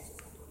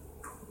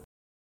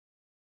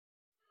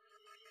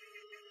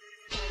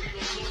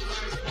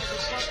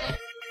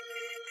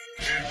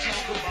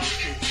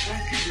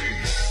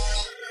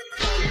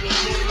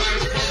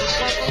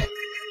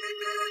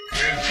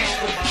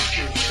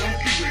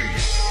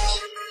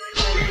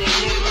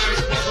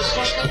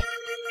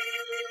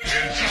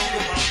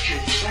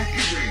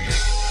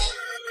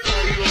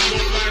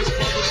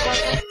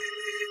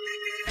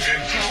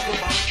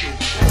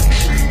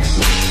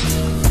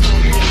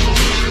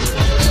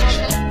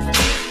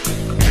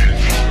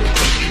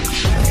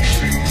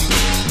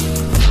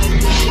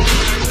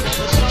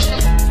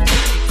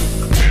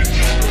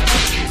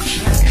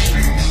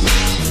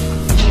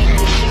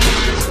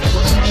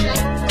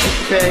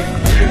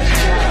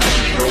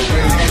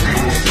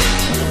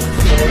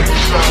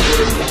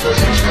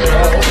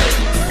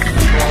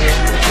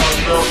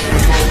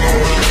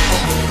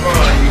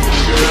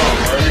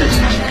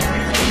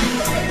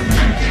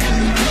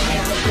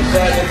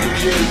 Back in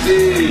New Year's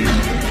Eve,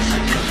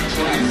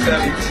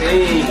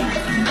 2017.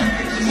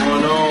 What's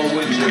going on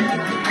with you?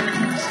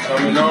 It's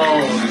coming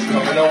on. It's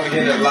coming on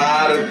here. A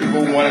lot of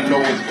people want to know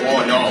what's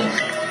going on.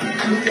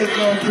 What they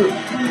gonna do?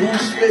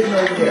 Who's spitting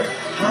over there?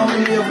 How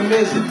many of them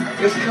is it?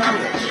 It's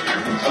coming.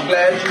 I'm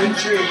glad you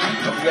intrigued.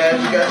 I'm glad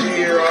you got your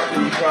ear off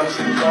and you're trying to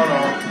see what's going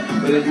on.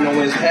 But if you know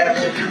when it's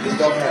happening, it's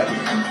gonna happen.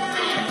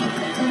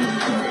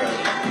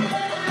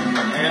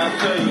 And I'll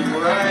tell you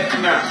right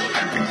now,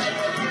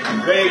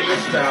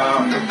 Vegas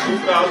style,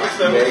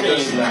 2017.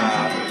 Vegas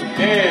style.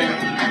 And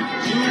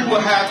you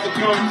will have to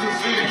come to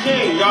see the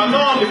king. Y'all know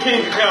I'm the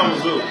king of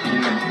Kalamazoo.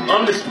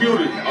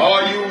 Undisputed.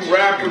 All you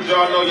rappers,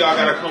 y'all know y'all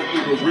gotta come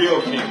through the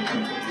real king.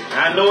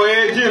 I know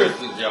Ed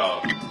Genesis,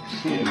 y'all.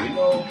 Yeah, we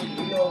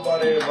know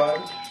about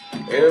everybody.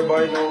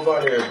 Everybody know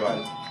about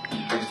everybody.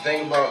 But the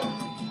thing about,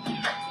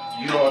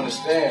 you don't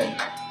understand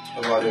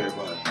about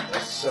everybody.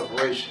 That's the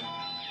separation.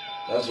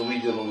 That's what we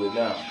dealing with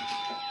now.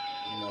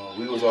 You know,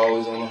 we was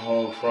always on the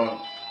home front,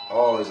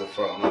 always a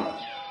front line.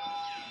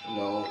 You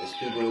know, it's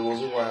people that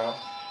was around.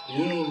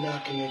 We ain't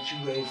knocking that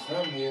you ain't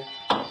from here.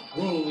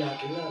 We ain't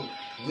knocking nothing.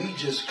 We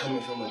just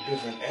coming from a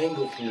different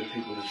angle from the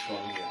people that's from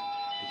here.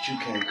 that you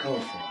can't come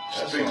from.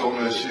 Speak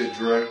on that shit,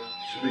 Dre.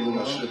 Speak on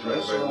that shit, Dre.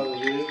 That's all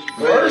it is.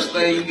 First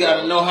thing, you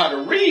gotta know how to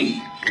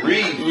read.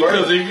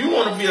 Because if you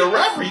want to be a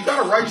rapper, you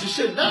gotta write your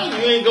shit down. You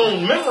ain't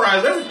gonna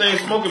memorize everything,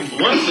 smoking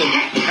blunts and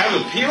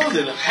having pills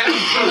and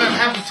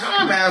happy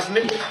time ass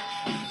nigga.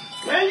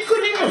 Man, you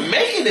couldn't even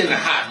make it in the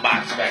hot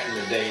box back in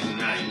the day in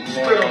the 90s.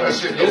 Spit on that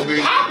shit, though,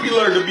 It's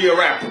popular to be a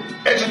rapper.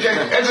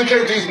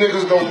 Educate these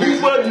niggas, though, B.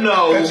 You would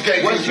know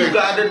Educate what these you niggas.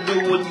 gotta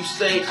do when you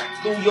say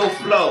through your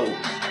flow.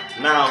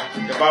 Now,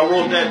 if I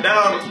wrote that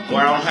down or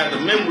I don't have the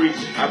memory,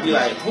 I'd be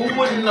like, who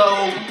would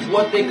know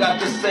what they got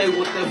to say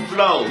with their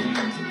flow?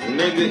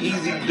 Nigga,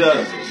 easy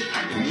does it.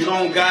 If you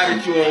don't got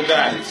it, you don't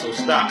got it. So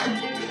stop.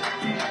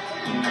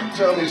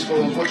 Tell these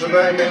fools what your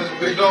name is,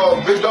 Big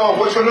Dog. Big Dog,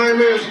 what your name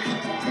is?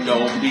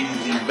 No,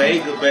 BZ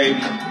Vega, baby.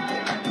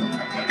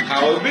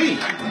 How it be?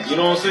 You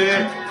know what I'm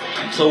saying?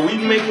 So we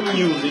making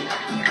music.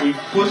 We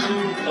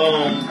pushing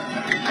a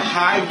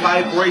high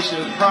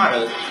vibration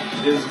product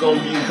that's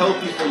gonna be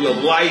healthy for your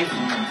life,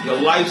 your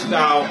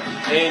lifestyle,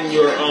 and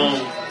your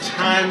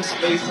time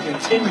space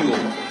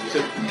continuum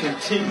to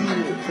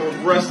continue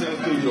progressing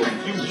through your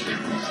future.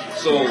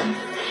 So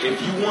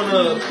if you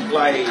wanna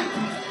like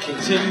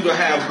continue to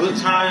have good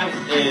times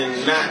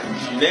and not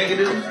be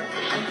negative,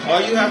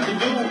 all you have to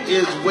do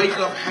is wake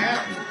up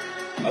happy.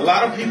 A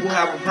lot of people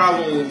have a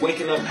problem with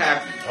waking up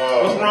happy.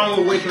 What's wrong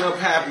with waking up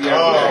happy?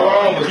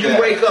 If you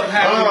wake up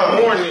happy in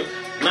the morning,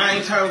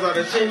 9 times out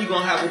of 10 you're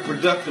gonna have a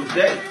productive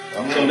day.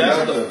 So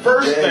that's the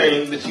first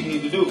thing that you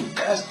need to do.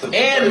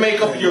 And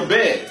make up your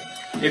bed.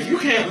 If you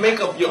can't make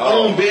up your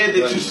own bed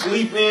that you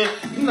sleep in,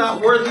 you're not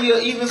worthy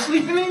of even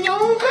sleeping in your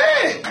own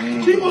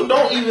bed. People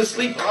don't even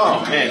sleep.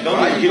 Oh man,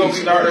 don't even get me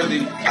started.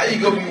 How you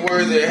gonna be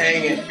worthy of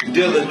hanging,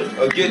 dealing,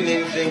 or getting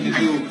anything to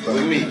do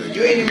with me?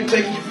 You ain't even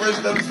taking your first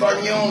step to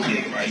starting your own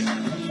gig, right?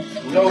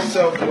 No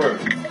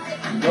self-worth,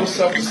 no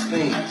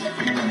self-esteem,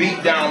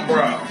 beat down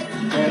brow.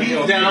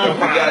 Beat down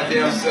brow.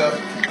 Goddamn self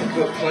and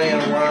quit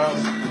playing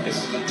around. This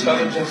is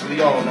intelligence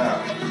we on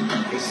now.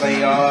 This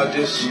ain't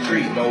just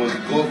street. No, it's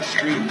book,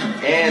 street,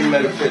 and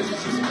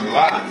metaphysics. It's a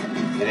lot.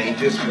 It ain't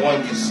just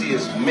one you see,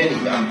 it's many.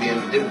 I've been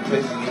in different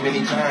places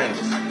many times.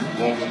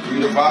 Going from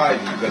 3 to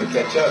 5, you better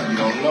catch up. You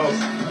don't know.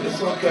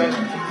 It's okay.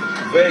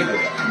 Vega.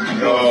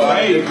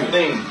 Different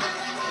things.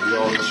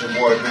 Yo, it's your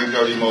boy Big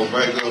Dirty Mo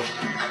Vega.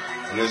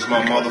 And it's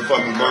my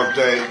motherfucking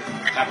birthday.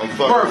 I'm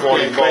fucking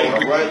 44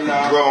 right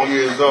now. Grown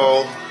years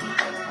old.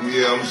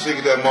 Yeah, I'm sick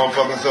of that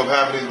motherfucking stuff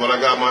happening, but I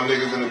got my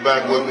niggas in the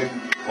back with me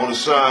on the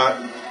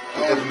side.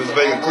 Infamous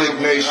Vega Click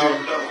Nation.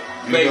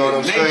 You know what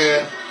I'm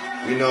saying?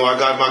 You know, I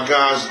got my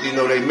guys, you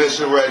know, they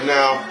missing right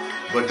now,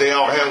 but they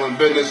out handling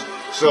business.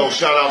 So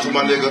shout out to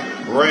my nigga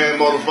Rand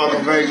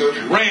motherfucking Vega.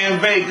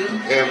 Rand Vega.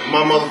 And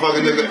my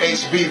motherfucking nigga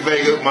HB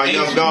Vega, my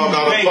young dog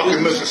out of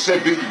fucking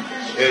Mississippi.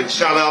 And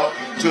shout out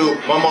to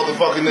my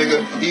motherfucking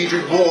nigga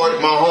Edric Board,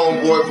 my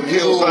homeboy from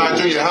Hillside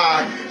Junior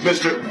High,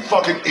 Mr.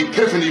 fucking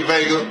Epiphany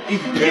Vega.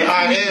 And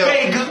I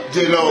am,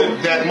 you know,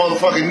 that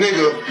motherfucking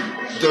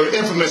nigga, the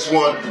infamous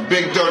one,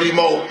 Big Dirty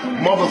Mo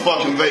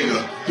motherfucking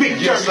Vega.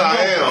 Yes, I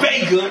am.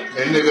 Vega.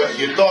 And nigga,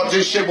 you thought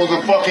this shit was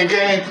a fucking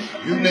game?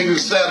 You niggas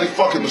sadly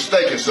fucking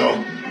mistaken,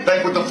 so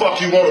think what the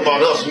fuck you want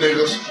about us,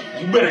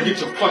 niggas. You better get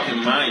your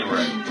fucking mind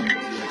right.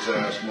 Bitch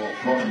ass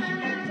motherfucker.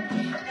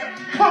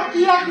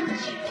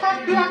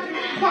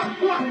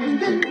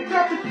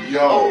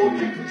 Yo,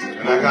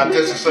 and I got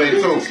this to say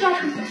too.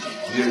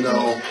 You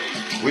know,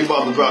 we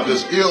about to drop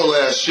this ill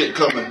ass shit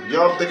coming.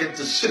 Y'all thinking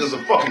this shit is a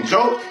fucking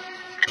joke?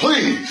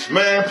 Please,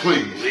 man,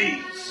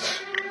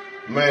 please.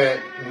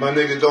 Man, my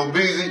nigga Doe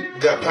Beezy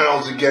got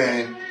pounds of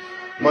game.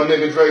 My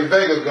nigga Dre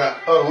Vega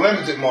got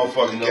unlimited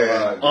motherfucking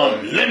game.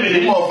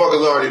 Unlimited? You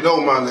motherfuckers already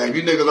know my name.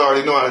 You niggas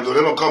already know how to do it.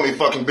 They don't call me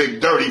fucking Big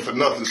Dirty for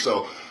nothing,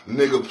 so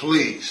nigga,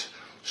 please.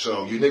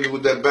 So you niggas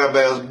with that bad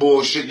ass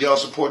bullshit, y'all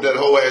support that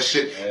whole ass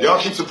shit. Y'all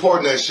keep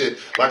supporting that shit.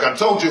 Like I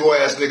told you, whole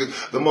ass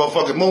niggas, the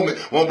motherfucking movement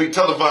won't be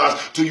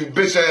televised to you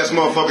bitch ass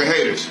motherfucking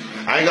haters.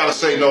 I ain't gotta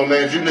say no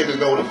names. You niggas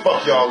know what the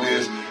fuck y'all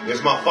is.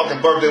 It's my fucking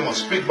birthday. I'm gonna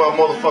speak my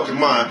motherfucking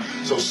mind.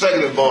 So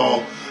second of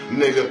all,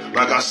 nigga,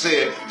 like I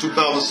said,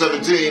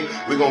 2017,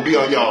 we gonna be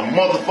on y'all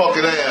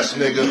motherfucking ass,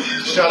 nigga.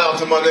 Shout out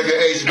to my nigga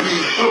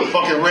HB,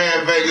 fucking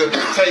Rand Vega,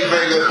 Tay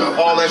Vega,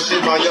 all that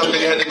shit. My young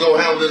nigga had to go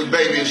handle this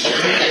baby and shit.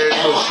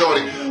 Yeah, little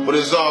shorty. But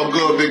it's all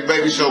good, big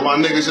baby. So my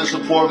niggas that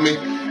support me,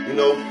 you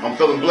know, I'm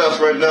feeling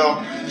blessed right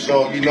now.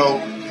 So, you know,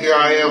 here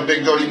I am,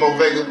 Big Dirty Mo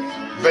Vega.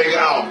 Vega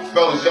out.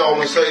 Fellas, y'all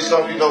wanna say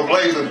something? You know,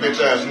 blazing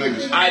bitch ass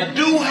niggas. I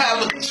do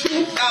have a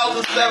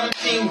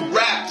 2017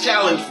 rap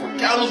challenge for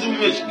Kalamazoo,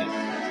 Michigan.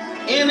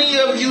 Any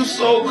of you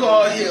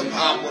so-called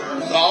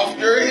hip-hoppers off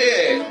your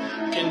head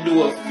can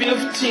do a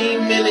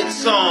 15-minute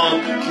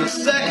song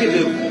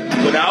consecutively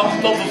without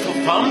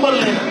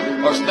fumbling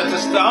or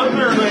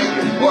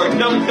stuttering or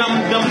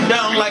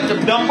dum-dum-dum-down like a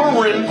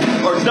dumberin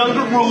or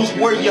dungaroos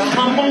where you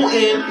humble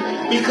in,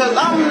 because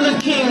I'm the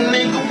king,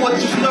 nigga, what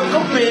you stuck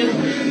up in.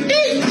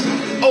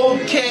 It's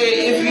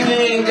okay if you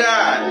ain't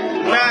got.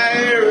 Not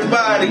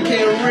everybody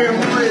can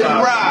really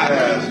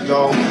ride.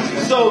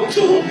 So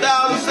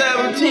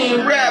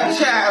 2017 rap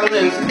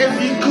challenge. If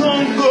you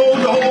come go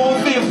the whole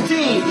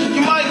 15,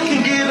 you might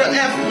can get an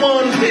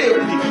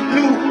F-150.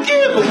 New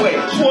giveaway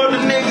for the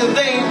niggas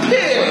ain't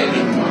paid.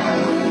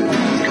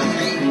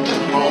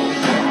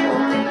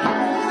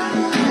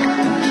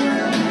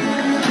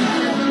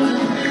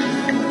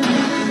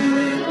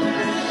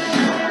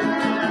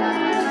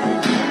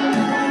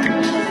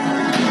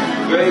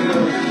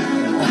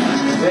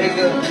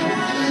 Vega,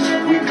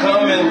 we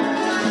coming,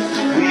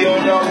 we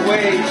on our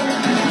way.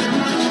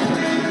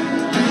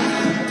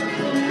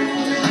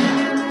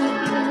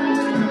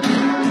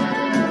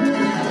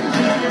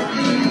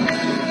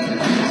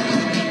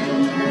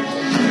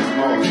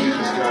 Oh, you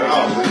just got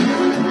out.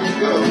 Where you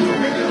go? You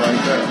don't make it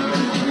like that.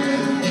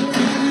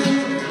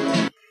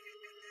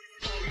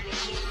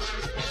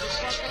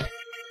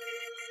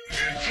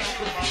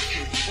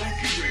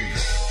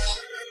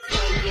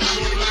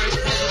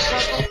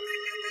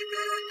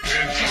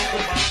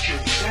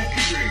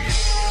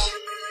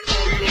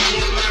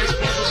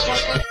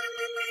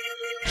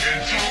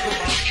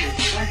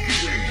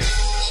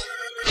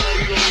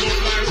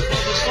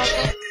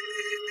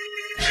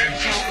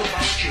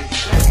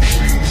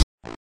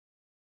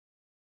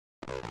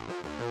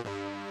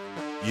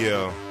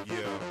 Yeah.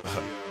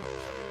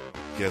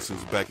 Guess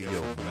who's back in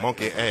your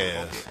monkey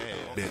ass,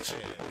 bitch.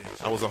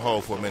 I was a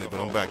hoe for a minute,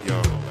 but I'm back,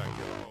 y'all.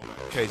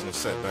 Occasional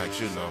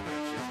setbacks, you know.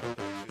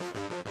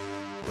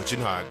 But you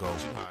know how it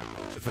goes.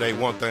 If it ain't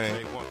one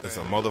thing, it's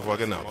a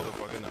motherfucking number.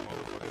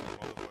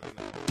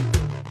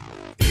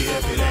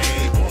 If it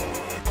ain't one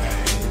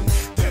thing,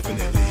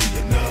 definitely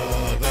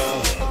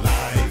another.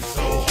 Life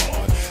so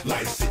hard,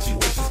 life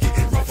situations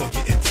getting rougher,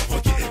 getting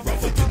tougher, getting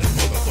rougher than the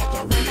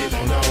motherfucker. Really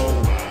don't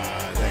know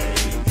why they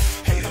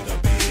hated a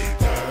big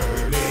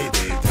dirty,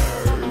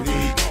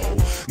 oh.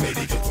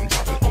 Maybe cause I'm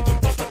dropping on them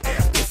buster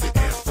ass, pussy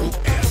ass, fruit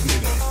ass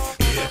niggas.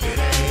 If it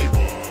ain't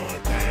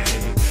one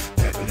thing,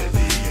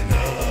 definitely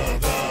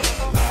another.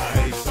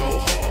 Life so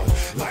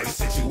hard, life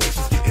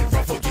situations getting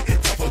rougher,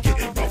 getting tougher,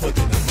 getting rougher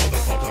than the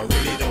motherfucker.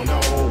 Really don't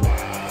know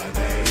why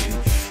they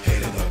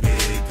hated a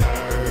big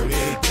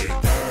dirty,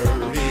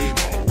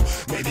 oh.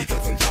 Maybe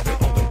cause I'm dropping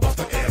on them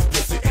buster ass,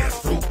 pussy ass,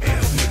 fruit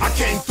ass niggas. I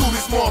came through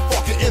this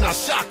motherfucker and I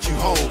shocked you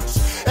hoes.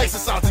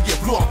 Exercise to get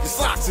blew off your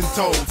socks and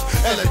toes.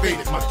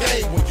 Elevated my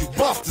game when you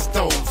bust the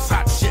stoves.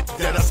 Hot shit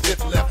that I spit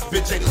left,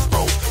 bitch ain't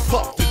exposed.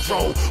 Puff the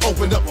drone,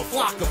 opened up a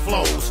flock of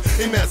flows.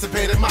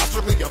 Emancipated my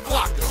strictly a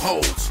flock of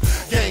hoes.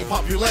 Gained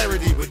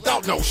popularity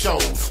without no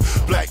shows.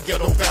 Black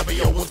ghetto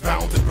Fabio was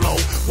bound to blow.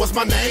 What's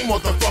my name,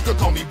 motherfucker?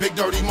 Call me Big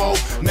Dirty Mo.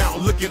 Now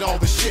look at all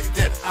the shit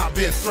that I've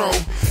been through.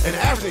 And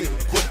average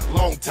nigga quit a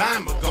long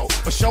time ago.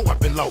 For sure I've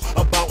been low,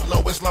 about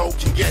low as low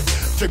can get.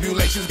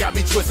 Tribulations got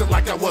me twisted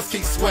like I was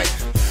Keith Sweat.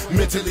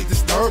 Mentally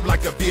disturbed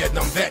like a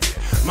Vietnam vet.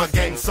 My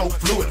game's so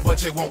fluid,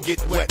 but it won't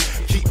get wet.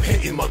 Keep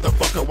hitting,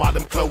 motherfucker, while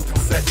them clothing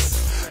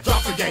sets.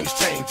 Drop the game's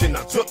change and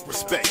I took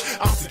respect.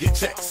 Out to get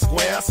checks,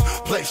 squares,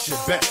 place your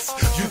bets.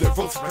 You the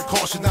rules of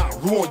precaution, I'll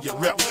ruin your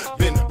rep.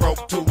 Been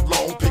broke too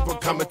long, people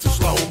coming too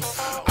slow.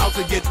 Out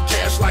to get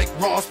cash like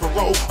Ross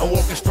Perot. I'm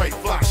walking straight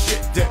fly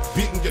shit that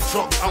beating your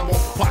trunk. I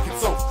want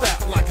pockets so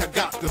fat like I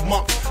got the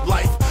monk.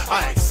 Life,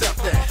 I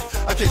accept that.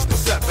 Occasional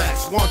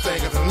setbacks, one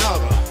thing is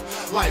another.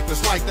 Life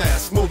is like that,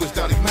 smooth as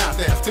dirty math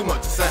ass. Too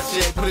much sad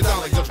shit, put it down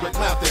like just great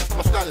math ass.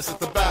 My status is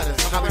the baddest.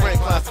 How the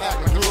rank class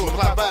act like a little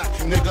clap back,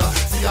 nigga.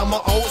 See, I'm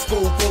an old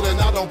school fool and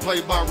I don't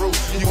play by rules.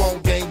 You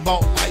won't game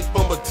ball life,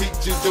 I'ma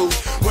teach you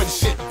dudes. When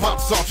shit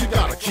pops off, you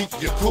gotta keep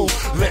your cool.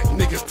 Let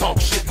niggas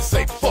talk shit and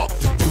say fuck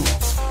the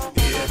dudes.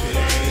 If it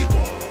ain't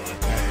one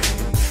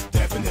thing,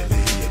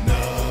 definitely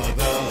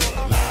another.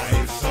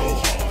 Life so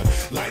hard,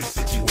 life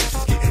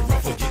situations getting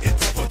rougher, getting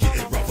tougher,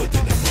 getting rougher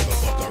than the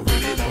motherfucker.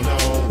 Really don't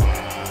know why.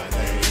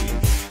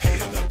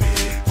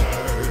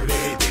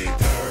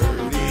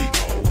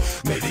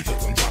 Maybe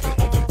cause I'm dropping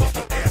on them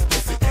buster ass,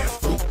 pussy ass,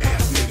 fruit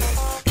ass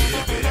niggas.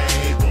 If it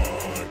ain't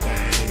one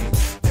thing,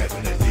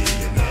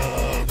 definitely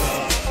another.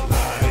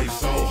 Life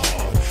so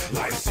hard,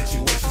 life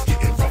situations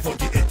getting rougher,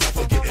 getting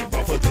tougher, getting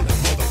rougher than a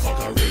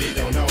motherfucker. Really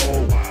don't know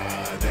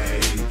why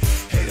they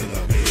hated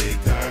a big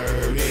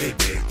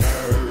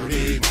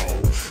dirty mo.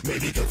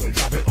 Maybe cause I'm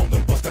dropping on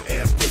them buster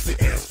ass, pussy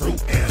ass,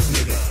 fruit ass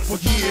niggas. For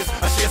years,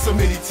 I shed so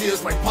many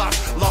tears like Pop.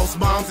 Lost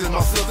moms and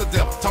my sister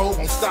that was told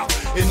won't stop.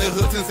 In the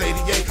hood since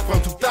 88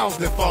 from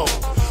 2004.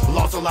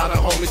 Lost a lot of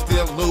homies,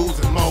 still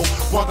losing more.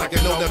 One thing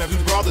I know that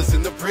few brothers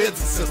in the prison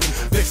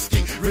system. Big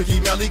Ski, Ricky,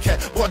 Melly Cat,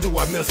 boy do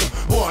I miss him.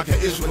 Boy I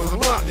got issues with a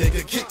lot,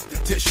 nigga, kick the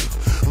tissue.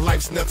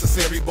 Life's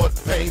necessary, but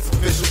pain's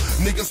official.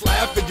 Niggas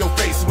laugh in your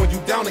face when you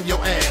down in your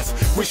ass.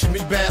 Wishing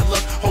me bad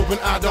luck, hoping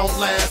I don't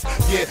last.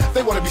 Yeah,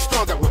 they wanna be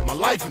strung out with my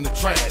life in the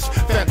trash.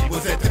 Family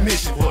was at the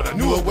mission, but I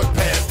knew it would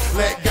pass.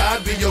 Let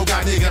God be your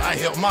guy, nigga. I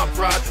held my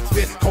pride.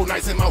 Spent cold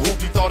nights in my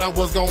hoop, you thought I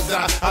was gonna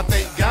die. I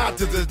thank God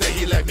to this day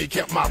he let me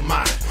keep my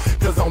mind.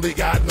 Cause only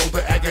God knows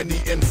the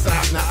agony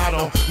inside. Now I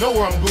don't know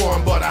where I'm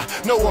going, but I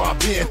know where I've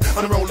been.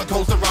 On a roller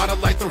coaster ride, I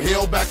like through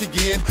hell back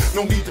again.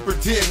 No need to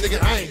pretend,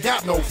 nigga, I ain't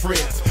got no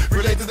friends.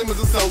 Relate to them as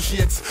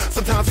associates.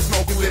 Sometimes we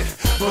smoking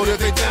with, but if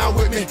they down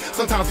with me,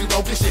 sometimes we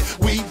don't get shit.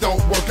 We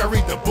don't work, I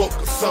read the book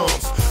of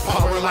Psalms.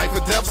 Power and life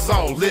and death's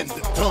all in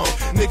the tongue.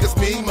 Niggas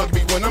me, mug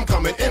me when I'm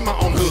coming in my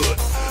own hood.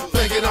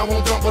 Thinking I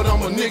won't dump, but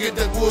I'm a nigga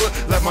that would.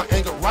 Let my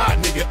anger ride,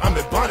 nigga, I'm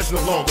in bondage no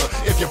longer.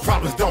 If your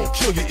problems don't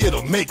kill you,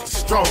 it'll make you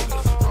stronger.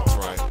 That's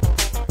right.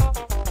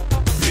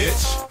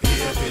 Bitch,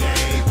 if it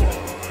ain't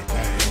one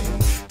thing,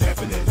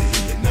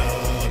 definitely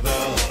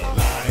another.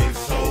 Life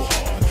so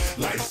hard,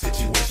 life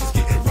situations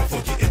getting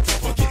rougher, getting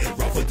tougher, getting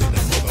rougher than a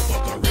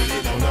motherfucker.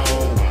 Really don't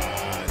know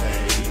why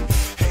they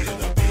hated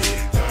the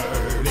big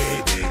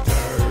dirty,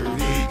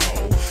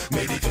 no.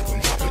 Maybe cause I'm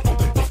dropping on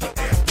them buster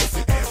ass,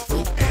 pussy ass,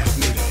 fruit ass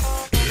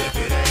niggas. If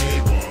it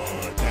ain't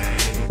one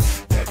thing,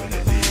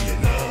 definitely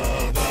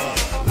another.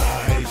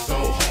 Life so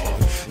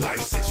hard,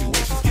 life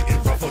situations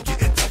getting rougher,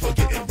 getting tougher,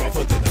 getting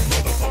rougher than a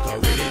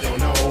motherfucker. Really don't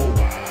know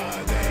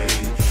why they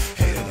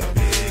hated the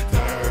big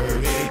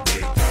dirty,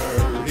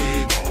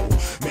 no.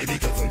 Maybe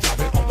cause I'm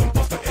dropping on them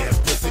buster ass,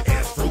 pussy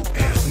ass, fruit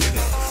ass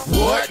niggas.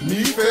 What?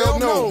 Me fail?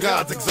 No,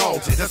 God's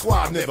exalted. That's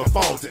why I've never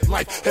faulted.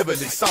 Life heavily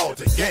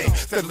salted, game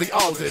steadily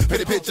altered.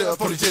 Petty picture,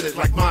 photogenic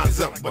like mine's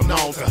up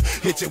Bonalta.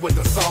 Hit you with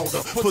the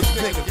solder, put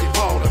the negative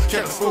border.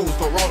 Careless fools,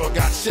 Toronto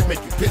got shit,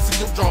 make you piss in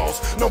your drawers.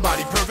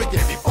 Nobody perfect,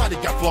 everybody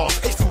got flaws.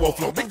 H2O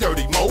flow, big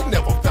dirty mode,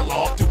 never fell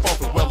off. Too far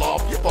from well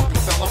off, you fucking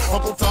fella.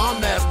 Uncle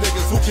Tom ass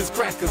niggas who kiss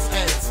crackers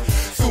ass.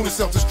 Soon as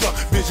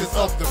self-destruct, visions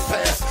of the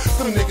past.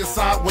 Some niggas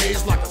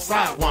sideways like a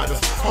sidewinder.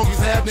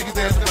 Honkies have niggas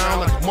dancing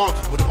around like a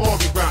monkey with an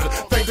organ grinder.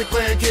 Think the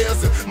clan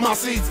cares if my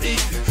seeds eat.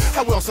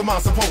 How else am I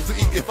supposed to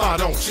eat if I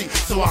don't cheat?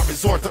 So I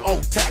resort to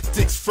old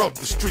tactics from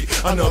the street.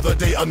 Another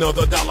day,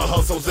 another dollar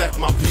hustles at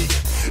my peak.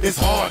 It's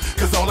hard,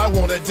 cause all I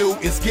wanna do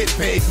is get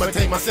paid.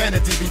 Maintain my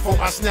sanity before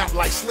I snap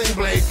like Sling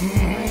Blade.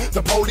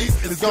 The police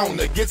is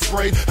gonna get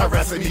sprayed.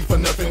 Harassing me for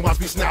nothing, watch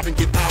me snap and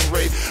get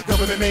outraged.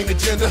 Government main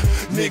agenda,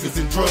 niggas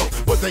and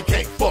drugs. But they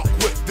can't fuck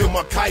with them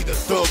Al-Qaeda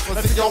thugs.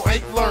 I see y'all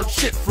ain't learned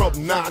shit from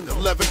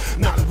 9/11.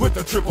 Not with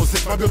the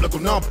 666, my biblical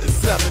number is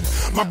 7.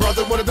 My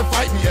brother wanted to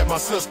fight me at my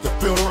sister's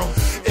funeral.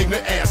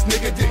 Ignorant ass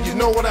nigga, did you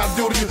know what I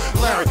do to you?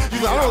 Larry, you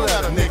like, I don't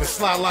let a nigga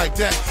slide like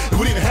that. If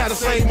we didn't have the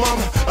same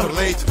mama, I would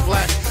laid you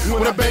flat.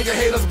 When I bang your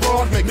haters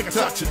broad, make nigga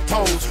touch your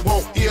toes.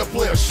 Won't ear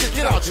player shit,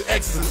 get out your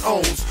X's and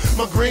O's.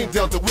 My green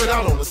Delta went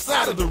out on the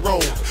side of the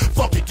road.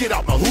 Fuck it, get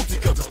out my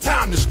hoopty, cause it's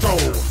time to stroll.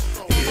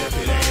 If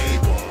it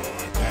ain't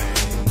one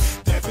thing,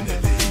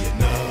 definitely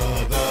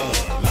another.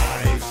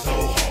 Life so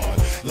hard,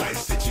 life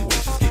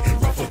situations getting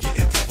rougher,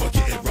 getting tougher,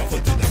 getting rougher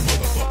than a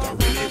motherfucker. I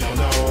really don't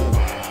know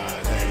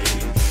why they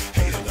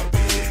hated the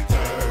big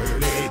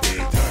dirty,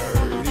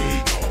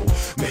 no.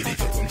 Maybe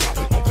cause I'm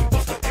dropping on them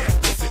buster ass,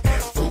 pussy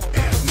ass, fruit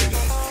ass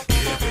niggas.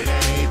 If it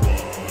ain't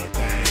one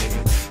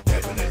thing,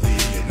 definitely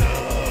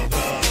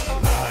another.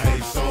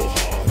 Life so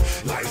hard,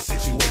 life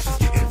situations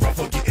getting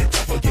rougher, getting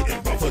tougher,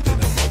 getting rougher than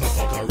a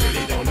motherfucker. I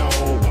really don't know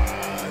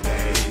why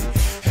they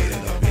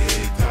hated the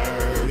big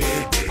dirty,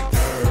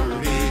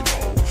 no.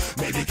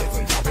 Maybe cause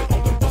I'm dropping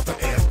on them buster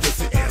ass,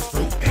 pussy ass,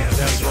 fruit ass.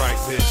 That's right,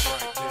 bitch.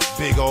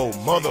 Big old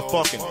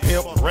motherfucking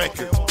pimp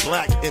records.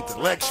 Black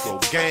intellectual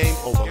game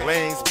over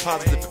lanes,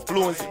 positive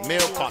influence in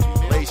male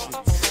populations.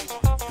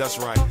 That's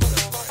right.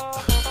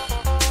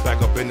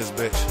 Back up in this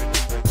bitch.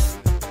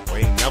 We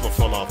ain't never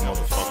fall off,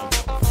 motherfucker.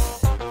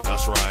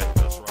 That's right.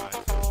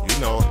 You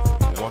know it.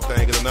 One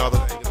thing and another.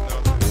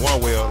 One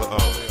way or the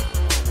other.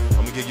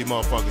 I'm gonna give you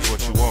motherfuckers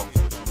what you want.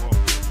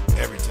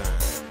 Every time.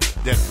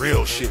 That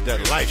real shit,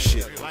 that life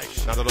shit.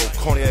 Not that old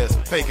corny ass,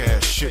 fake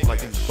ass shit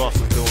like these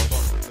busters doing.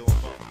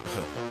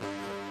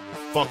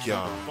 Fuck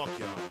y'all.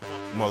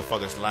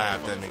 Motherfuckers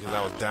laughed at me because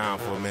I was down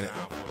for a minute.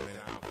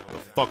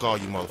 Fuck all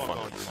you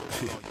motherfuckers.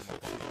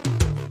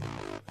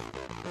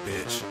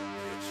 Bitch.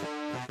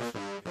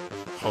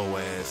 Hoe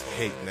ass,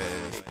 hating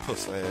ass,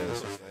 puss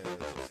ass,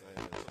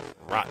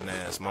 rotten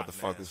ass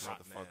motherfuckers.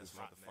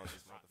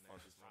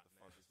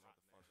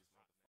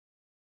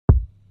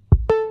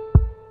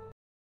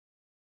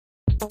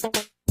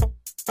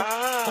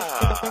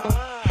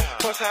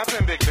 What's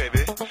happening, big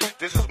baby?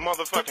 This is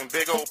motherfucking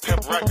Big Old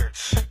Pimp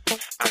Records.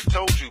 I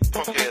told you,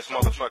 punk ass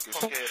motherfuckers,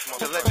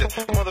 to let your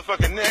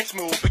motherfucking next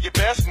move be your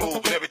best move,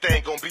 and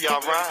everything gonna be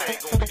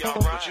alright. But you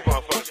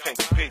motherfuckers can't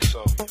compete,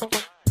 so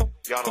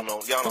y'all don't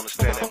know, y'all don't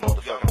understand that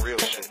motherfucking real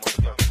shit.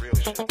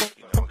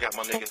 You know, I got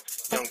my nigga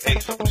Young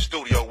Ace up in the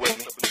studio with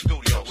me.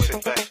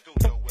 Sit back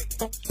with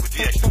the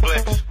extra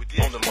flex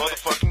on the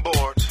motherfucking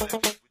boards.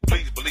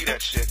 Please believe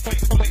that shit.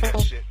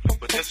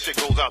 But this shit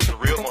goes out to the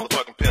real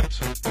motherfucking pimps.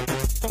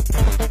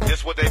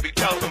 This what they be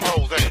telling them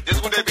hoes, ain't it? This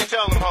what they be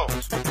telling them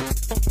hoes.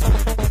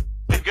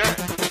 Big gang.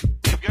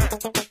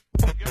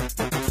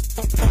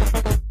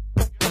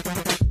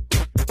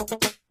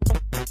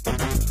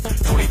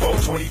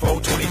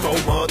 24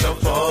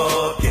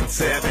 motherfucking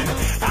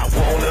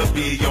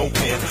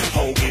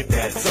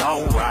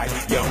alright.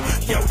 Yo,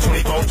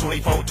 24,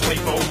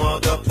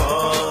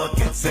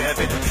 motherfucking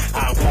 7.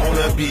 I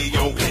wanna be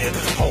your pimp.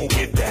 Oh,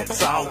 if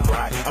that's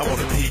alright. I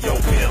wanna be your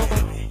pimp.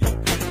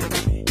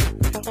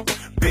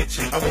 Bitch,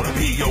 I wanna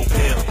be your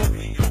pimp.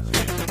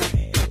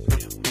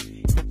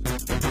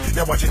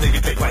 Now watch your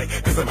nigga take right,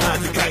 cause I'm high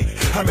to kite.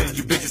 How many of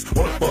you bitches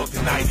wanna fuck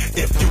tonight?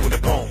 If you in the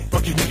bone,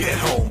 fuck your nigga at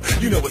home.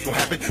 You know what's gonna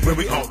happen when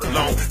we all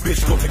alone.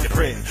 Bitch, go take your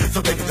friend,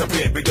 so they can jump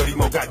in. Big Dirty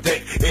Mo got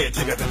deck, Ed,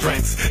 you got the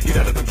drinks. Get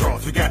out of the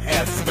drawers, we got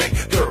ass to spank.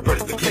 Thoroughbred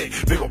is the click,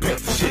 big ol'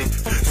 pimps and shit.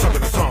 Some of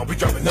the song, we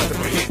dropping nothing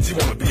but hits. You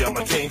wanna be on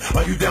my team?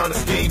 Are you down to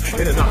scheme?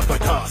 In and out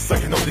like us,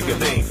 sucking on nigga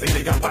lanes. And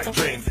they got pipe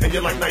dreams, and you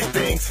like nice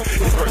things.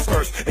 It's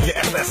first, and you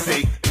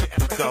FSC.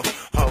 So,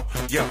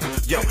 yo,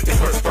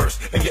 it's first,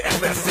 and you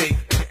FSC.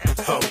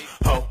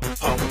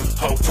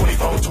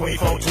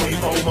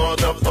 24,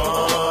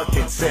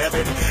 motherfucking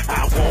 7.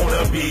 I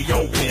wanna be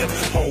your pimp.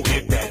 Oh,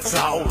 if that's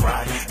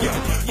alright. Yo,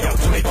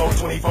 24,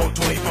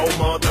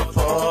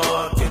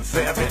 motherfucking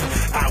 7.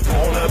 I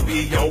wanna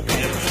be your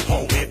pimp.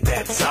 Oh, if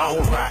that's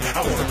alright.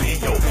 I wanna be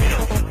your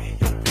pimp.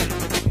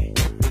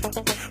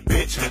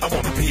 Bitch, I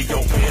wanna be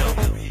your pimp.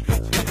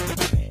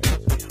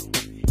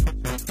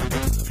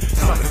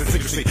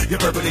 You're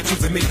verbally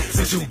choosing me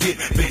since you get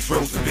base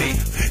rows to be.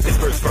 It's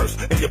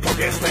first, and your punk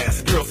ass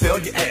fast. Girl, sell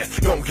your ass.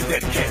 Don't get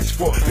that cash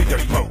for Big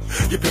Dirty Mo.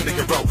 You been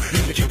nigga roll.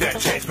 You can keep that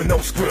chance, but no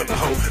squirrel the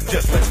hoe.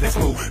 Just let this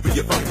move. Be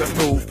your fucking best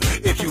move.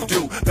 If you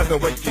do, there's no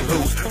way you can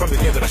lose. From the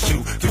end of the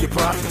shoe to your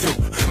prostitute.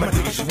 My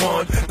dick is you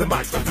won, the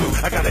mic's for blue.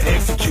 I gotta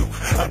execute.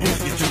 I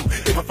boost you too.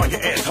 If I find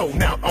your asshole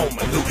now on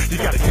my loot, you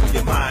gotta give me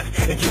your mind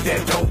and keep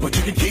that dope. But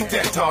you can keep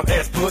that tall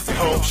ass pussy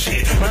home.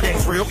 Shit, my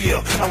game's real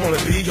ill. I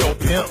wanna be your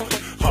pimp.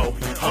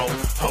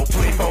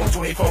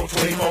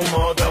 24,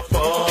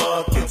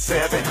 motherfucking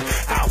 7.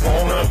 I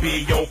wanna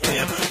be your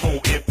pimp. Oh,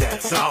 if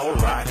that's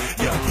alright.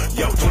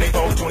 Yo,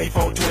 24,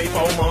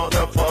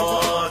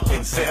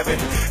 motherfucking 7.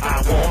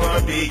 I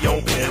wanna be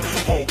your pimp.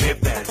 Oh,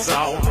 if that's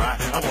alright.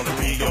 I wanna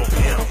be your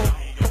pimp.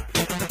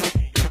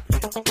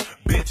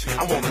 Bitch,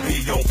 I wanna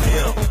be your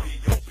pimp.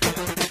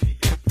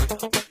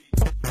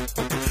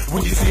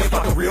 When you see a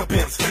fucking real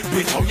pimps,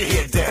 bitch, hold your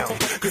head down.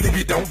 Cause if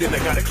you don't, then I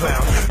got a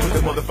clown. Put the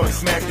motherfucking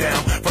smack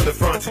down. From the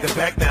front to the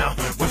back now.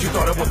 What you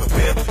thought I was a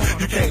pimp?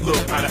 You can't look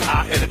eye to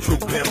eye at a true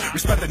pimp.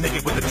 Respect the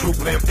nigga with the true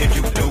limp. If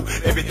you do,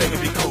 everything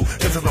will be cool.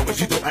 Just as long as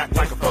you don't act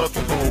like a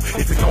fucking fool.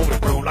 It's a golden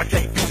rule. I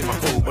can't feature my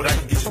fool, but I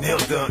can get your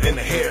nails done and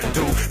the hair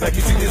do. Like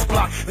you see this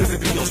block, there's a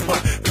video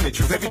spot.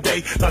 Pictures every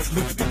day, lots of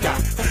loot to be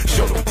got.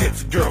 Show them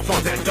tips, girls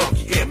on that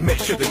donkey. And make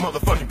sure the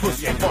motherfucking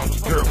pussy ain't funky.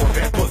 Girl on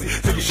that pussy,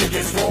 so your shit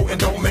gets swole. And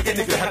don't make a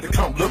nigga have to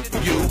come look for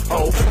you.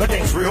 Oh, my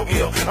game's real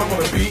ill. I'm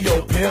gonna be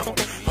your pimp.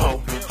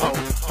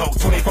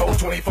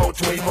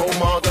 24,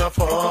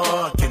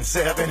 motherfucking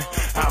 7.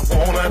 I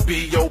wanna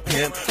be your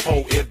pimp.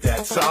 Oh, if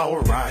that's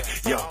alright.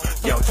 Yo,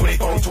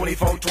 24,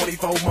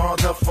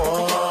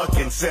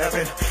 motherfucking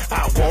 7.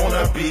 I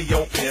wanna be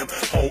your pimp.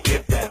 Oh,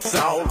 if that's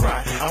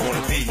alright. I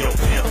wanna be your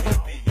pimp.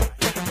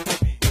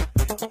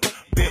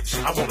 Bitch,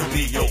 I wanna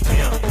be your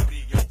pimp.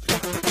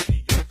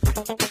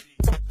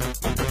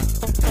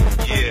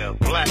 Yeah,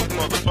 black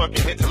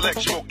motherfucking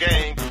intellectual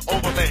game.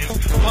 Overlays,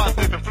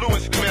 positive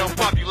influence in male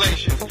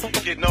populations.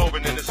 Getting over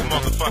in this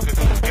motherfucker.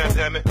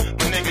 Goddammit, my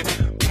nigga.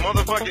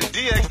 Motherfucking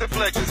DX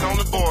Deflections on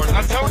the board.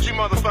 I told you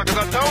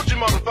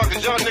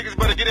motherfuckers, y'all niggas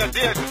better get that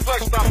DX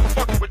Deflection. Stop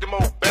fucking with them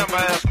old bamba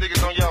ass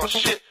niggas on y'all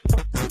shit.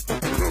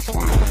 That's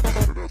real.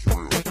 That's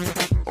real.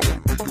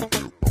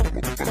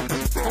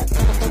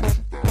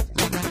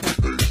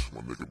 I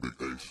wanna be your pimp. My nigga Big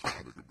Ace. My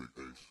nigga Big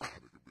Ace.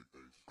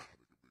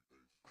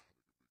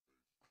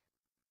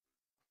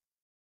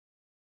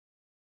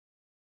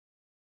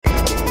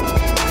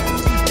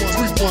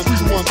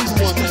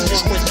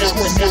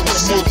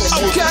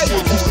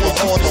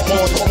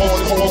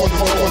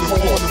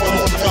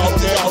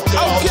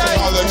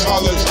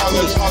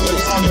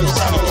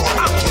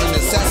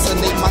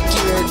 Assassinate my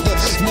character,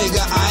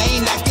 nigga. I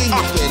ain't acting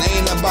if it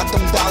ain't about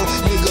them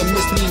dollars. Nigga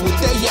miss me with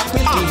that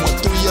yapping. We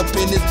want 3 up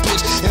in this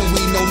bitch, and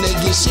we know they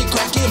get shit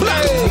cracking.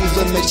 Black moves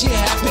that make shit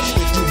happen.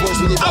 If you worse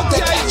with it about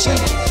that action.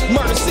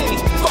 Murder City,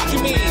 fuck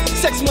you mean?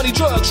 Sex, money,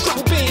 drugs,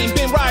 triple beam.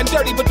 Been riding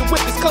dirty, but the whip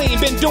is clean.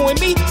 Been doing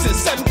me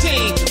since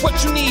 17. What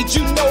you need,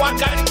 you know I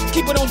got it.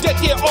 Keep it on deck,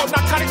 yeah, all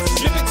narcotics.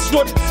 Slip it,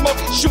 snort it, smoke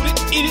it, shoot it,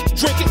 eat it,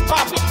 drink it,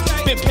 pop it.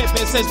 Been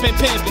pimping since been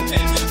pimping.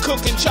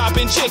 Cooking,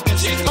 chopping chicken.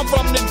 I'm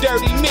from the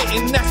dirty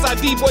mitten. That's how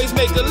D-boys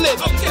make a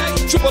living.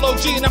 Triple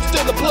OG and I'm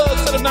still a plug.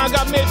 Settle down,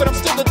 got married, but I'm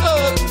still a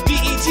thug.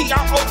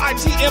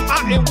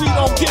 DETROITMI and we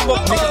don't give a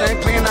fuck. Niggas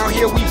ain't playing out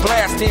here, we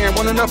blasting.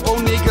 One enough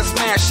old niggas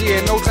smash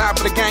in. No time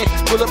for the game.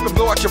 Pull up and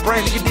blow out your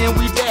brain, nigga, then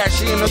we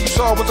dash in. All you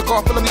saw was a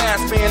car full of mass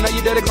man. Now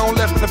you dead, it gon'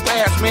 left in the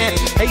past, man.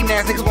 Hating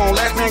ass niggas won't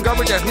last, man.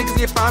 Garbage ass niggas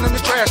get found in the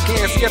trash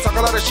can. See, I talk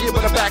a lot of shit,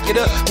 but I back it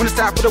up. When it's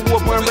time for the war,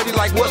 boy, I'm ready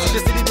like what? So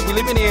the city that we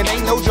living in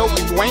ain't no joke.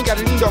 If you ain't got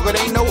any dog, it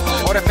ain't no.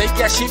 All that fake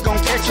ass shit gon'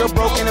 catch you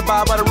broken.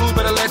 Abide by the rules,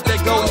 better let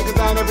that go. Niggas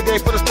on every day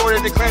for the story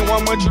that they claim.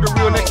 1 month you the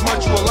real, next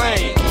month you a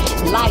lame.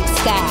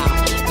 Lifestyle,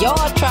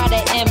 y'all try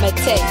to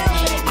imitate.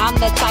 I'm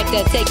the type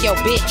to take your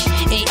bitch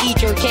and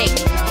eat your cake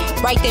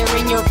right there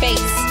in your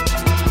face.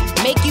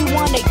 Make you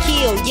wanna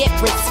kill, yet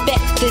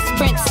respect this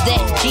prince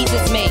that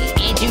Jesus made.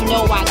 And you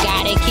know I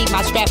gotta keep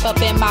my strap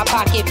up in my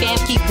pocket, fam.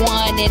 Keep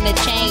one in the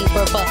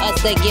chamber for us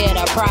to get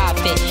a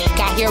profit.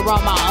 Got here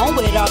on my own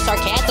with all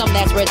sarcasm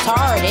that's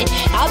retarded.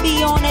 I'll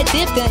be on a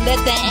dip and let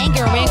the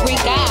anger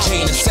angry God.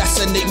 Can't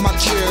assassinate my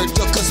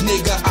character, cause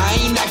nigga, I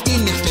ain't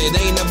acting if it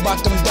ain't about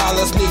them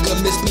dollars. Nigga,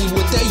 miss me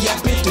with that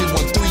yapping.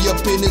 313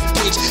 up in this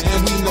bitch, and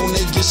we know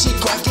nigga shit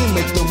cracking.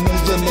 Make the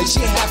move and make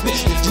shit happen.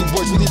 If you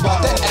boys really about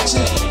that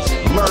action.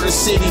 Murder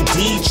City,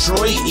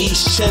 Detroit,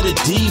 East Cheddar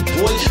D,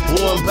 boy.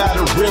 Born by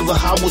the river,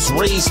 I was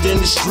raised in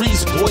the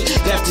streets, boy.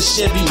 Got the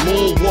Chevy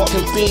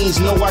moonwalking fiends,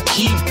 know I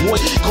keep, boy.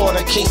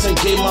 Caught a case and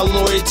gave my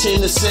lawyer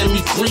 10 to set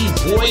me free,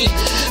 boy.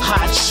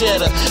 Hot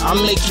cheddar, I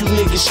make you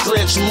niggas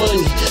stretch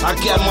money. I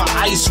got my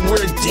ice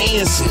wear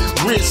dancing,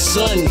 wrist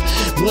sunny.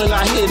 When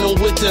I hit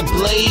him with the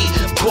blade,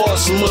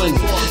 boss money.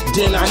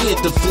 Then I hit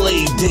the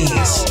flayed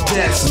dance,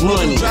 that's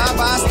money.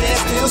 Drive-by,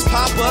 standstills,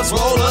 pop-ups,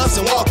 roll-ups,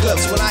 and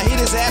walk-ups. When I hit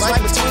his ass right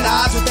between the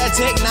eyes with that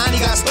Tech 9, he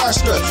got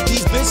starstruck.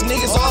 These bitch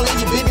niggas all in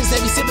your business. They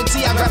be sipping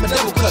tea, I grab a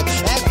double cup.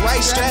 Act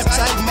right, strap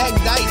tight, Mac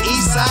Dyke,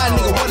 East Side,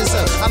 nigga, what is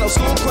up? I know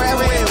school crab,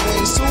 red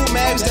wings, two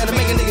mags that'll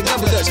make a nigga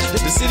double dutch.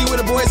 The city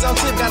where the boys on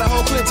tip got a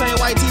whole clip, turn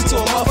white tees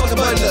to a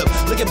motherfucking button up.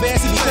 Look at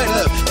Bass, he be cutting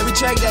up. Every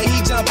track that he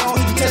jump on,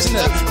 he be touching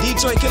up.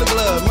 Detroit Killer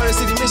Glove, Murder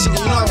City, Michigan,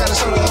 you know I gotta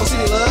show the whole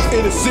city love.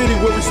 In the city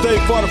where we stay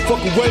far the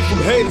fuck away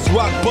from haters,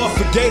 rock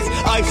buffer gates,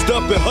 iced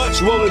up and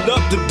hutch, rolling up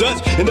the Dutch,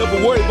 and never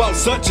worry about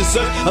such and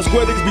such. I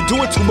swear niggas be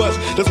doing too much.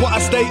 That's why I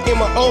stay in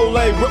my own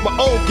lane, rip my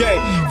own game.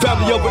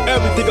 Family over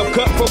everything, I'm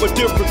cut from a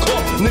different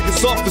cloth.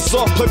 Niggas soft and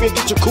soft, play me and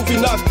get your koofy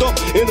knocked off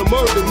in a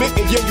murder mitt.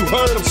 And yeah, you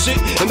heard I'm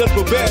shit, and that's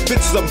what bad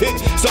bitches I'm hit.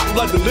 Something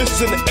like the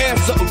list in the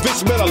ass, something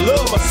bitch, man, I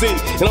love my city.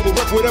 And I'ma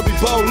work with every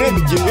bone in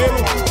it, you hear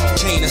me?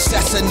 Can't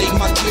assassinate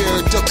my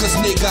character, cause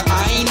nigga,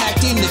 I ain't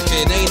acting if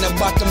it ain't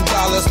about them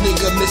dollars.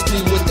 Nigga, miss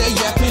me with that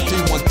yapping.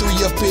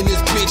 313 up in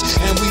this bitch,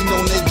 and we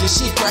know nigga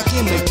shit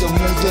cracking. Make the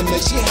move and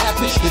make shit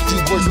happen. If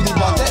you work really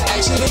about that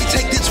action, let me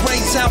take this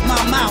raise out my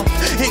mouth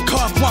and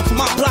carve one for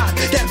my block.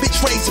 That bitch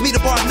raised me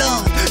to bar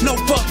none. No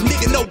fuck,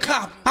 nigga, no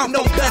cop. I'm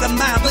no better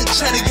mile than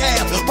Chatty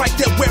Ave. Right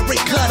there where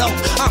it cut off.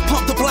 I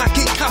pumped the block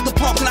and caught the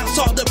pump, and I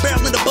saw the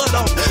barrel in the butt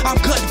off. I'm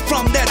cutting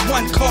from that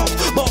one call.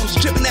 Balls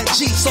dripping that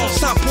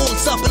G-sauce. I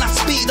pulls up and I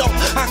speed off.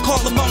 I call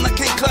them on, I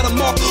can't cut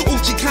them off.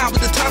 Uchi Khan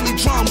with the Tommy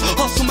drum.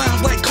 Hustle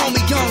minds like call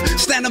me young.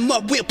 Stand them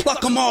up, we'll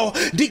pluck them all.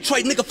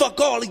 Detroit nigga, fuck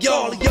all of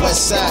y'all.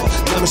 West side,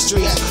 number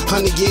street,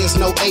 100 years,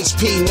 no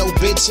HP. No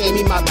bitch, ain't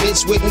me, my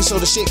bitch with me, so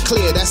the shit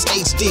clear, that's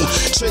HD.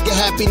 Trigger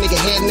happy, nigga,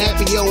 head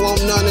nappy. You don't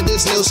want none of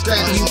this little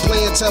scrappy. You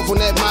playing tough on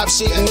that mob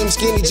shit and them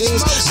skinny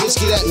jeans. Bitch,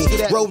 get at me.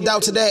 Roved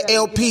out to that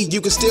LP,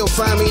 you can still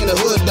find me in the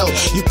hood though.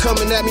 You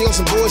coming at me on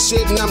some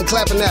bullshit and I'm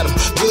clapping at them.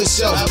 Good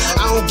show.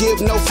 I don't give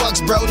no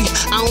fucks, Brody.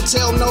 I don't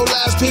tell no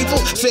lies, people.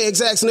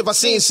 Feds asking if I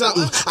seen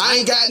something.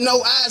 I ain't got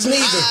no eyes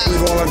neither. We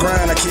roll on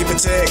grind, I keep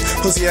it tagged.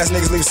 Pussy ass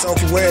niggas leave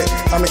soaking wet.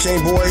 I'm a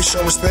king boy,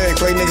 show respect.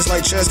 Play niggas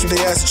like chess, keep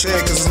their ass in check.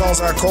 Cause as long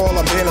as I call,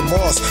 I'm being a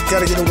boss.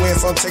 Gotta get a win,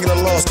 fuck taking a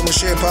loss. Come when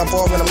shit pop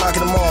off and I'm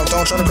knocking them off.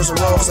 Don't try to cross the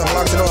road, cause I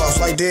blocked it off.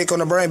 Like dick on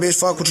the brain, bitch,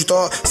 fuck what you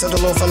thought. Said the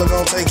little fella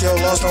gon' take your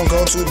loss. Don't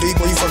go too deep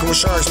when you fucking with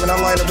sharks. Man, I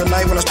light up the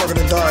night when I spark in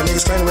the dark.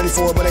 Niggas claim ready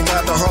for it, but they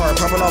got the heart.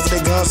 Popping off with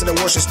their guns to the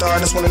worship star.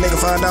 That's when a nigga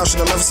find out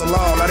should've left us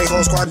alone. Now they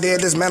whole squad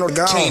dead, this man was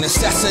gone. Can't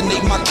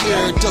assassinate my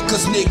character,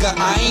 cause nigga,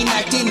 I ain't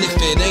acting if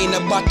it ain't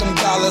about them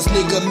dollars.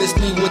 Nigga, miss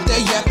me with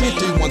that yapping.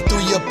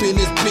 313 up in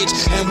this bitch,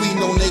 and we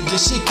know nigga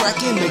shit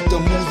cracking. Make the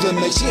moves and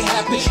make shit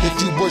happen. If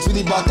you words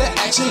really about that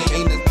action,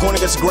 can't going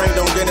against the grain,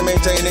 don't get it,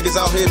 maintain. Niggas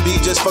out here be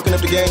just fucking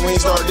up the game. We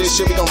ain't started this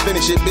shit, we gon'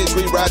 finish it, bitch.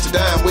 We ride to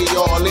dime, we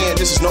all in.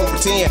 This is no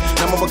pretend.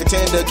 Now I'm a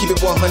contender, keep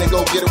it 100,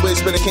 go get it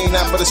with. Spit a king,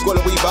 not for the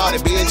squad, we bought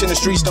it, bitch. In the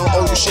streets don't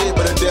owe you shit,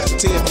 but a death to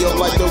tip. Yo,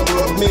 like the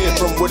world men,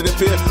 from what it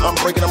appear, I'm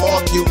breaking them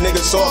off. You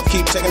niggas soft,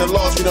 keep taking the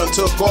loss. We done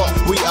took off,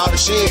 we out of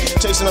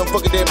shit. Chasing them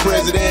fucking dead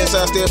presidents.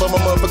 I stay by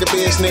my motherfucking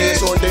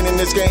business. Ordaining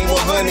this game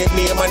 100.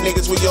 Me and my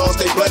niggas, we all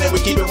stay blunted,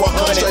 we keep it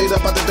 100. Straight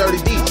up out the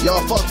dirty deep.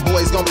 Y'all fuck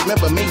boys gon'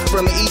 remember me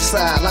from the east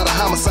side. Lot of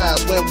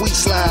homicides when we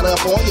slide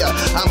up on ya.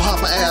 I'm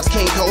Hopper ass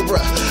King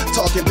Cobra.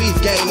 Talking beef,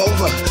 game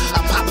over. I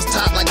pop his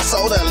top like a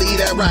soda. Leave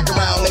that rock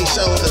around they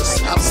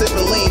shoulders. I'm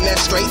sipping lean, that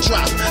straight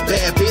drop.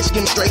 Bad bitch,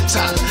 give me straight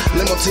top.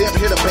 Limo tip,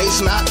 hear the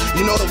bass knock.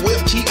 You know the whip,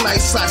 keep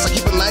nice socks. I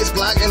keep a nice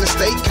Glock in the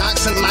state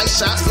cocks and nice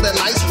shots for that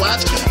nice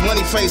watch.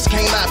 Money face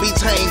cannot be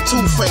tamed.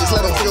 Two-face,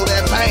 let them feel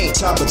that pain.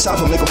 Chopper,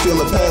 make them feel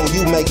the pain when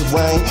you make it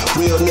rain.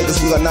 Real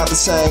niggas, we are not the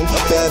same.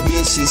 Bad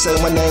bitch, she say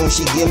my name when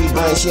she give me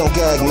brain. She don't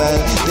gag, man.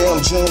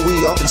 Damn June, we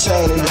off the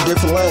chain in a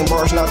different lane.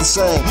 Bars not the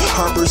same.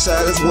 Harper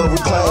side is where we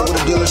claim. With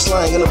a dealer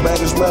slang in a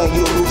banker's ring.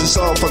 You'll lose your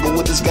song, fucking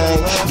with this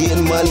game.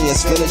 Getting money and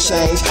spending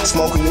change.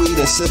 Smoking weed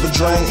and sip a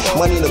drink.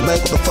 Money in the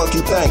bank, what the fuck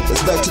you think?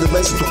 It's back to the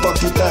basics, what the fuck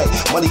you think?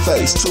 Money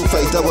face, true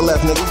face, double more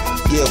left, nigga.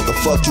 Yeah, what the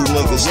fuck you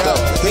niggas Yo,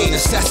 stuff? ain't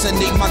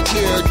assassinate my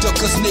character,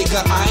 cause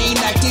nigga, I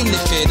ain't acting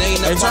if it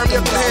ain't about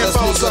them dollars.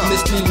 Nigga,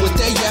 miss me with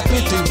that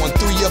yapping.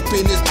 313 up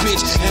in this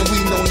bitch, and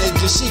we know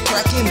niggas shit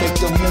cracking. Make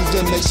the move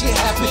to make shit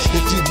happen.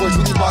 If you boys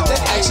really about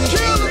that action,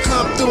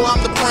 come through, I'm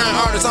the prime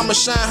artist. I'ma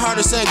shine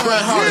hardest and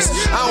grind hardest.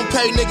 I don't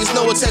pay niggas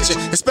no attention,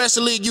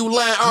 especially you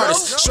line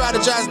artists.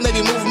 Strategize,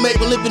 nigga, move,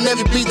 make, believing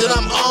every beat that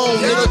I'm on,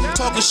 nigga.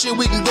 Talking shit,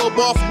 we can go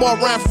bar for bar,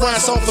 rhyme for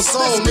rhyme, song for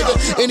song,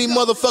 nigga. Any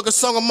motherfucker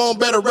song I'm on,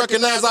 better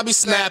recognize I be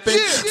snapping.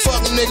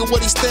 Fuck a nigga,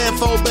 what he stand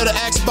for, better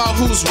ask about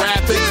who's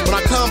rapping. When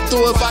I come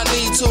through, if I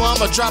need to,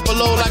 I'ma drop a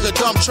load like a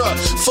dump truck.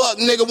 Fuck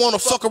nigga, wanna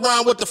fuck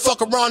around with the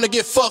fuck around to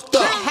get fucked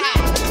up.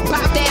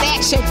 Pop that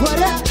action,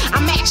 what up?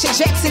 I'm Action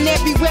Jackson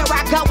everywhere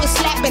I go and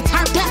slapping,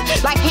 turned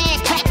up like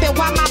hand clapping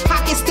while my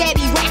pocket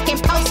steady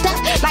racking, post up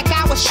like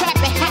I was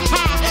trapping. Ha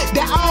ha,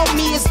 the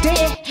army is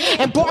dead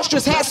and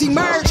Boisterous has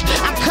emerged.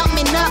 I'm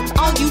coming up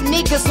on you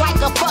niggas like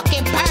a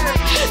fucking bird.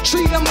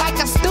 Treat them like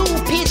a stool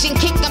pigeon,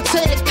 kick them to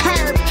the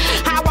curb.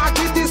 How I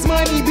get this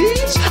money,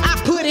 bitch? I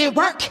put in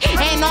work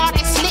and all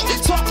that slick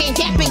talking,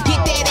 yapping, get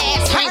that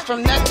ass hurt. Came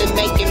from nothing,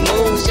 making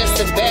moves just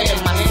to better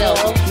myself.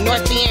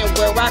 North End,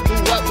 where I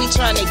grew up, we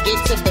trying to get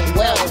to the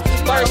well.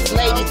 First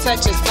lady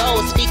touching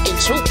soul, speaking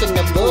truth in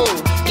the bull.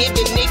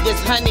 Giving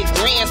niggas 100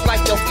 grands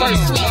like your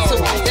first sweet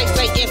tooth. They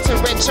say enter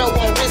retro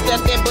on risk,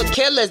 nothing but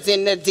killers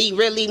in the D.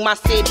 Really, my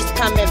city's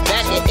coming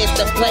back and it's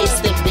the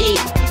place to be.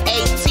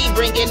 AT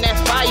bringing that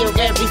fire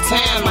every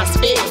time I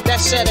spit.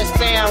 That shutter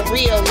sound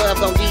real, love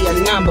gon' be a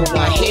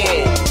 #1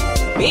 hit.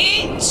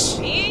 Bitch.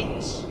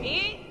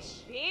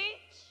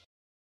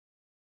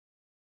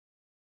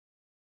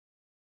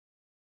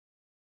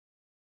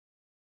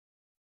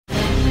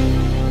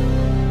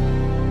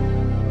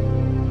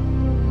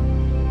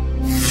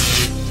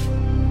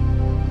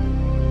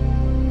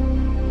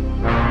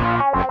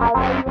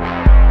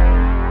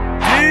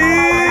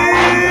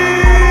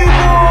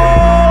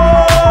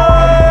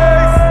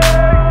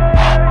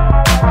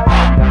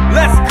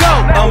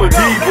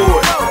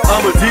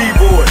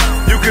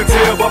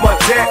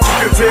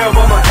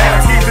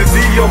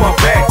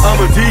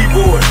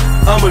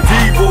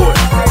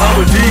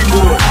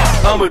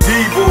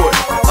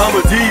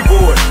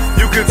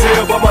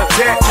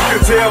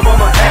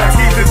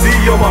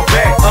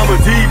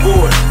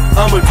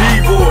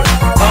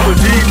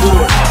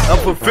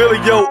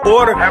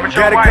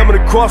 Got it coming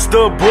across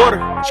the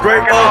border,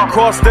 straight up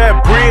across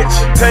that bridge.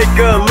 Take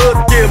a look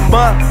at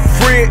my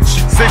fridge,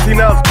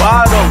 16-ounce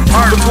bottle,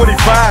 2 for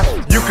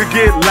 25. You could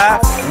get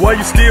live while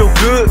you still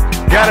good.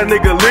 Got a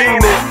nigga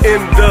leaning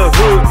in the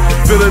hood,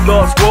 feeling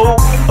all swole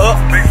up.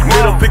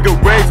 Middle finger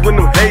raised when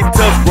them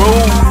haters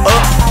roll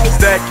up.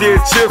 Stacking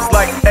chips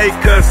like a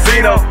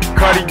casino.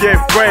 Cartier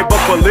frame,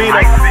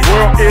 Buffalino.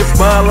 World is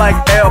mine like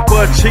Al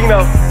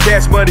Pacino.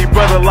 Cash money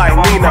brother like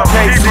Nino.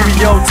 Can't see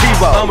me on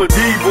TiVo. I'm a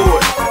D-boy.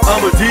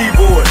 I'm a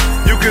D-boy.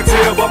 You can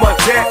tell by my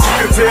tat,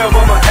 you can tell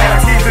by my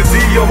ass. Keep the D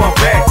on my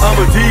back. I'm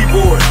a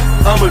D-boy.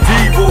 I'm a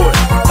D-boy.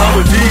 I'm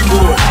a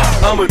D-boy.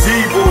 I'm a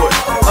D-boy.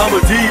 I'm a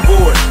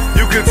D-boy.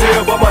 You can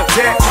tell by my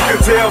tat, you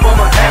can tell by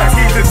my ass.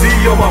 Keep the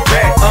D on my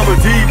back. I'm a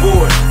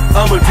D-boy.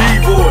 I'm a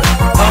D-boy.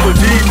 I'm a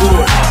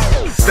D-boy.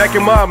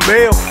 Stacking my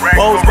mail,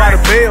 bones by the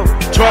bale,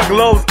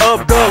 truckloads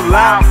of the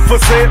line for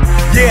sale.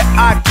 Yeah,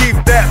 I keep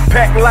that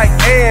pack like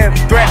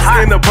anthrax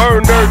in the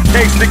burner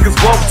case. Niggas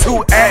want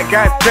to act,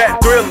 got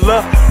that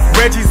thriller.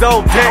 Reggie's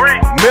on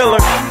deck, Miller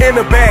in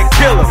the bag,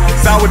 killer.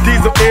 Sour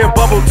diesel in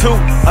bubble too.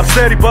 I'm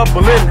steady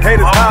bubbling,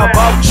 haters, how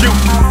about you?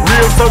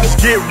 Real soldiers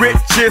get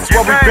riches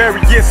while we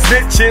burying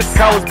snitches.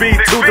 Cowards be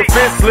too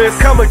defenseless.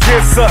 Come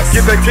against us,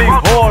 get that team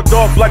hard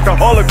off like the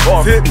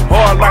Holocaust. Hitting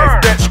hard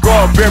like that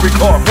strawberry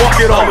car. Walk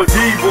it on. I'm a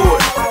D-boy,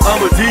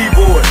 I'm a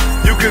D-boy.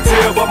 You can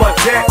tell by my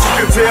tat,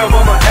 you can tell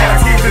by my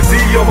ass. Keep the D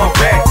on my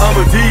back. I'm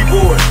a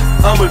D-boy,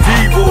 I'm a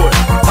D-boy.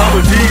 I'm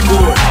a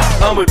D-boy,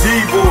 I'm a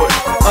D-boy.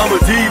 I'm a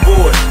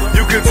D-boy.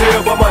 You can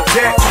tell by my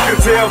tat, you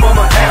can tell by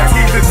my ass.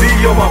 Keep the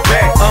D on my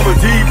back. I'm a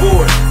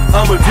D-boy,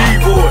 I'm a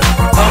D-boy.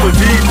 I'm a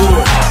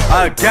D-boy.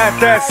 I got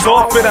that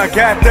soft and I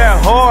got that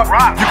hard.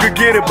 You can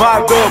get it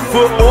by the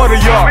foot or the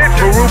yard.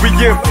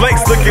 Peruvian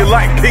flakes looking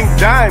like pink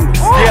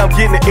diamonds. Yeah, I'm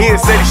getting the end,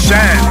 say they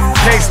shine.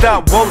 Can't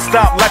stop, won't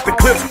stop like the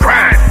clips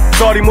grind.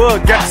 Salty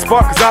mug, got the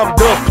spark cause I'm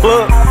the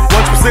plug.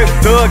 1%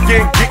 thug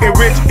and getting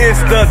rich is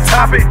the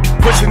topic.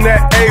 Pushing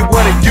that A1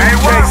 and you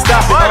can't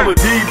stop it. I'm a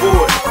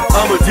D-boy,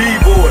 I'm a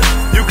D-boy.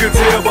 You can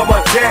tell by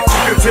my tat,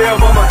 you can tell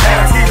by my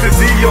ass. Keep the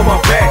D on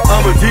my back.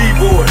 I'm a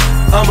D-boy,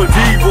 I'm a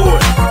D-boy.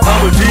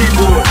 I'm a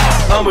D-boy,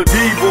 I'm a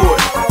D-boy.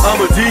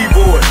 I'm a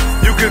D-boy.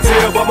 You can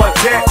tell by my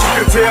tat,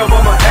 you can tell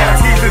by my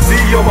ass. Keep the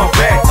D on my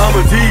back. I'm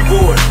a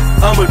D-boy,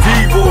 I'm a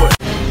D-boy.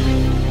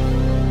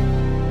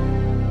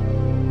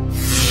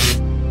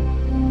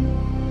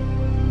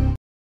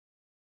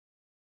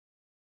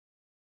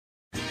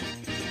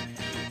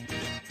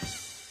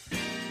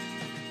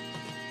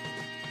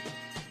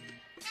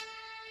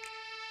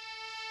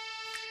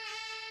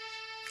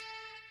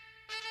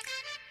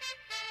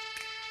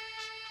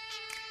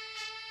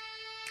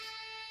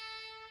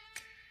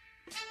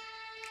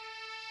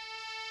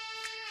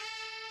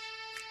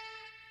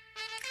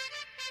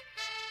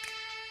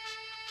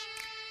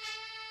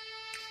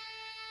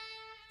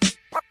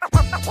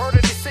 Word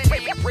of the city,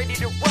 ready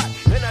to rock.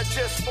 And I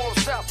just formed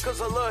South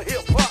cause I love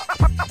hip hop.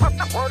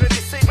 Word of the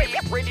city,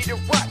 ready to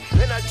rock.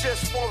 And I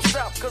just formed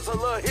South cause I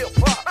love hip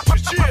hop.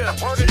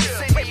 Word of the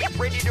city,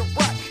 ready to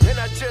rock. And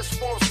I just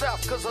formed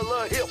South cause I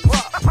love hip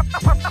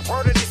hop.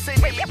 Word of the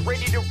city,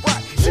 ready to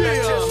rock. And I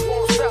just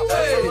formed South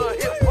cause I love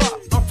hip hop.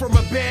 I'm from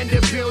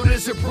abandoned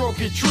buildings and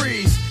broken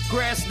trees.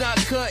 Grass not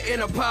cut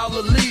in a pile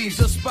of leaves.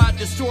 A spot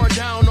that's tore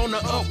down on the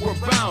upward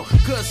bound.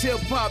 Cause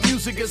hip-hop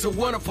music is a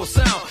wonderful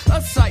sound.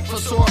 A sight for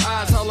sore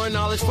eyes. I learn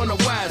knowledge from the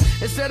wise.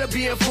 Instead of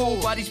being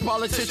fooled by these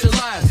politician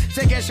lies.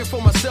 Take action for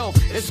myself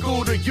and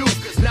school the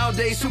youth.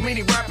 Nowadays too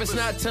many rappers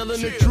not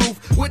telling the truth.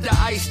 With the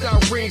iced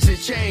out rings and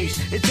chains.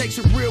 It takes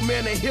a real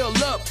man to heal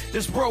up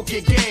this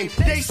broken game.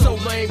 They so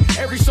lame.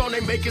 Every song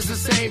they make is the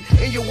same.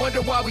 And you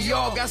wonder why we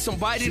all got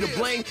somebody to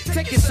blame.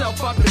 Take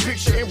yourself out the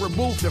picture and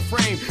remove the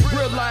frame.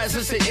 Realize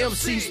it's an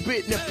MC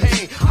spitting the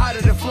pain,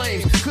 hotter the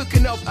flames,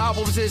 cooking up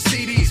albums and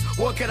CDs.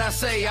 What can I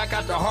say? I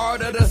got the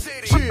heart of the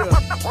city. Chill.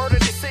 Word of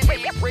the city,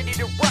 ready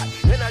to rock.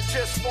 And I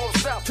just formed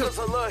South cause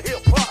I love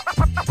hip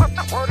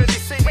hop. Word of the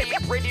city,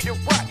 ready to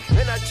rock.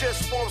 And I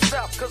just formed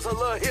South cause I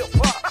love hip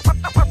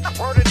hop.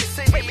 Word of the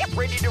city,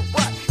 ready to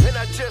rock. And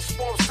I just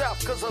formed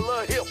South cause I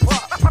love hip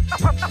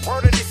hop.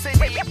 Word of the city,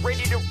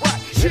 ready to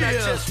rock. And I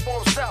just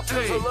formed South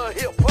cause I love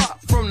hip hop.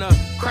 From the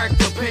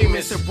cracked up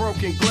pavements and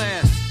broken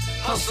glass.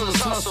 Hustlers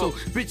hustle,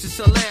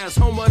 bitches are last.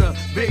 Home of the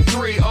big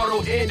three,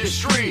 auto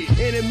industry.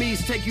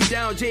 Enemies take you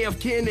down, JF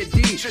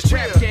Kennedy.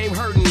 Rap game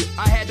hurting,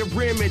 I had to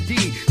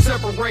remedy.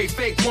 Separate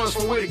fake ones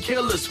from where the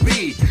killers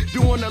be.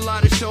 Doing a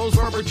lot of shows,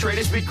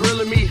 perpetrators be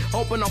grilling me.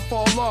 Hoping I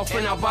fall off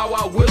and I bow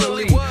out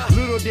willingly.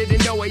 Little did they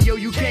know, hey yo,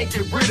 you can't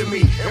get rid of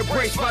me.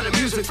 Embraced by the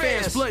music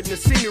fans, flooding the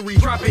scenery.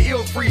 Dropping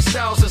ill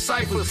freestyles and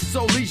ciphers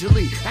so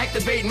leisurely.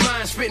 Activating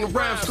minds, spitting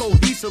rhymes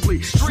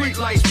cohesively. Street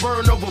lights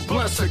burn over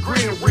blunts of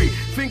greenery.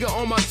 Finger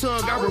on my tongue,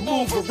 I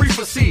remove a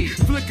reefer seed.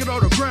 Flick it on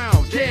the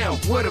ground, damn,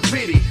 what a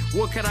pity.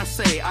 What can I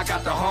say? I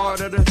got the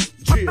heart of the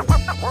chill.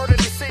 Word of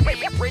the city,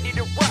 ready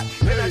to rock.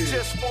 And I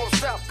just formed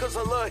South cause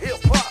I love hip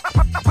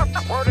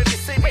hop. Word of the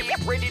city,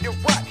 ready to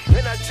rock.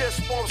 And I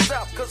just formed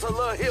South cause I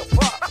love hip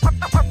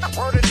hop.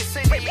 Word of the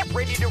city,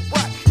 ready to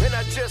rock. And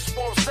I just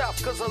formed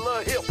South cause I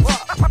love hip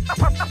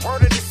hop.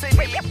 Word of the city,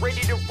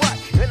 ready to rock.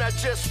 And I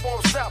just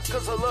formed South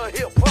cause I love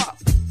hip hop.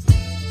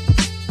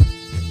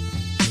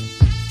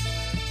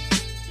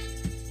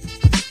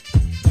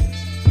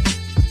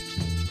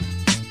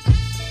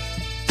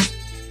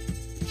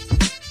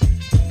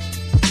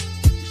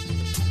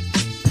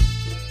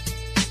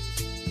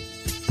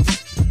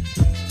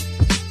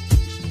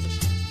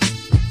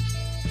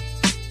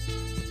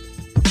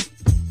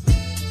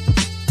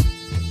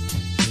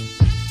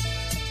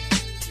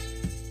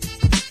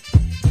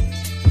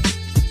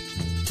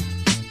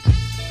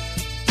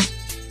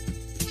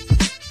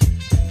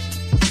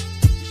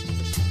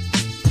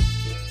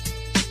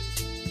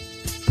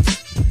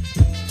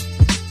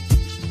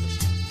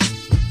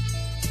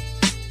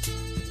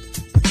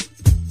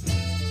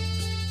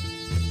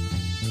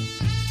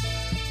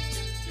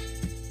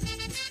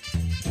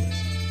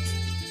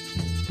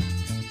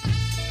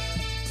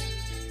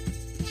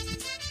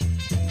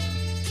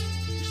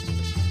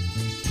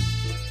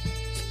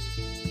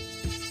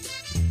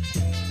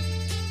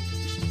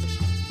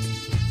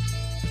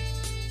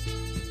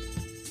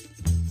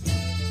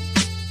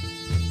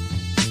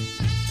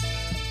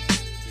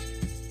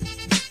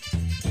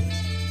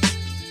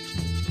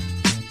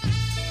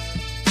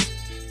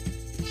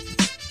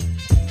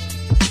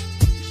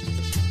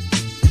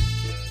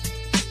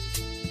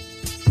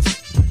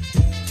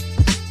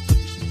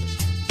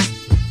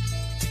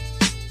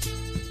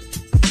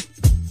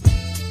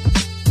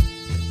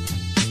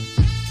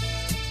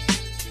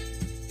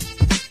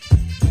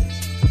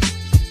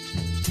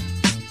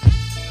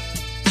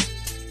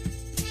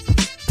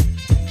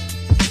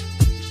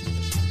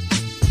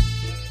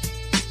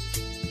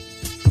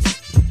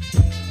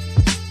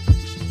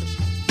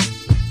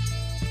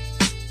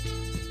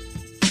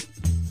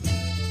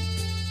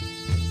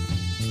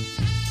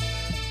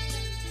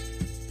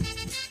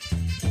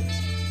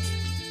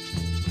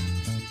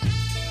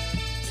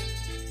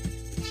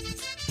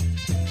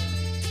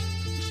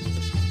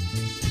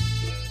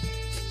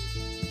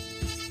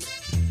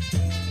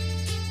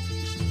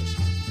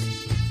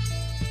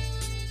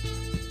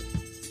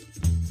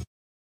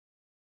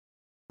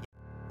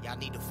 Y'all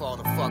need to fall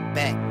the fuck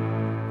back.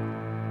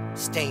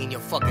 Stay in your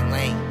fucking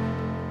lane.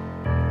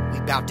 We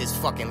bout this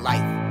fucking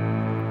life.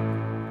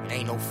 It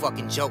ain't no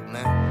fucking joke,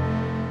 man.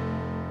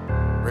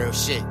 Real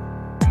shit.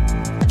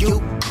 You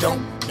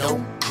don't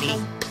know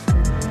me.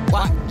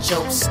 Watch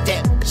your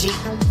step, G.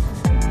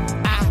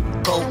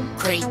 I go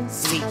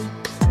crazy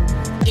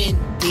in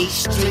these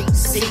streets,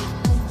 see.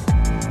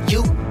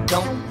 You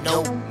don't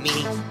know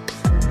me.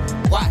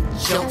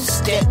 Watch your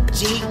step,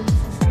 G.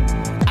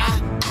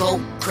 I go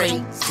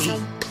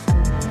crazy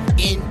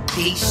in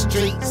these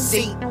streets,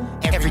 see.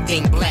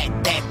 Everything black,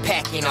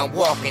 backpacking, I'm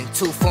walking.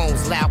 2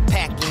 phones loud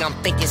packing, I'm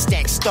thinking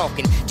stack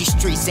stalking. These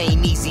streets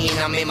ain't easy and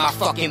I'm in my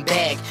fucking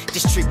bag.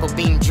 This triple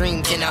beam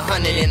dreams and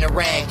 100 in a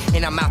rag.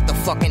 And I'm out the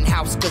fucking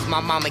house cause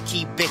my mama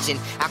keep bitching.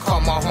 I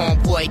call my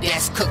homeboy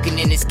that's cooking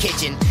in his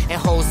kitchen.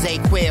 And Jose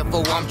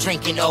Cuervo, I'm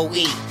drinking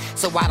OE.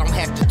 So I don't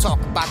have to talk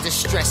about the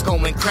stress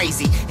going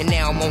crazy. And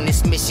now I'm on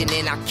this mission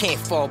and I can't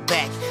fall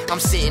back. I'm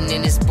sitting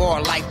in this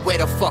bar like where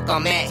the fuck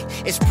I'm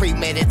at. It's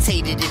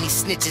premeditated and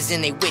these snitches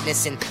and they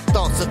witnessing.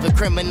 Thoughts of a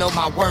criminal,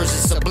 my words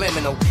is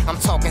subliminal. I'm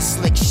talking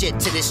slick shit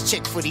to this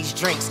chick for these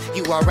drinks.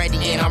 You already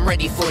in, I'm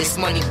ready for this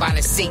money by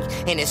the sink.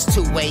 And it's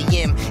 2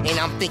 a.m. and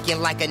I'm thinking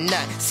like a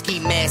nut. Ski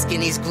mask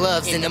and these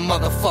gloves in the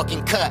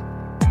motherfucking cut.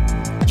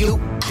 You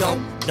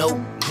don't know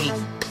me.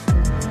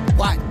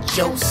 Watch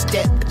your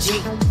step, G.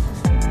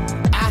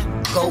 I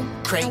go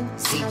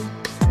crazy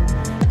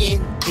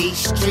in these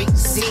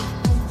streets, see.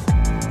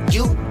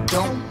 You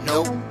don't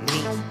know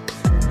me.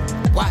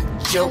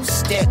 Watch your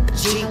step,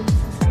 G.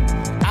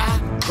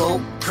 I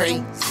go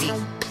crazy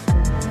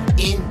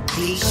in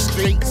these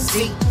streets,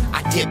 see.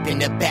 I dip in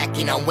the back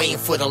and I'm waiting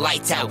for the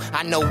lights out.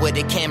 I know where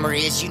the camera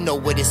is, you know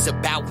what it's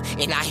about.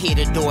 And I hear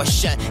the door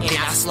shut and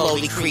I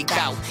slowly creep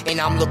out. And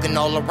I'm looking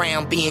all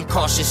around being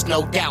cautious,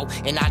 no doubt.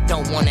 And I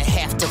don't wanna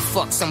have to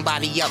fuck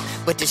somebody up,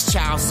 but this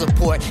child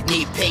support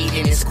need paid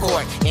in his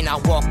court. And I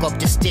walk up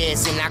the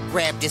stairs and I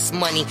grab this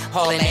money,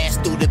 hauling ass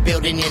through the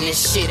building and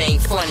this shit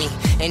ain't funny.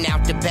 And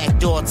out the back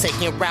door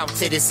taking route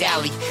to this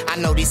alley. I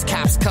know these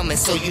cops coming,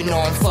 so you know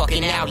I'm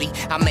fucking outy.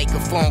 I make a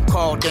phone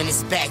call, then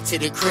it's back to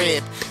the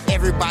crib.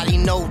 Everybody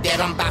know that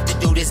I'm about to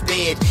do this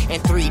bid.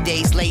 And 3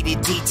 days later,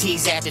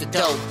 DT's at the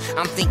door.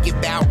 I'm thinking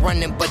about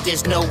running, but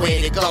there's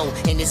nowhere to go.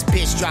 And this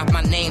bitch dropped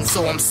my name,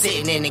 so I'm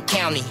sitting in the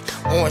county.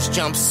 Orange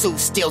jumpsuit,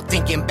 still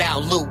thinking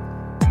about loot.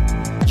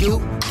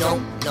 You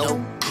don't know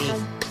me.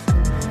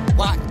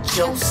 Watch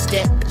your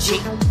step, G.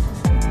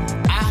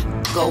 I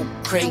go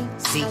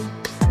crazy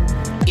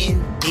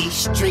in these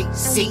streets,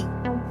 see.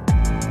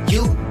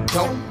 You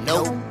don't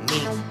know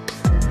me.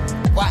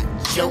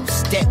 Watch your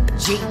step,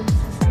 G.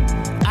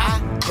 I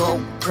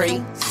go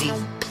crazy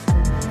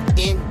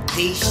in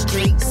these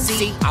streets,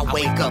 see. I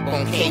wake up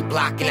on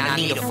K-Block and I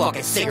need a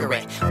fucking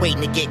cigarette.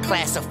 Waiting to get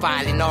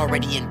classified and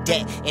already in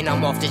debt. And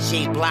I'm off the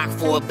J-Block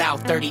for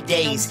about 30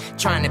 days.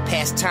 Trying to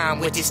pass time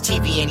with this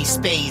TV and these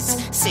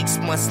spades. 6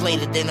 months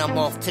later, then I'm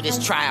off to this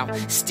trial.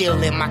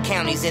 Still in my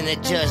counties and the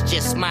judge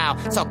just smiled.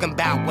 Talking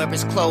about where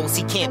it's closed,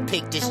 he can't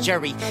pick this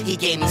jury. He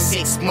gave me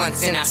 6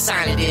 months and I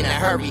signed it in a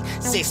hurry.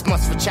 6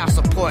 months for child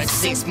support,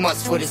 6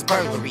 months for this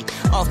burglary.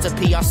 Off the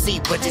PRC,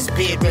 but this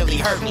bid really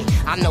hurt me.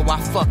 I know I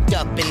fucked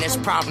up and there's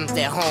problems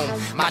at home.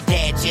 My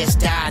dad just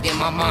died and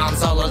my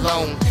mom's all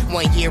alone.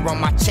 1 year on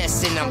my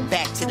chest and I'm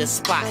back to the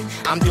spot.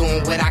 I'm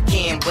doing what I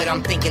can, but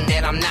I'm thinking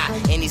that I'm not.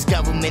 And these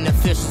government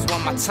officials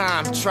want my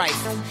time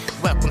trifle.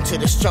 Welcome to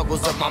the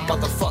struggles of my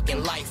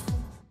motherfucking life.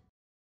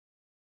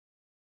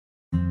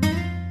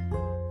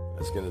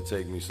 It's gonna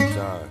take me some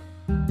time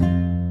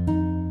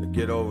to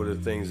get over the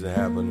things that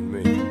happened to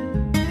me.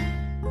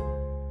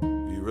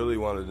 If you really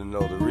wanted to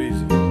know the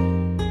reason,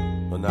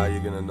 well, now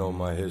you're gonna know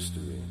my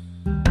history.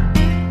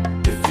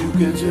 If you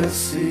could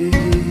just see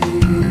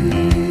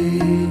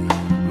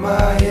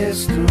my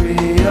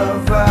history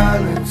of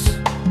violence,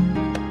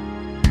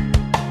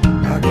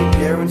 I can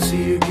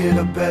guarantee you get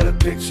a better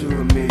picture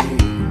of me.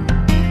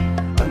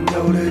 I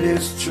know that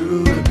it's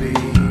true to be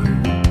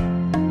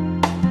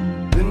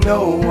that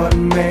no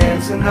one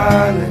man's an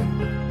island.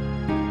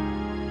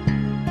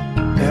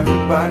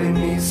 Everybody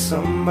needs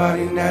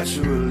somebody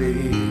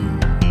naturally.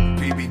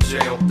 PBJ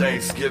on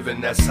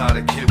Thanksgiving, that's how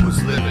the kid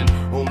was living.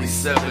 Only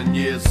 7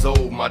 years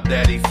old, my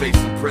daddy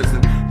facing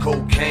prison.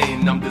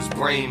 Cocaine, I'm this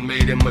brain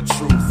made him a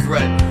true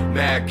threat.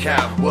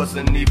 Madcap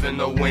wasn't even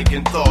a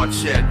winking thought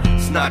yet.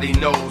 Snotty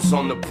nose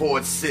on the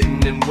porch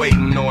sitting and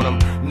waiting on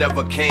him.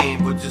 Never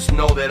came, but just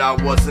know that I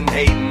wasn't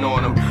hating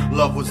on him.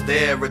 Love was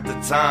there at the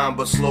time,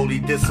 but slowly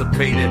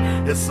dissipated.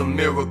 It's a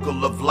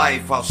miracle of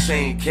life how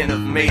Shane Kenneth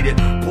made it.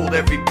 Pulled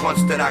every punch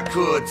that I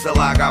could till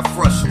I got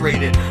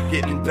frustrated.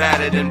 Getting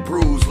battered and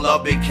bruised,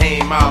 love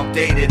became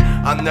outdated.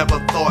 I never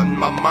thought in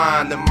my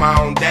mind that my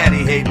own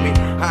daddy hate me.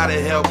 How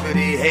the hell could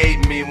he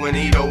hate me when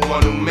he the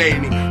one who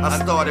made me? I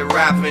started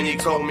rapping, he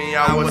told me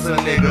I was a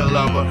nigga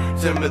lover.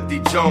 Timothy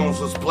Jones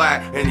was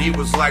black and he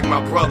was like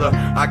my brother.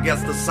 I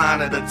guess the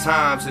sign of the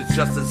times is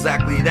just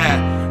exactly that.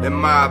 And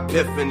my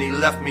epiphany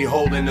left me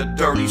holding a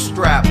dirty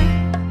strap.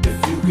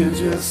 If you could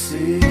just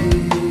see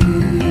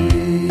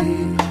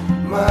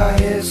my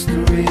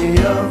history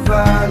of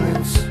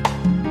violence,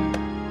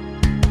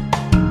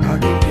 I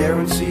can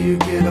guarantee you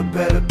get a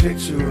better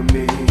picture of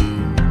me.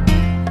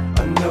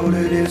 I know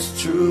that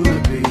it's true to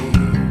be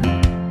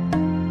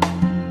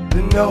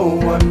that no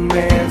one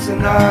man's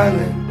an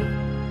island.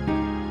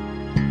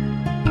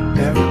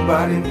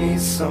 Everybody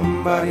needs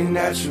somebody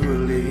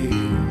naturally.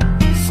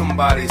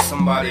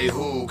 Somebody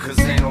who,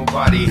 cause ain't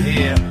nobody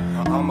here.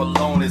 I'm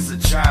alone as a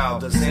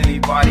child, does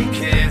anybody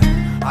care?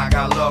 I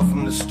got love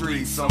from the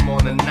streets, I'm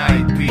on the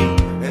night beat.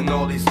 And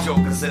all these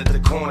jokers at the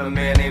corner,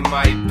 man, they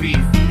might beef.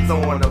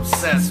 Throwing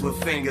obsessed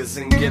with fingers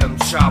and get them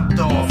chopped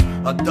off.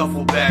 A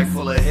duffel bag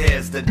full of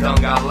hairs that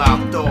done got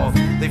lopped off.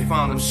 They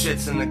found them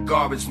shits in the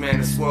garbage, man,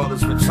 this world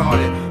is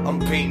retarded. I'm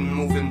painting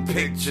moving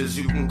pictures,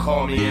 you can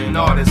call me an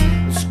artist.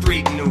 The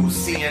street news,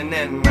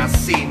 CNN, I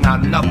see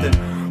not nothing.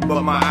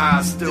 But my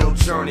eyes still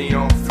journey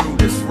on through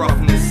this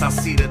roughness. I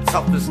see the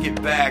toughest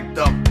get bagged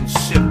up and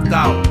shipped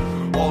out.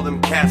 All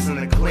them cats in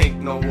the clink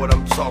know what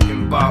I'm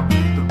talking about.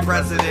 The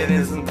president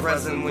isn't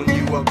present when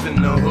you up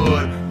in the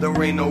hood.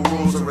 There ain't no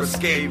rules of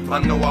escape, I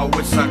know I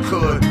wish I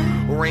could.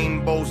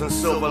 Rainbows and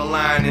silver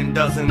lining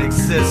doesn't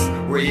exist.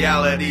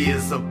 Reality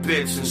is a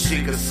bitch and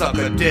she could suck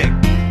a dick.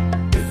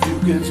 If you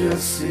could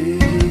just see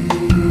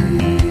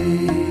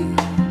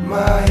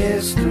my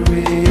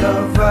history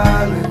of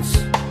violence,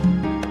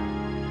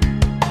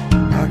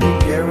 I can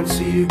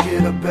guarantee you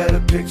get a better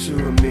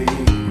picture of me.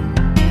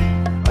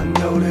 I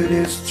know that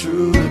it's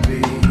true to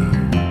be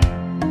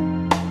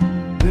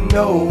that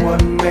no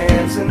one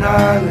man's an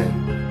island.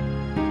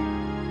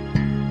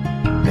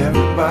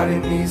 Everybody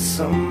needs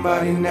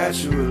somebody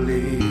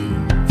naturally.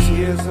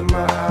 Tears in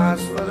my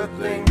eyes for the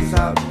things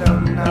I've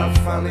done. I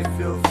finally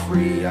feel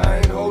free, I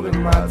ain't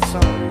holding my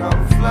tongue.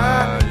 I'm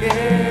flying,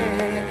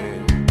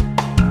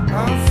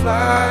 I'm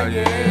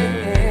flying.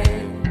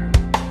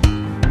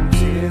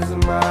 Tears in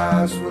my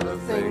eyes for the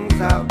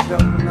things I've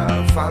done.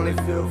 I finally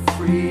feel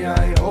free,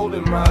 I ain't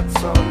holding my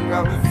tongue.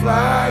 I'm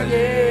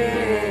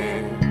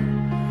flying,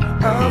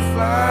 I'm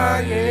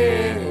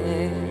flying.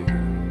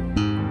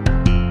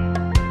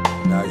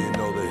 Now you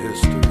know the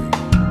history.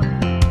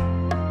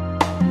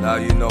 Now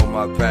you know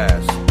my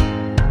past.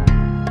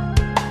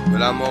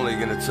 But I'm only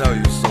gonna tell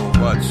you so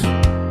much.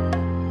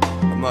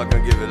 I'm not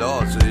gonna give it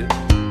all to you.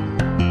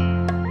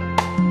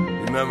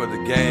 Remember,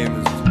 the game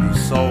is to be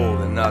sold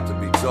and not to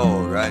be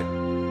told, right?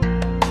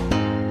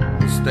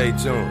 Stay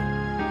tuned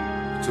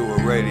to a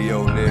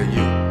radio near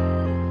you.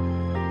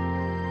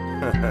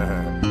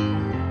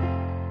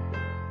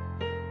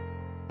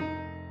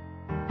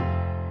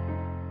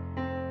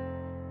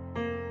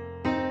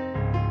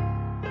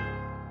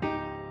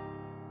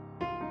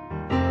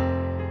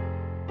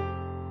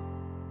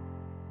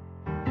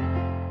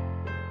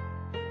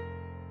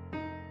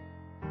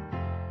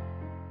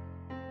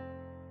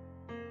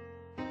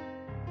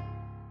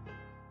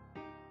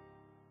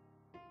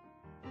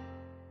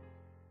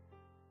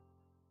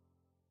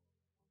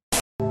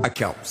 I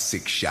count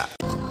 6 shots.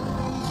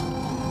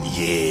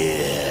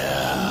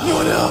 Yeah.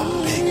 What up,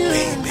 big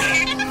baby?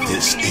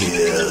 This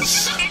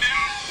is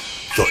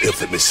the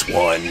infamous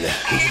one. Who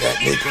that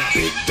nigga?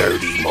 Big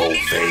Dirty Mo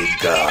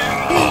Vega.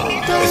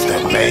 It's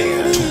that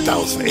man,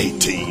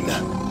 2018.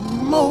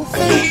 Mo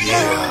Vega. A new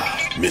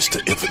year. Mr.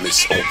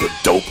 Infamous on the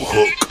dope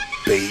hook.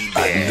 Baby. A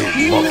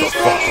new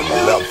motherfucking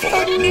level,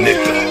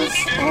 nigga.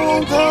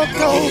 On the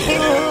dope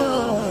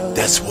hook.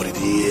 That's what it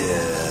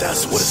is.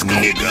 That's what it's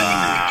gonna be.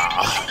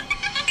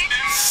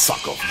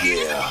 Sucker,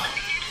 yeah.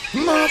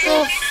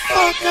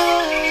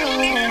 Motherfucker.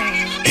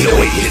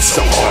 808 hit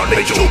so hard,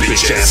 make your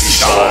bitch ass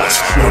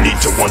stars. No need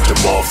to wonder,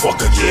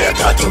 motherfucker, yeah,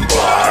 I got them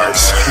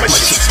bars. My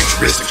shit's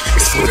futuristic,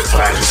 it's with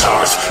flat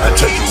guitars. I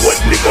tell you what,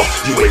 nigga,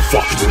 you ain't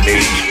fucking with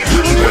me. You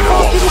better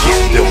off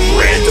get them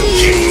random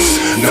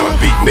keys. Now I'm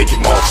beat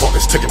making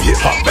motherfuckers took hip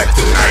hop back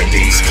to the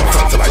 90s. Come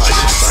on, till I shit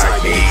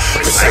inside me.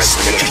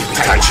 Precisely, keep it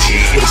tight, G.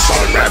 When it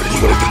started rapping, you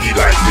wanted to be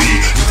like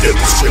me. You did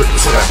the script,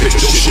 so that bitch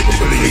your shit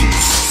don't believe.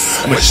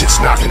 My shit's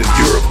knocking in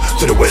Europe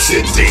to the West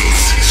Indies.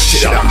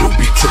 Shit out new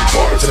beat to the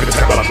bars every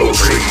time I blow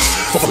trees.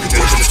 Fucking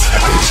distance, I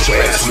can hit your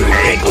ass with an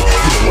angle.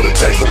 You don't wanna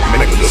tangle,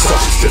 man, I can just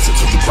fucking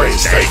distance to your brain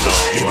strangle.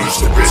 You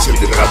reach the risk,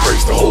 and then I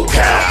brace the whole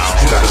cow.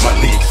 You're out of my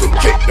league, so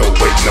cake, no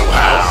way, no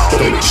how.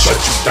 Don't let me shut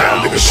you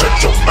down, nigga, shut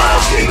your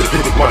mouth. You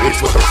independent money,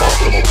 it's what the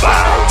fuck I'm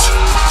about.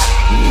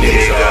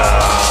 Nigga,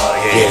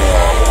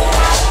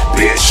 yeah.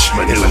 Bitch,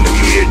 Manila New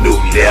Year, new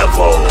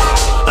level.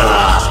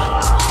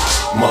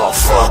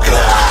 Motherfucker.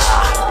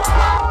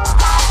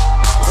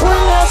 One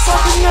last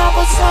fucking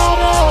episode,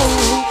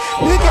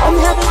 nigga,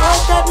 I'm heavy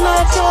like that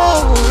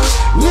nacho.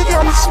 Nigga,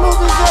 I'm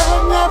smooth as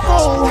ever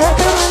nipple.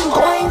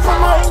 Going from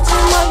my to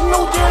like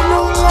no damn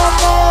new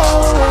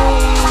level.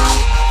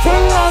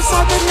 One last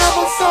fucking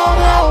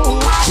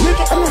episode,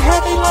 nigga, I'm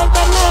heavy like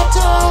that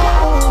nacho.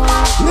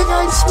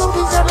 Nigga, I'm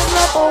smooth as ever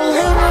nipple.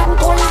 I'm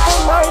going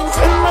from my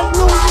to like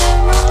no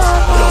damn new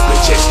level. Yo,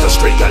 bitch, extra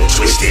straight, got it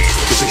twisted.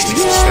 Cause they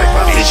distract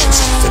my visions.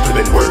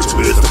 Implement words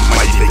with the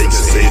mighty things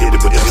that say it,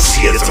 but they'll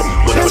see it.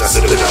 When I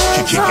set it up,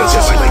 you kick your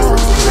chest like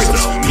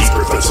rhythms. Me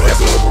rhythms, so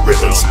having over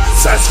rhythms.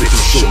 Side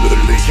switching, show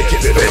literally can't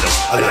get better.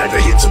 I like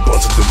the hits and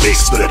bust of the big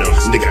splitter.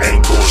 Nigga, I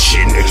ain't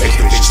bullshitting.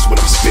 Expectations when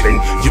I'm spitting.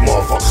 You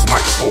motherfuckers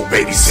microphone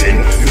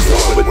babysitting. You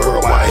want with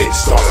worldwide head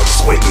start, I'm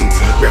sweating.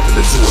 Rapping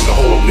the two in the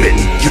whole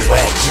mitten. You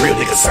whack, real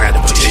nigga signed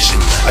a petition.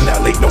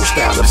 Annihilate no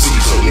style, I'm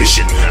seized on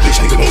mission.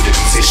 Bitch nigga know the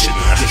position.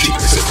 You keep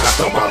consistent, I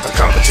thump out the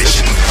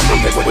competition.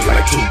 I'm running with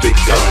like 2 big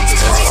guns.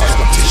 It's hard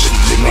competition.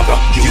 nigga,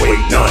 you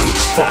ain't none.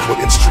 Fuck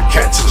with industry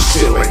cats and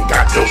still ain't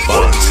got no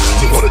funds.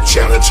 You want a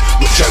challenge?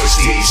 We'll challenge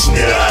these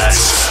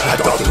nuts. I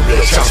thought the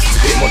real challenge was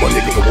to get my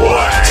nigga the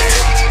what?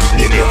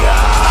 Nigga,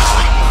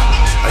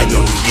 a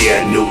new year,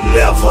 new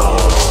level.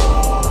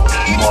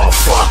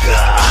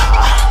 Motherfucker,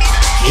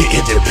 get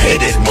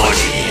independent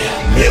money,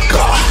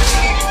 nigga.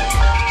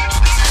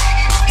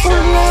 For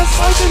less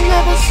I can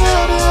never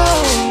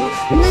settle.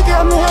 Nigga,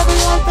 I'm heavy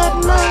like that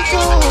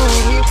mantle.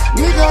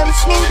 Nigga, I'm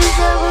smooth as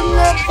ever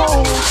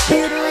level.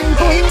 Peter ain't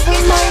going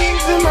for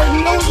mines and I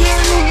know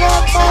you're new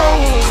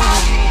level.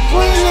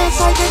 For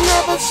less I can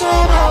never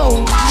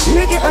settle.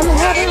 Nigga, I'm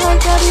heavy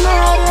like that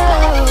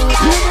metal.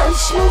 Nigga, I'm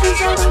smooth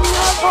as ever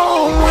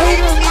level.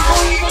 Peter ain't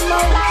going for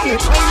mines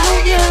and I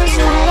know you're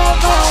new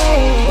level.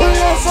 For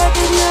less I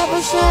can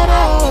never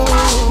settle.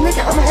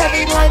 Nigga, I'm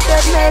heavy like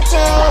that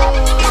metal.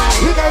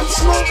 Nigga, I'm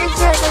smooth as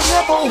ever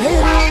level.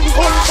 Hater ain't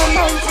going for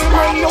mines and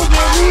I know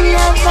you're new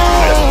level.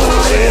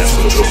 Never ass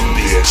with a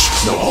bitch.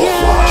 No whole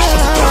watch for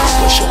the gun,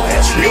 push your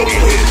ass real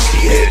good.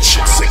 Bitch,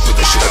 sick with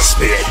the shit I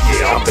spit.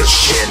 Yeah, I'm the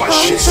shit, my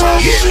shit's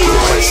hit. You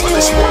race like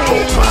this mortal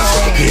minds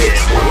from the pit.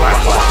 We're rock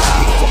hard,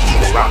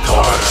 you rock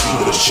hard.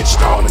 You with a shit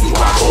star and you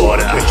rock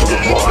hard. Make you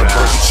with more and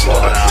burn you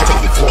slaughter.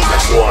 Take you form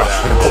like water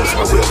and impose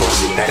my will on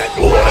you in that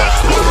order.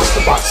 We'll rip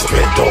the box of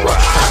Pandora.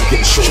 I'm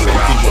getting short and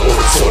feed your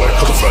order sorta.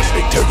 Come front,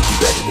 big turkey, you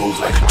better move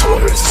like a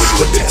tortoise. When you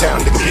put it down,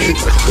 nigga, behave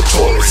like a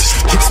clitoris.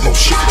 Kick some more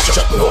shit with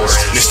Chuck Norris.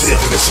 Mr.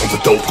 Infamous on the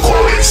dope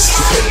chorus.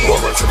 You better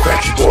Boris and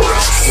Frankie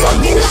Boris. Run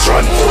Boris,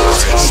 run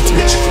Boris. This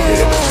bitch is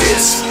familiar with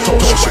this.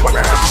 Told you I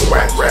rap, the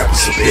whack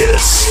rappers of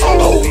this.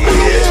 Oh,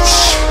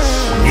 bitch.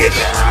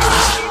 Nigga.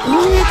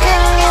 Nigga.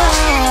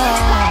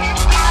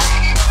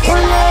 For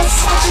less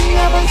I can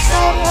never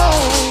settle.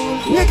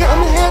 Nigga,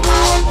 I'm heavy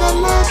like the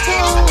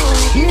metal.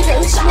 Nigga,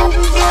 I'm smooth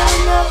as ever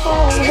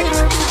level.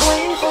 Hater be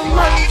waiting for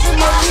mines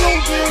and I know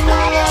you're no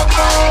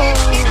level.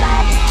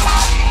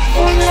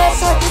 For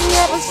less I can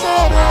never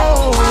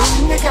settle.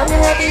 Nigga, I'm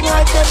heavy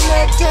like that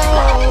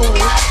metal.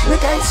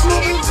 Nigga, I'm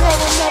smooth as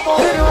ever level.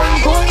 Hater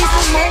ain't going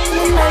for mine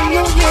and I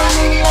know you're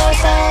no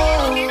level.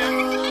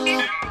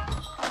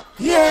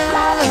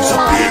 Yeah. You's a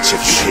bitch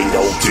if you hate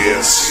all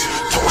this.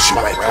 Told you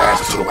whack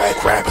rappers to the whack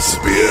rappers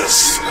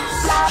abyss.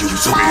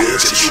 You's a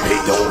bitch if you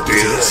hate all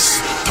this.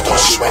 Told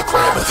you whack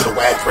rappers to the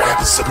whack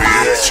rappers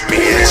abyss.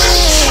 Bitch.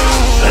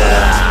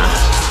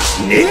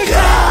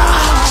 Nigga.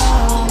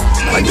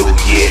 My new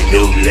year,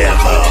 new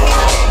level.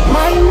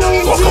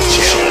 Fuck up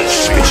challenge,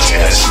 bitch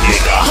ass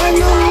nigga.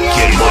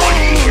 Get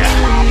money.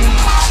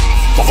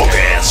 Fuck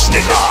ass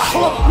nigga.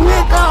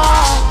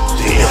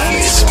 The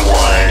infamous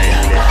one.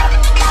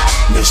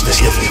 Mr.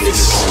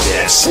 Infamous on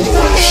that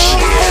small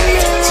shit.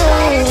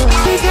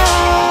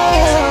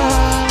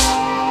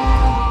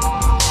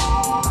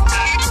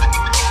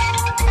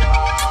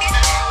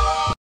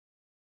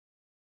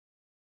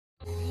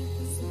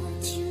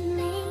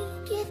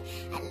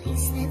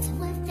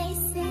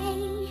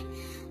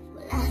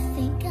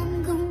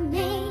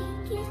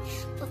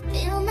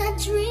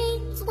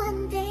 Dreams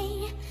one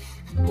day,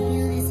 I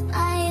feel this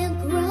fire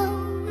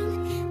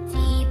growing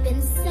deep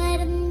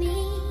inside of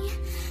me.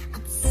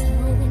 I'm so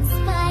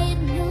inspired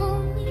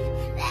knowing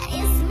that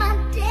it's my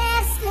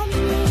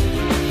destiny.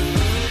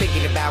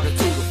 Thinking about a 2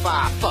 to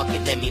 5, fuck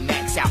it, let me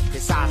max out.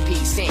 This IP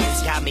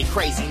sense got me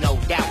crazy, no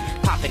doubt.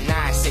 Popping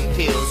niacin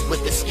pills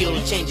with the skill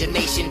to change a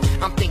nation.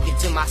 I'm thinking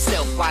to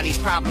myself why these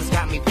problems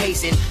got me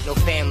pacing. No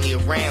family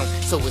around,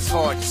 so it's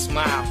hard to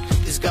smile.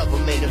 This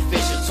government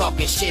official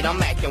talking shit,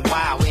 I'm acting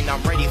wild. And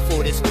I'm ready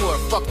for this court,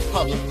 fuck the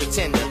public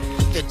pretender.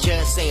 The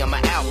judge say I'm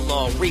an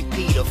outlaw,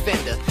 repeat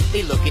offender.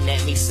 They looking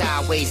at me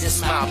sideways and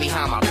smile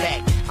behind my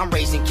back. I'm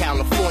raised in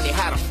California,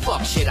 how the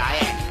fuck should I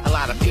act? A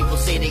lot of people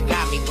say they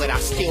got me, but I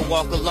still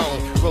walk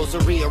alone.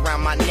 Rosary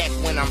around my neck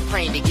when I'm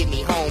praying to get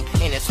me home.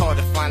 And it's hard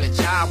to find a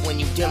job when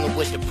you're dealing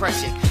with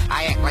depression.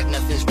 I act like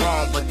nothing's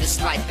wrong, but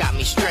this life got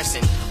me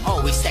stressing.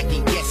 Always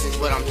second guessing,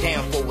 but I'm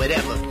down for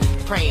whatever.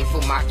 Praying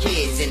for my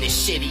kids in this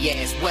shitty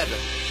ass weather.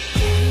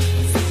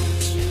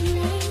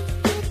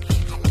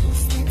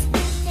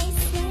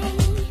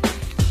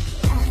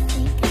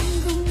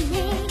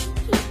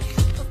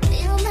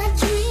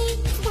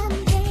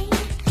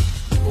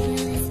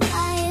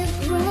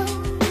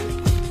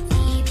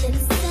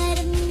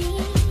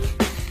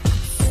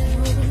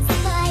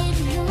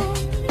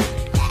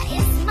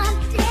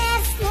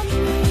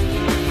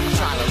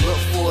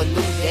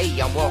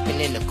 I'm walking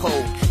in the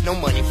cold, no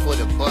money for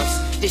the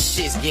bus. This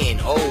shit's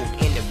getting old.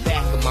 In the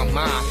back of my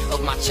mind,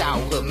 of my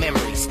childhood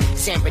memories.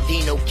 San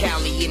Bernardino,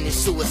 Cali, and his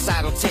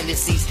suicidal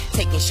tendencies.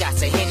 Taking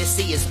shots of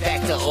Hennessy is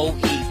back to OE.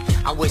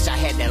 I wish I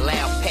had that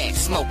loud pack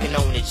smoking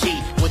on the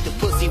G. With the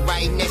pussy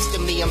right next to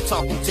me, I'm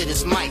talking to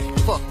this mic.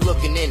 Fuck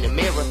looking in the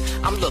mirror,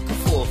 I'm looking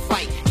for a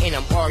fight. And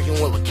I'm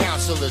arguing with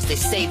counselors, they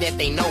say that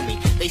they know me.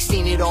 They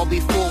seen it all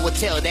before, would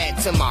tell that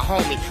to my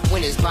homie.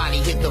 When his body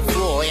hit the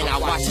floor and I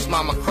watched his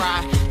mama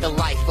cry. The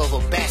life of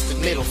a bastard,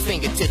 middle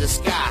finger to the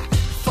sky.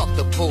 Fuck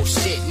the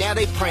bullshit, now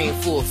they praying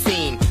for a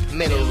fiend.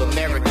 Middle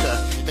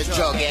America, the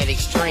drug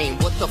addict's dream.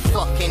 What the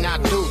fuck can I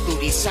do through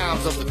these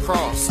times of the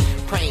cross?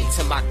 Praying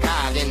to my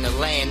God in the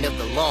land of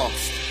the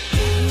lost.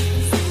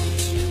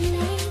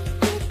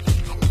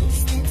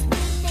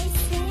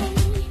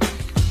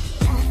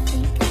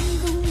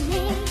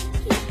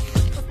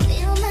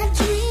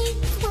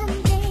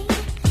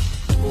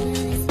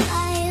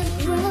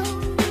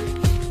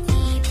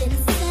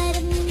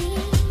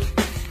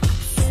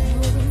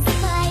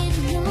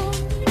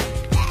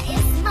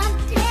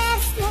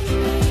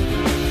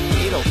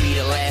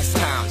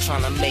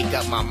 Make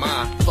up my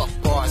mind, fuck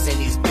bars and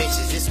these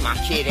bitches, it's my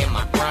kid and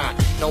my grind.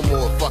 No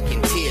more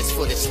fucking tears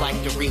for this life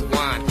to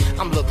rewind.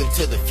 I'm looking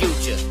to the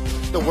future,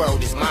 the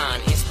world is mine.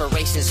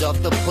 Inspirations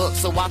of the book,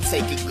 so I'll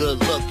take a good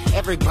look.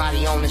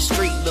 Everybody on the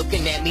street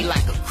looking at me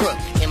like a crook.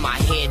 In my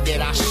head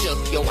that I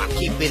shook, yo, I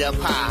keep it up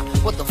high.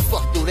 What the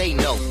fuck do they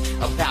know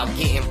about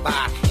getting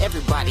by?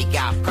 Everybody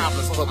got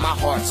problems, but my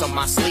heart's on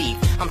my sleeve.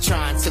 I'm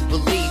trying to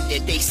believe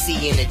that they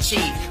see and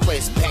achieve, but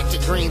it's back to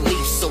green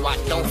leaf, so I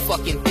don't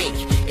fucking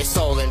think. It's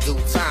all in due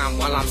time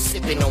while I'm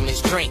sipping on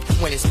this drink.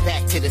 When it's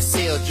back to the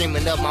cell,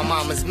 dreaming of my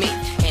mama's meat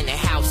and the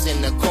house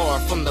and the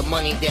car from the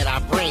money that I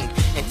bring.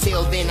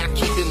 Until then, I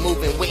keep it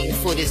moving, waiting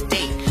for this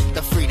date.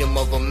 The freedom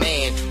of a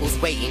man who's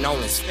waiting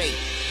on his fate.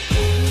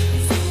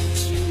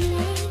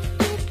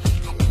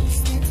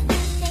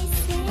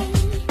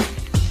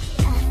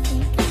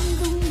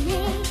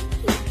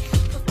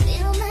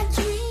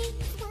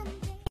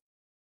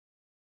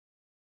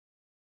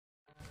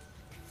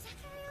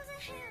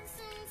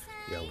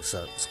 Yo, what's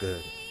up? What's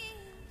good?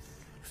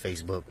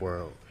 Facebook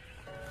world.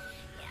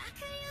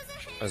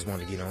 I just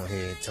want to get on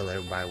here and tell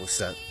everybody what's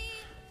up.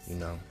 You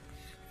know,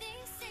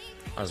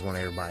 I just want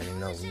everybody to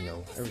know,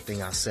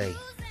 everything I say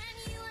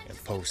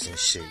and post and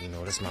shit,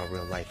 that's my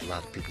real life. A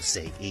lot of people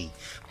say,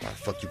 why the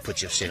fuck you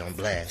put your shit on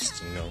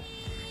blast,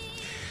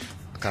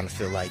 I kind of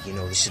feel like,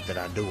 the shit that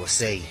I do or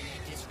say,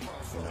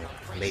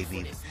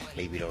 maybe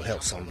it'll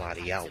help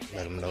somebody out,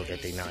 let them know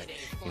that they not,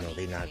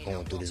 they not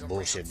going through this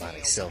bullshit by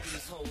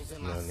themselves,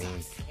 you know what I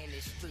mean?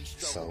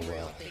 So,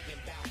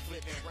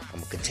 I'm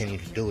gonna continue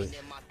to do it,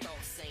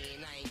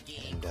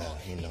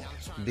 and,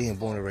 being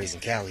born and raised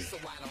in Cali,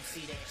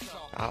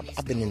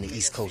 I've been in the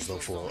East Coast, though,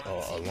 for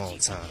a long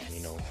time,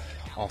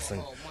 off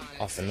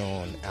and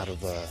on, out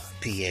of,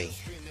 PA,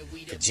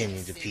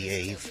 Virginia to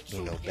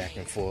PA, back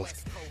and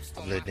forth.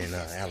 I've lived in,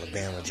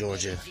 Alabama,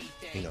 Georgia,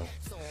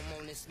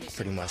 I've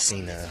pretty much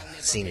seen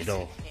it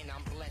all,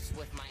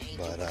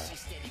 but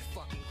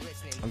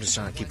I'm just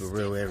trying to keep it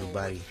real with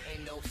everybody,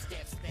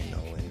 and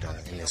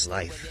in this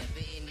life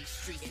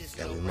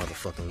that we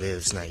motherfucking live,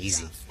 it's not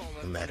easy,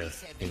 no matter,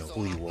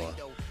 who you are,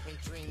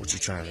 what you're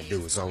trying to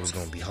do, it's always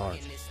gonna be hard,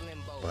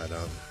 but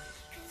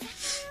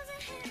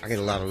I get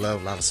a lot of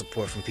love, a lot of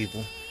support from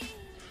people,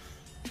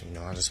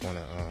 I just want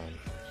to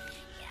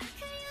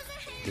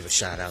give a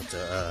shout out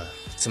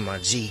to my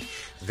G,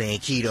 Van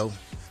Keto.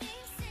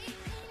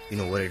 You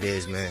know what it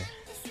is, man.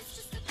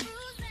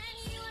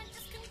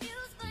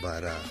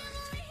 But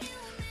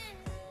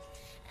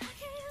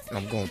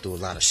I'm going through a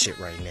lot of shit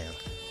right now.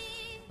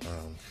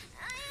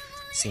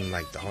 Seem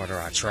like the harder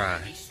I try,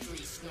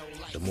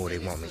 the more they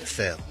want me to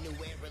fail.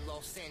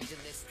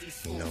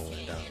 And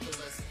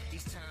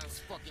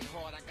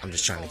I'm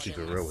just trying to keep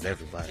it real with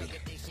everybody.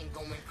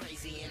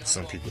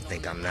 Some people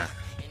think I'm not.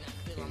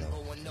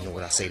 You know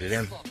what I say to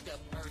them?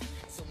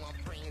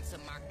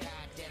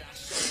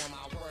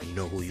 You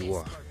know who you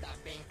are.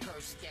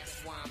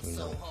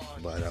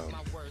 But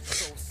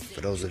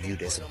for those of you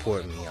that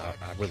support me,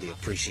 I really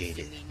appreciate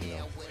it.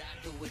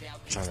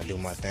 Trying to do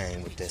my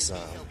thing with this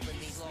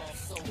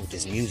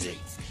music.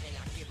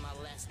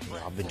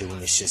 I've been doing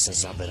this shit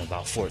since I've been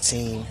about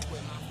 14,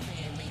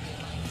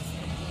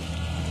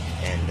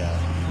 and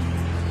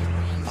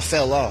I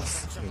fell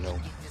off.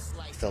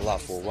 Fell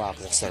off for a while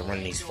because I started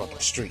running these fucking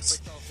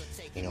streets.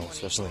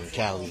 Especially in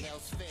Cali.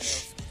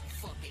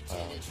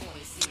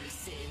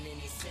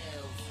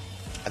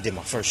 I did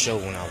my first show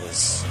when I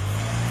was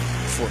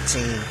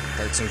 13,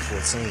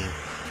 14,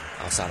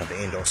 outside of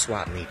the indoor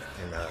swap meet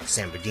in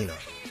San Bernardino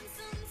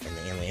in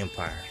the Inland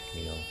Empire,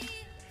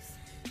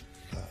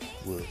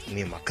 with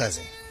me and my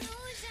cousin.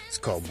 It's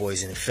called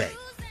Boys in Effect,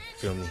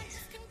 feel me?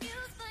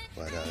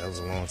 But that was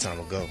a long time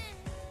ago.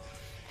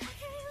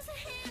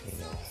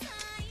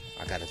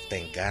 I gotta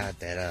thank God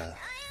that I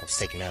was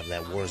taken out of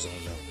that war zone,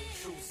 though.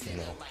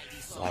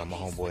 A lot of my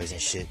homeboys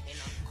and shit,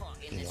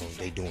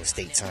 they doing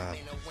state time,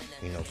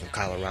 from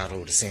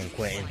Colorado to San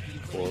Quentin,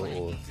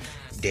 or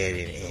dead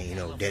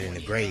in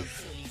the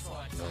grave,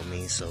 you know what I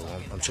mean? So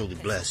I'm truly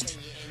blessed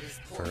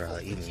for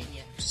even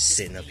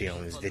sitting up here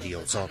on this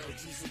video talking,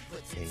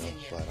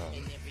 but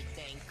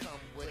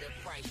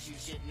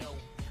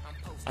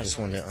I just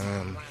wanted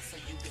to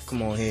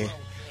come on here,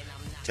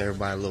 tell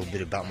everybody a little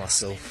bit about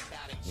myself,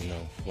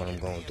 what I'm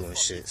going through and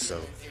shit,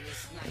 so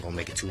I'm gonna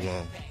make it too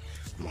long.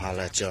 I'm gonna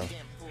holler at y'all,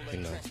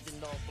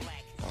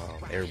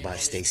 everybody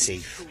stay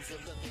safe,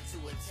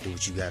 do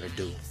what you gotta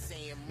do.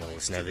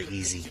 It's never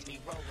easy.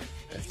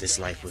 If this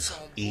life was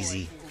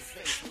easy,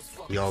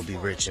 we all be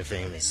rich and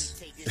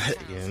famous. You know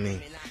what I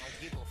mean?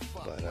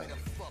 But I'm gonna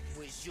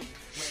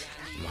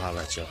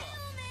holler at y'all.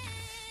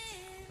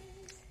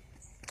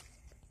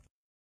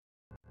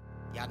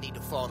 Y'all need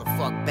to fall the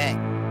fuck back.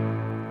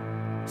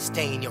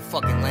 Stay in your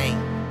fucking lane.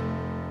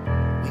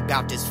 We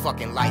bout this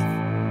fucking life.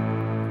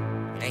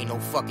 It ain't no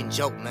fucking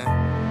joke, man.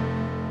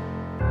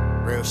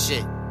 Real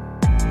shit.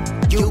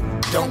 You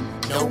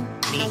don't know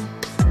me.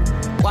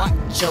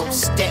 Watch your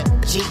step,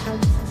 G.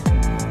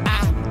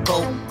 I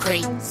go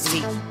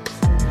crazy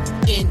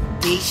in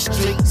these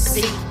streets,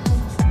 see.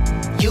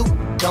 You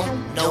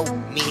don't know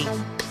me.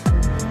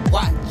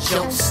 Watch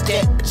your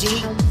step,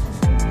 G.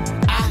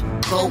 I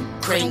go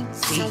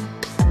crazy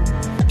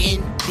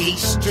in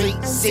these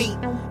streets, see.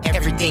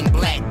 Everything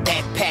black,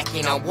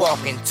 backpacking, I'm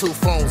walking. 2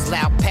 phones,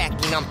 loud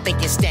packing, I'm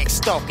thinking stack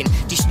stalking.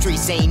 These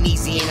streets ain't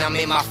easy and I'm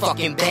in my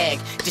fucking bag.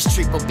 This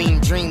triple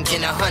beam dreams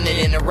in 100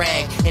 in a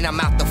rag. And I'm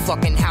out the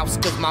fucking house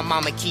cause my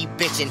mama keep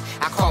bitching.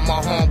 I call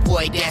my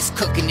homeboy that's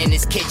cooking in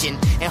his kitchen.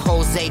 And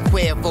Jose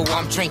Cuervo,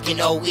 I'm drinking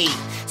OE.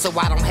 So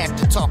I don't have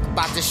to talk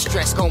about the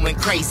stress going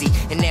crazy.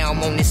 And now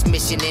I'm on this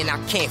mission and I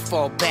can't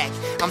fall back.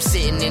 I'm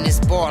sitting in this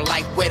bar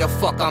like where the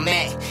fuck I'm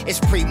at. It's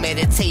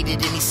premeditated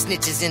and these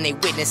snitches and they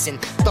witnessing.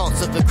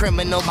 Thoughts of a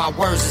criminal, my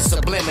words is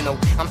subliminal.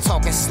 I'm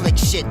talking slick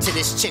shit to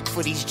this chick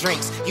for these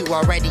drinks. You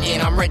already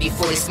in, I'm ready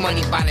for this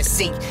money by the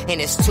sink.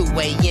 And it's 2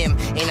 a.m.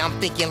 and I'm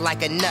thinking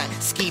like a nut.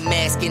 Ski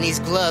mask and these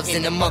gloves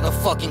in the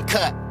motherfucking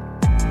cut.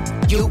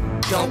 You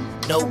don't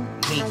know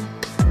me.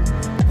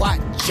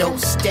 Watch your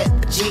step,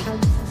 G.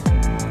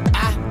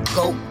 I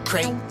go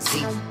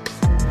crazy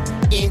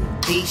in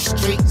these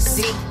streets,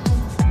 see.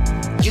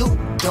 You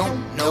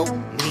don't know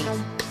me.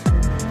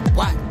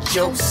 Watch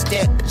your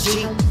step,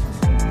 G.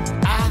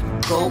 I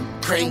go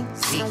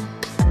crazy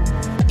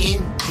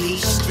in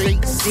these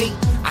streets, see.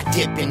 I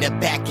dip in the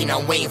back and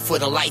I'm waiting for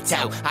the lights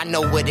out. I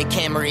know where the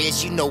camera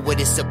is, you know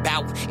what it's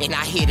about. And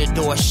I hear the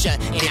door shut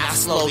and I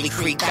slowly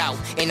creep out.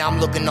 And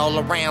I'm looking all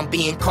around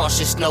being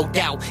cautious, no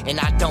doubt. And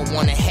I don't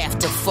wanna have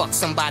to fuck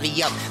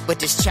somebody up, but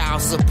this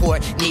child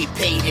support need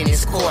paid in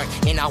his court.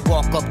 And I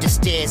walk up the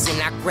stairs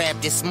and I grab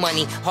this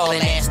money,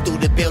 hauling ass through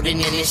the building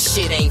and this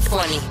shit ain't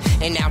funny.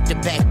 And out the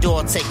back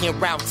door taking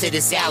route to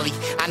this alley.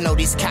 I know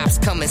these cops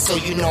coming, so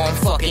you know I'm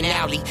fucking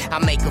outy. I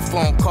make a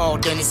phone call,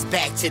 then it's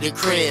back to the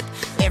crib.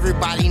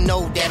 Everybody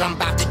know that I'm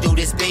about to do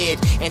this bid.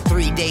 And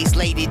 3 days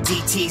later,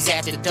 DT's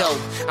at the door.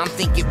 I'm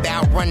thinking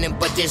about running,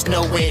 but there's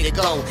nowhere to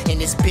go.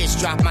 And this bitch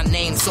dropped my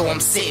name, so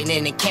I'm sitting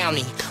in the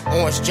county.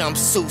 Orange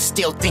jumpsuit,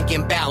 still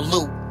thinking about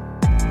loot.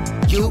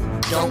 You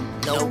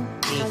don't know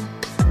me.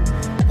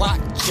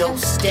 Watch your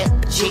step,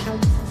 G.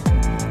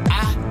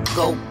 I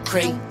go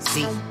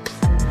crazy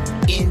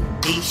in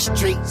these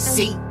streets,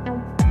 see.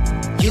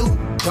 You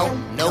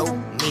don't know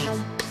me.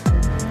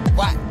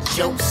 Watch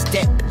your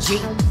step, G.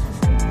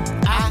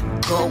 I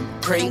go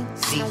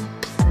crazy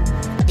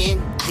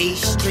in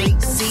these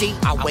streets, see.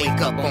 I wake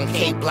up on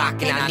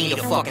K-Block and I need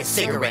a fucking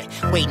cigarette.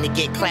 Waiting to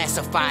get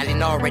classified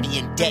and already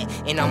in debt.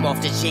 And I'm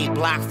off the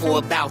J-Block for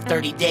about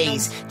 30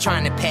 days.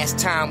 Trying to pass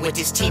time with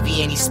this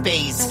TV and these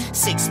spades.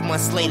 6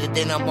 months later,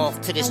 then I'm off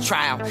to this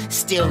trial.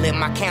 Still in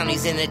my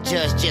counties and the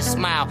judge just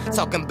smiled.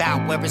 Talking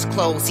about where it's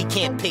closed, he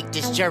can't pick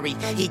this jury.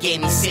 He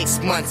gave me 6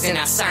 months and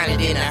I signed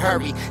it in a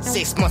hurry.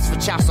 6 months for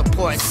child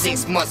support,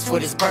 6 months for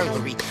this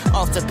burglary.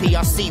 Off the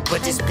PRC,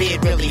 but this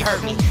bid really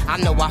hurt me. I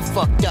know I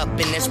fucked up and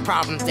there's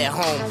problems at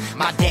home.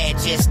 My dad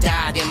just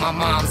died and my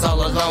mom's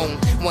all alone.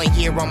 1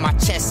 year on my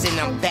chest and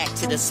I'm back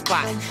to the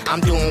spot.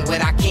 I'm doing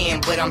what I can,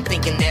 but I'm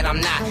thinking that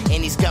I'm not.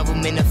 And these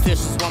government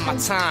officials want my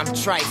time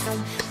trifle.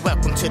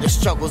 Welcome to the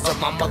struggles of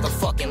my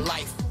motherfucking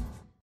life.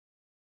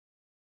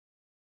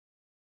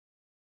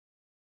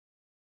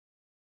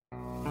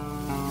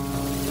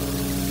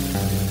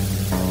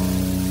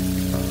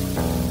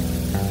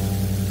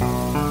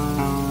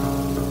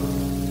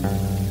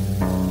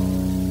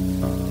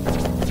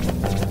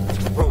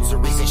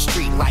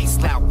 Lights,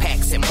 loud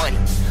packs and money.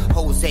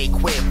 Jose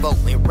Cuervo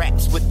and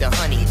raps with the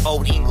honey.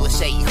 Old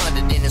English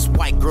 800 in his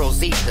white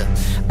girl's ether.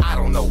 I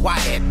don't know why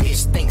that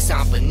bitch thinks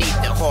I'm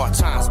beneath the hard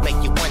times. Make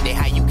you wonder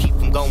how you keep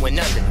from going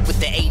under. With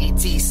the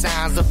ADT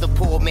signs of the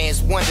poor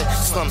man's wonder.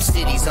 Slum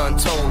cities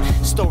untold,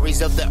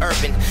 stories of the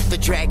urban. The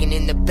dragon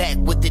in the back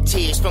with the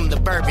tears from the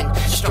bourbon.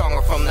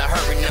 Stronger from the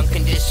hurting,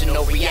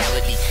 unconditional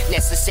reality.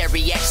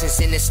 Necessary actions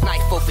in this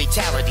night for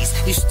fatalities.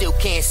 You still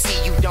can't see,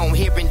 you don't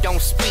hear and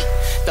don't speak.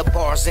 The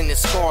bars and the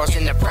scars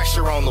and the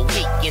pressure on the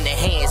weak. In the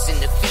hands and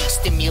the feet,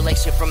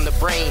 stimulation from the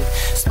brain.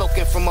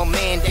 Spoken from a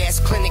man that's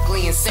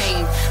clinically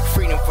insane.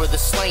 Freedom for the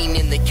slain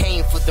and the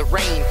cane for the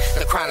rain.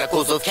 The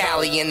chronicles of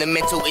Cali and the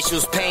mental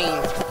issues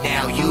pain.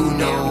 Now you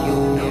know.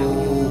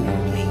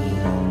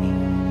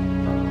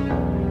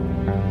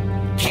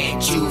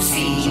 Can't you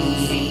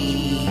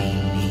see?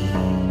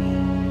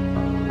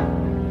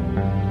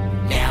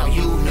 Now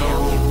you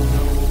know.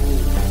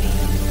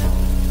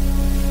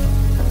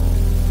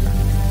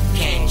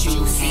 Can't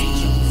you see?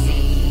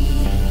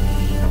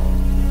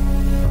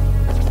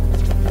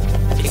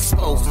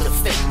 Exposed to the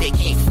fate, they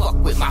can't fuck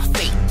with my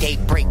fate. They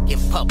break in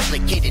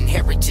public, it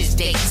inherits his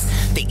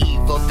days. The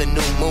eve of the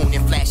new moon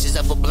and flashes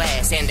of a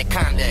blast, and the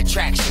kind of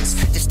attractions,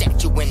 the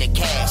statue in the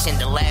cash, and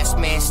the last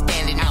man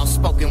standing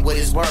outspoken with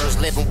his words.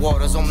 Living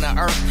waters on the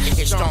earth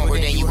is stronger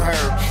than you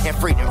heard, and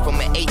freedom from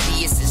an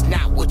atheist is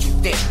not what you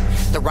think.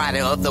 The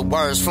writer of the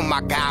words from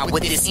my God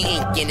with his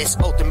ink and his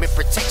ultimate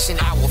protection,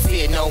 I will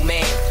fear no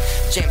man.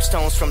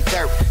 Gemstones from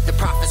dirt, the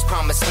prophet's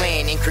promised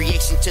land, in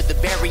creation to the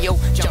burial,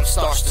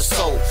 jumpstarts the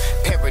soul.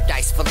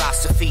 Paradise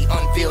philosophy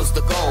unveils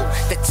the goal.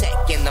 The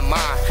tech in the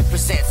mind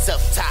presents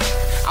up top.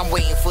 I'm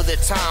waiting for the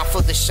time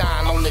for the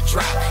shine on the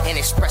drop, and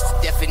express the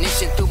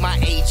definition through my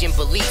age and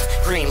belief.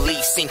 Green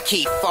leaves and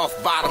keep off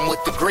bottom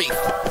with the grief.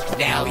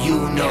 Now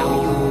you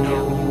know.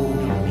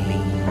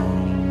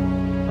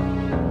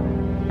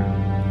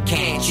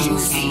 Can't you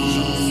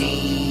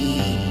see?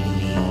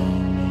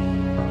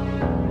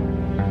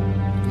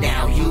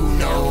 Now you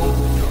know.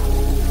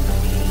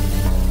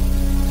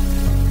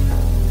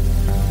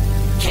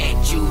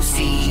 Can't you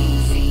see?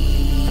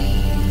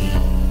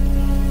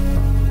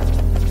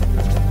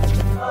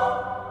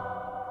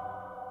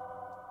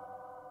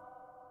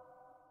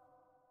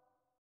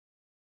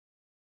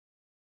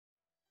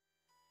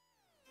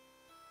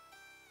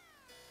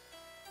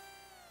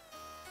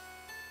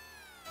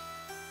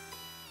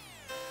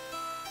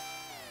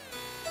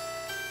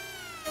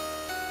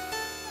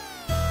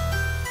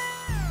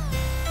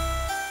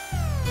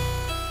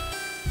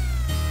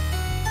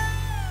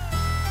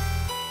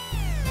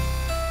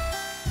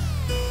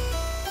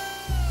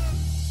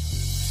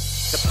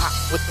 The pot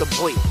with the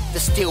boil, the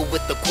steel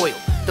with the coil,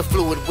 the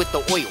fluid with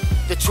the oil,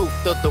 the truth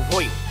of the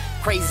royal.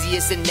 Crazy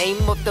is the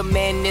name of the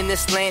man in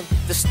this land,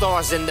 the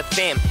stars and the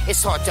fam,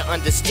 it's hard to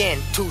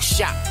understand. 2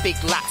 shot, big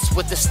lots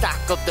with the stock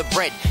of the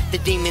bread, the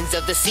demons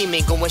of the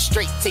semen going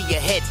straight to your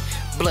head.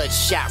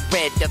 Bloodshot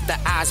red of the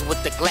eyes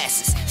with the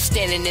glasses,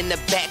 standing in the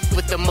back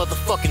with the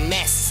motherfucking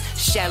masses.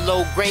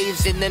 Shallow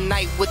graves in the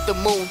night with the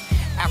moon,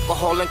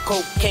 alcohol and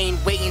cocaine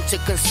waiting to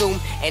consume,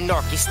 and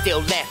Narky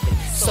still laughing.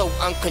 So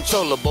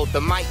uncontrollable, the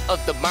might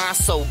of the mind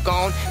so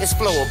gone, it's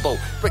flowable.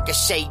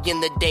 Ricochet in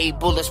the day,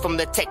 bullets from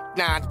the Tech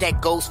 9,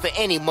 that goes for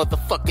any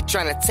motherfucker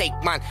trying to take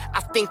mine. I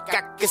think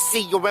I can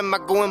see, or am I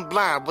going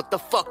blind? What the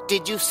fuck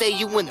did you say?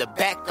 You in the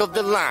back of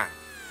the line?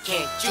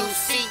 Can't you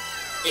see?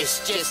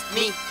 It's just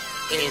me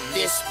in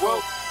this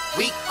world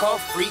we call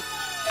free.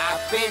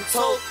 I've been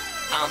told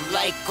I'm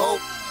like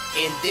gold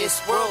in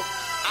this world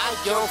I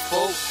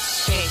unfold.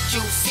 Can't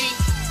you see?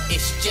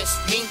 It's just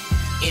me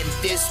in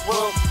this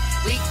world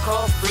we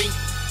call free.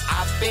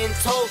 I've been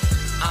told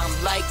I'm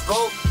like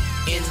gold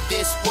in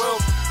this world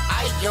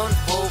I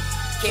unfold.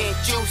 Can't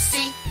you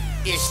see?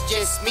 It's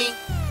just me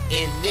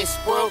in this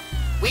world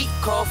we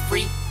call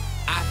free.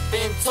 I've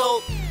been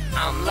told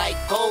I'm like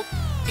gold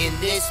in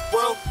this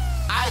world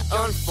I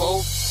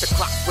unfold. The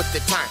clock with the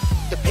time,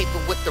 the paper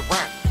with the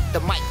rhyme,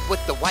 the mic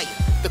with the wire,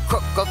 the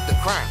crook of the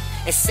crime.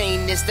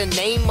 Insane is the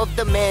name of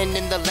the man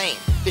in the land.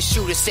 The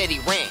shooter said he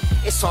ran,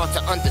 it's hard to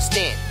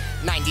understand.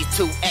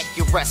 92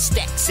 Acura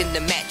stacks in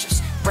the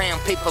mattress. Brown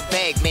paper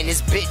bag, man,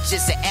 his bitch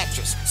is an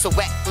actress. So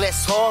act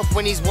less hard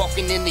when he's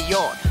walking in the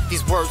yard.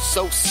 These words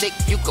so sick,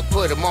 you could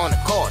put them on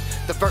a card.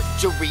 The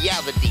virtual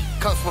reality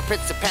comes from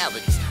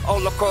principalities.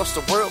 All across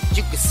the world,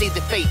 you can see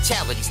the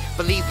fatalities.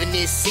 Believing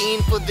is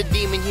seen for the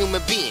demon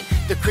human being.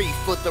 The creed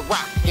for the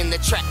rock and the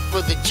track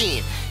for the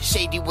gin.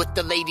 Shady with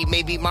the lady,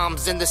 maybe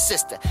mom's and the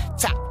sister.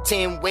 Top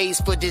 10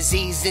 ways for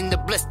disease in the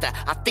blister.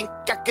 I think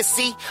I can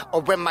see,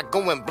 or am I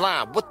going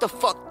blind? What the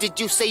fuck did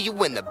you say?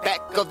 You in the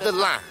back of the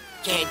line?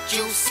 Can't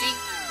you see?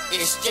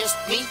 It's just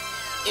me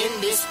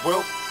in this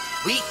world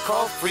we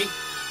call free.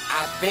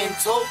 I've been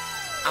told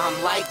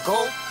I'm like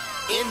gold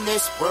in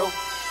this world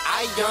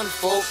I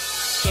unfold.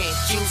 Can't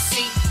you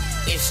see?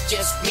 It's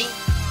just me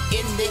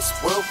in this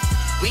world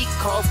we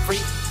call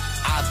free.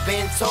 I've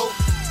been told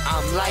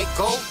I'm like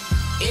gold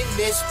in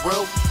this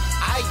world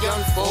I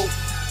unfold.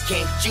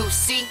 Can't you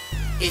see?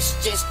 It's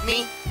just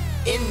me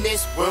in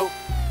this world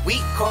we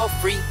call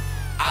free.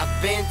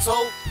 I've been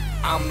told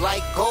I'm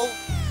like gold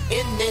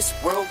in this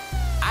world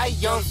I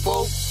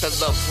unfold. The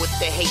love with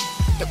the hate,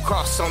 the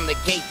cross on the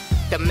gate,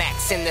 the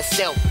max in the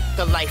cell,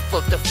 the life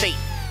of the fate.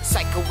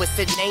 Psycho is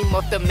the name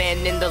of the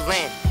man in the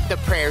land, the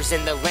prayers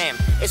in the lamb,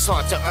 it's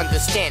hard to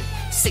understand.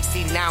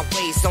 69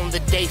 ways on the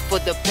day for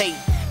the pay.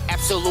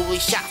 Absolutely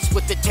shots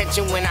with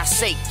attention when I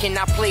say, can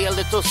I play a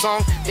little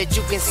song that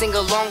you can sing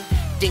along?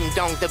 Ding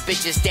dong, the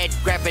bitch is dead,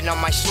 grabbing on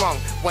my schlong.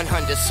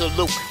 100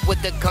 salute with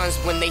the guns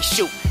when they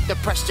shoot. The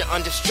pressure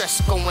under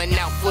stress, going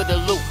out for the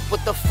loot.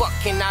 What the fuck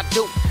can I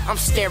do? I'm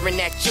staring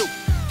at you.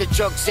 The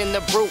drugs in the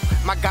brew,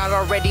 my God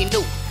already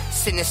knew.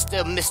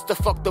 Sinister, Mr.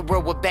 Fuck the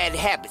world with bad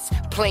habits.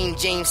 Plain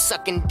Jane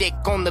sucking dick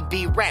on the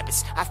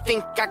B-Rabbits. I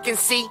think I can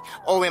see,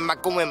 or am I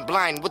going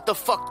blind? What the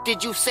fuck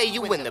did you say?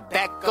 You in the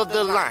back of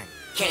the line?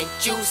 Can't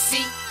you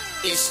see?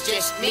 It's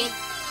just me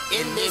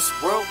in this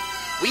world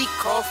we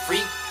call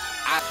free.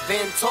 I've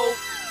been told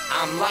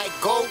I'm like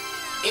gold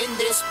in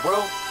this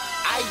world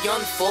I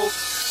unfold.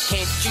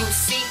 Can't you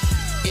see?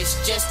 It's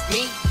just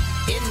me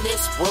in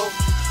this world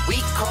we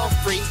call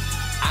free.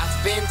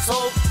 I've been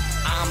told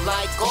I'm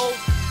like gold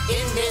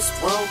in this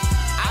world,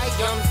 I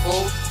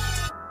unfold.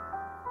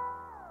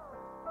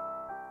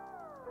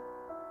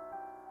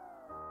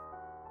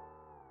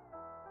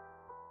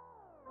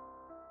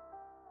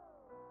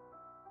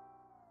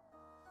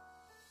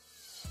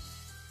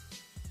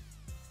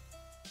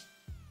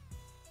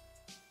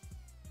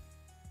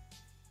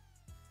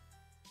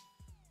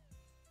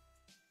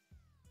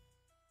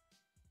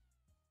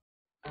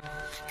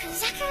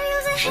 Cause I can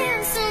use a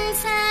hand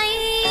sometimes.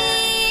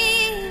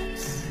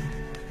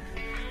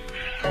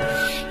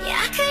 Yeah,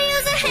 I can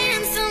use a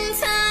hand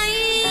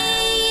sometimes.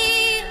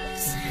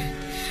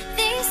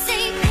 They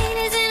say pain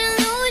is an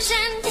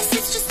illusion. This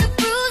is just a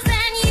bruise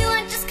and you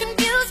are just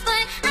confused,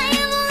 but I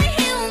am only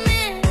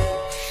human.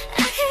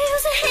 I can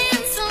use a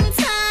hand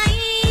sometimes.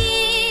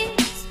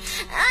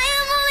 I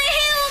am only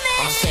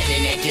human. I'm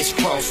standing at this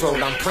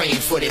crossroad, I'm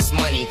praying for this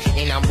money.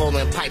 And I'm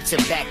rolling pipe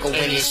tobacco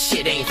when this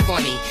shit ain't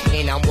funny.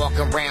 And I'm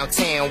walking around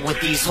town with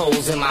these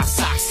holes in my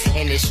socks.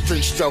 And this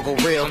street struggle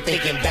real, I'm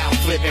thinking about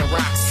flipping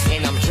rocks.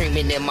 And I'm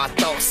dreaming in my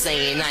thoughts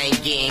saying I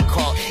ain't getting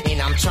caught.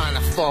 And I'm trying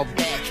to fall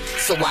back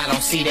so I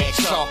don't see that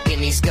chalk.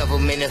 And these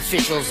government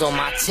officials on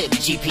my tip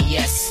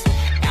GPS.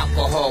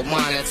 Alcohol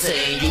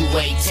monitoring,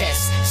 UA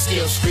test.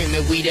 Still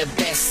screaming we the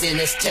best in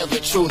this tell the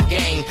truth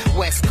game.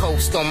 West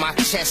Coast on my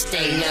chest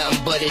ain't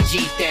nothing but a G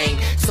thing.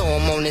 So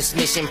I'm on this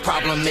mission,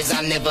 problem is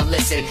I never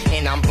listen.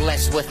 And I'm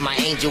blessed with my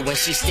angel when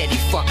she steady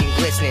fucking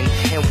glistening.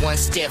 And one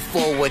step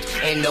forward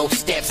and no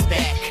steps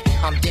back.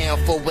 I'm down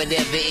for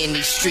whatever in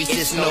these streets,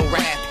 it's no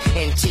rap.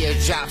 And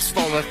teardrops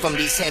falling from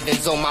these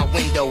heavens on my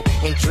window.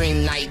 And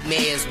dream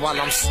nightmares while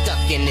I'm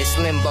stuck in this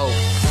limbo.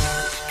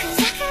 Cause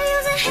I can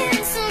use a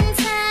hand sometimes.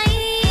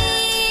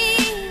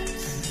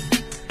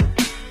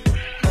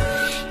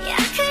 Yeah,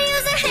 I can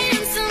use a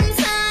hand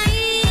sometimes.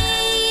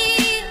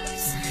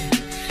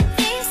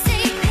 They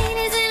say pain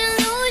is an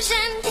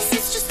illusion. This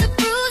is just a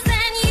bruise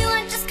and you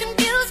are just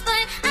confused,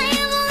 but I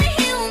am only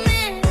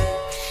human.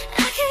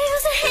 I can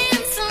use a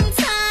hand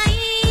sometimes.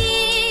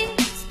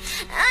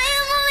 I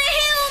am only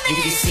human.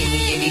 You can see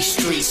me in these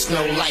streets,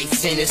 no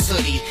lights in this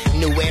hoodie.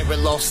 New era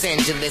Los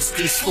Angeles,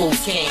 these fools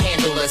can't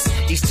handle us.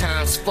 These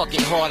times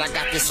fucking hard, I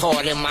got this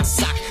heart in my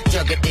sock.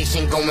 Drug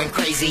addiction going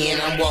crazy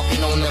and I'm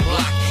walking on the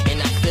block. And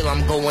I feel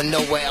I'm going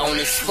nowhere on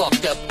this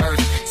fucked up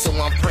earth. So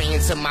I'm praying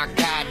to my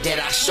God that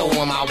I show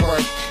him my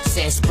worth.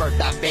 Since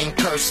birth I've been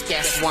cursed,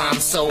 that's why I'm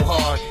so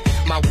hard.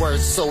 My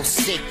words so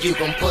sick, you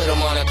can put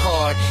them on a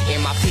card.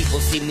 And my people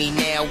see me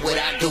now, what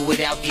I do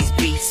without these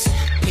beats.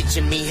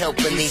 Picture me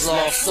helping these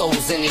lost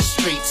souls in the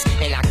streets.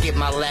 And I give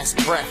my last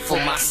breath for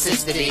my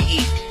sister to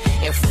eat.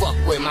 And fuck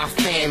with my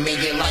family,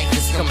 your life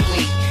is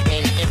complete.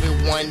 And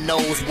everyone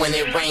knows when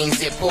it rains,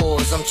 it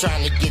pours. I'm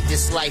trying to get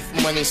this life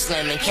money,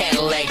 slamming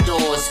Cadillac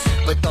doors.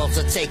 But thoughts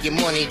are taking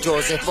money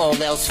drawers if all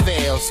else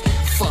fails.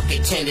 Fuck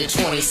it, 10 to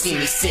 20, see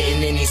me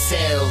sitting in these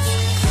cells.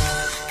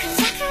 Cause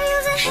I can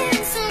use a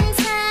hand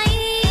sometimes.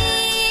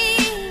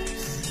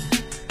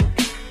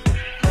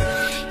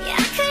 Yeah,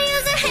 I can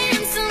use a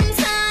hand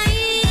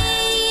sometimes.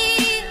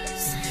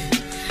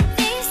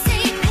 They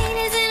say pain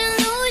is an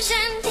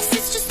illusion. This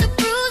is just a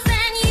bruise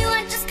and you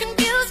are just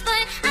confused,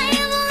 but I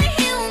am only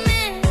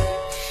human.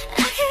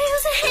 I can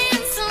use a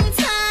hand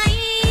sometimes.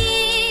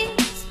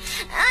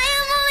 I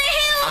am only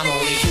human. I'm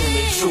only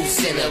human, true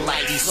sinner,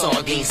 like these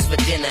sardines for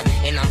dinner.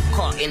 And I'm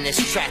caught in this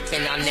trap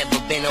and I've never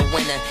been a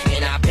winner.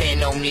 And I've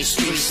been on these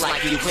streets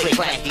like you click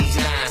clack these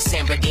nines.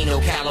 San Bernardino,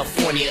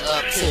 California,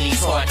 up to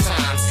these hard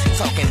times.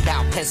 Talking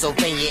about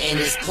Pennsylvania and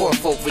this poor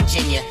folk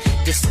Virginia.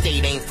 This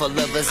state ain't for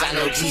lovers, I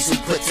know Jesus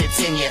puts it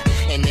in ya.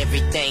 And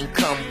everything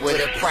come with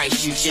a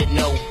price you should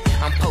know.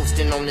 I'm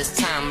posting on this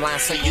timeline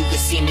so you can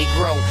see me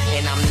grow.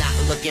 And I'm not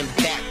looking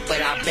back,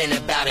 but I've been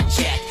about a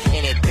jack.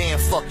 And it been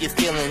fuck your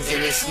feelings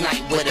in this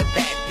night with a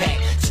backpack.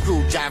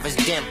 Screwdrivers,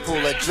 dent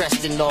puller,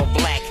 dressed in all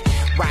black.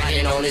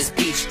 Riding on this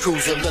beach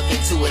cruiser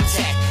looking to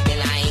attack.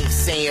 And I ain't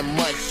saying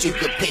much, you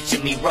could picture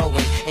me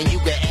rolling. And you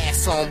could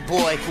ask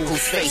homeboy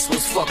whose face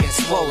was fucking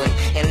swollen.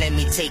 And let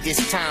me take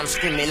this time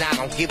screaming I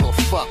don't give a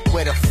fuck.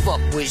 Where the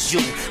fuck was you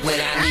when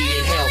I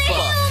needed help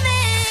up?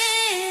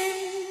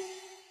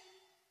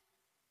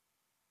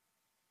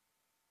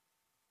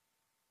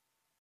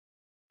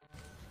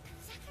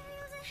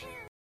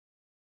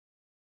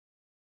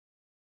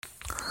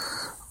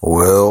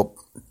 Well,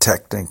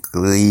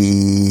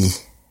 technically,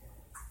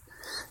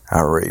 I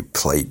already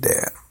played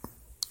that.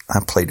 I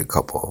played a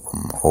couple of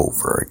them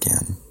over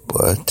again,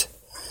 but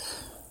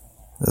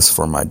that's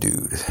for my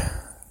dude.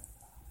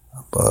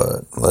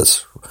 But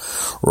let's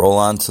roll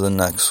on to the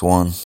next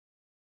one.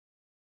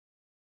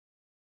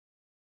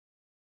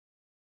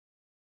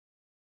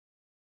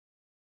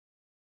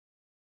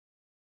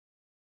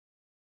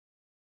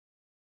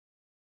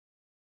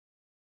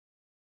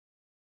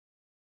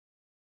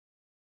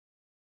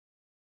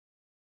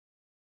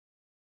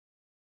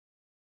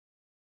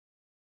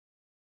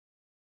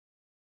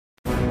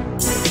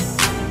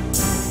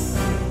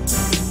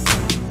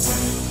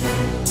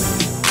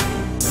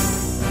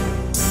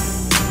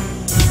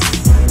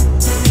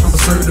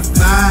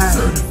 Certified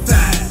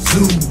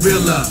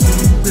Zoorilla,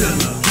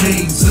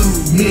 King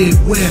Zoo,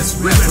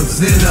 Midwest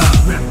representer.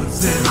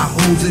 I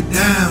hold it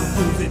down.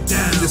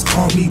 Just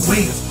call me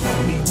Wait.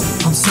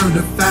 I'm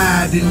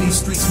certified in these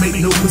streets, make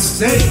no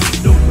mistake.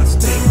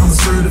 I'm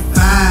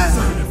certified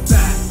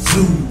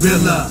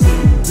Zoorilla.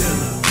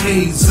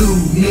 K-Zoo,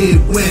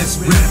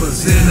 Midwest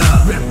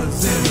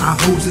representer. I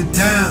hold it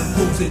down.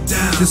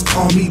 Just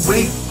call me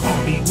Wait.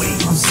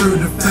 I'm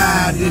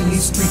certified in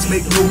these streets,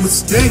 make no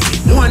mistake.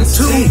 1, 2,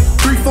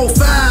 3, 4,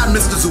 5.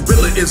 Mr.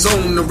 Zoorilla is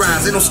on the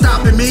rise. Ain't no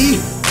stopping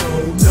me.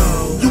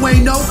 You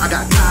ain't know I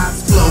got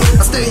God's flow.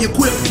 I stay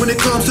equipped when it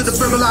comes to the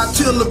federal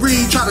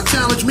artillery. Try to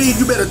challenge me,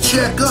 you better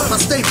check up. I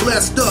stay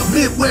blessed up,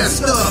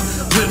 Midwest up.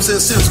 Whips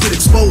and Sims get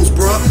exposed,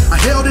 bruh. I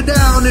held it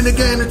down in the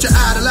game that you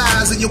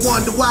idolize, and you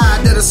wonder why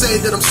that I say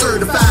that I'm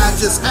certified.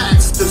 Just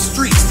ask the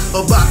streets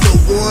about the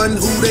one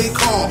who they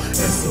call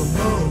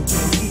SMO.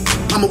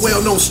 I'm a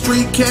well-known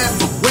street cat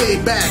from way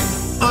back.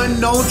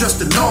 Unknown,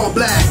 just an all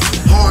black.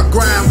 Hard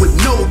grind with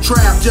no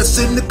trap. Just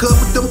in the cup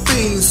with them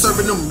fiends,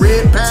 serving them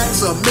red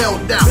packs of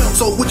meltdown.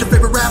 So with your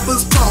favorite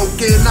rappers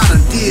talking, I done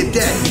did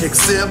that.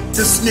 Except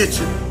the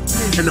snitching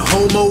and the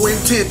homo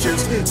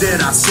intentions that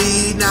I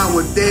see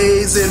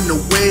nowadays in the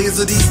ways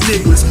of these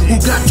niggas who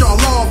got y'all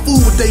all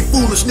fooled with they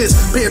foolishness.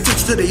 Pay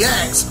attention to the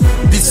acts.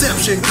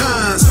 Deception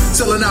cons,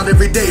 selling out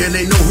every day and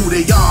they know who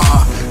they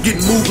are.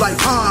 Getting moved like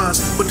pawns,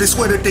 but they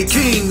swear that they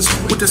kings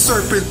with the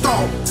serpent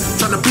thought.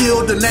 Trying to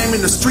build a name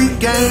in the street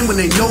game when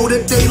they know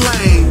that they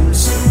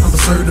lames. I'm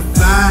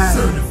certified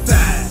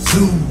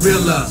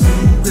Zoorilla.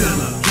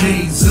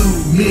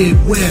 K-Zoo,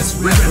 Midwest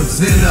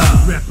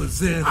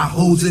representer. I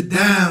hold it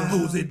down.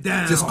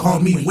 Just call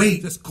me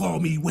Wait.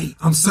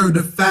 I'm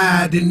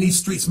certified in these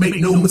streets,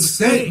 make no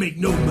mistake.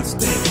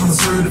 I'm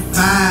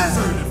certified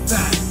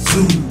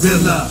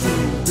Zoorilla.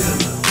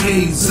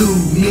 K-Zoo,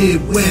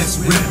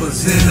 Midwest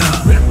representer.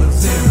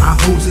 I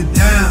hold it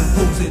down.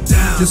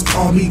 Just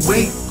call me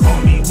Wait.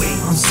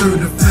 I'm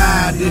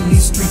certified in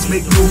these streets,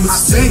 make no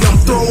mistake. I'm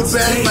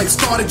throwback like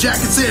starter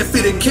jackets and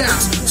fitted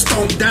caps.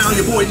 Stomp down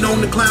your boy known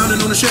the clown and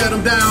on the shut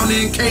him down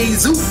in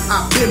K-Zoo.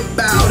 I been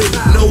bout it,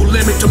 no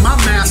limit to my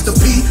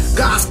masterpiece.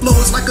 God's flow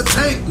is like a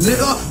tank,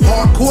 nigga.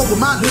 Hardcore with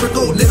my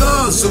lyrical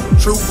nigga. Zoo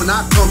truth when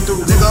I come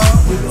through, nigga.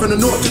 From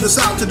the north to the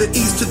south to the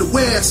east to the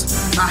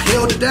west, I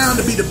held it down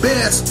to be the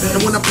best.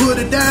 And when I put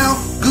it down,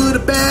 good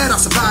or bad, I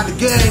survived the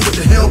game with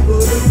the help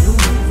of the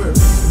universe,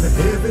 the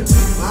heavens,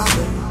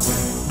 Father.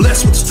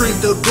 Blessed with the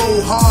strength to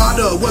go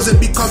harder. Was it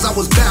because I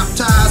was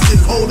baptized in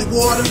holy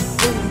water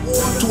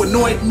to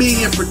anoint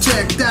me and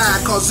protect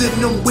I? Cause in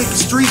them wicked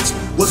streets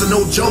wasn't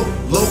no joke.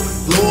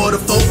 Lord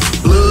of folk,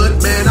 blood,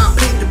 man, I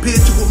paint the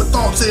picture with my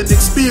thoughts and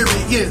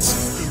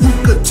experience. Who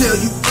could tell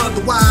you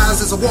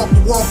otherwise as I walk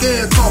the walk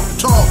and talk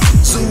the talk?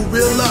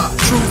 Zoorilla,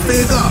 true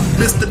figure,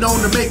 Mr.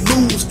 Known to make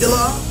moves,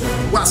 illa.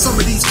 While some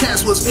of these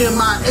cats was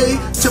MIA,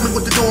 tell me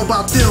what they know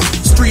about them.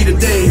 Street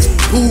of days,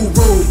 pool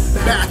room,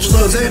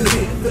 bachelors, and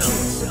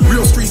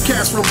real street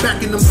cats from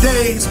back in them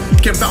days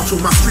can vouch for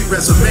my street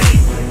resume.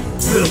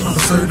 I'm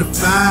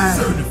certified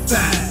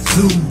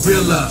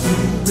Zoorilla.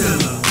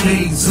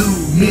 K-Zoo,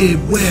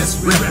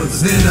 Midwest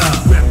representer.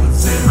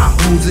 I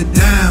hold it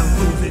down.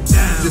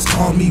 Just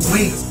call me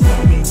Wait.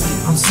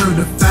 I'm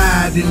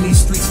certified in these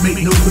streets,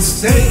 make no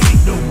mistake.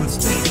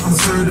 I'm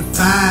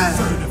certified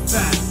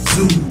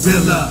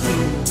Zoorilla.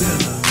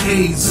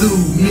 K-Zoo,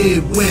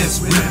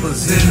 Midwest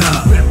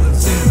representer.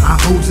 I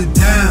hold it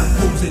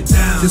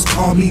down. Just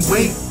call me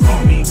Wait.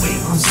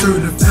 I'm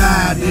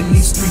certified in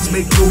these streets,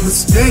 make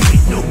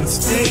no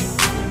mistake.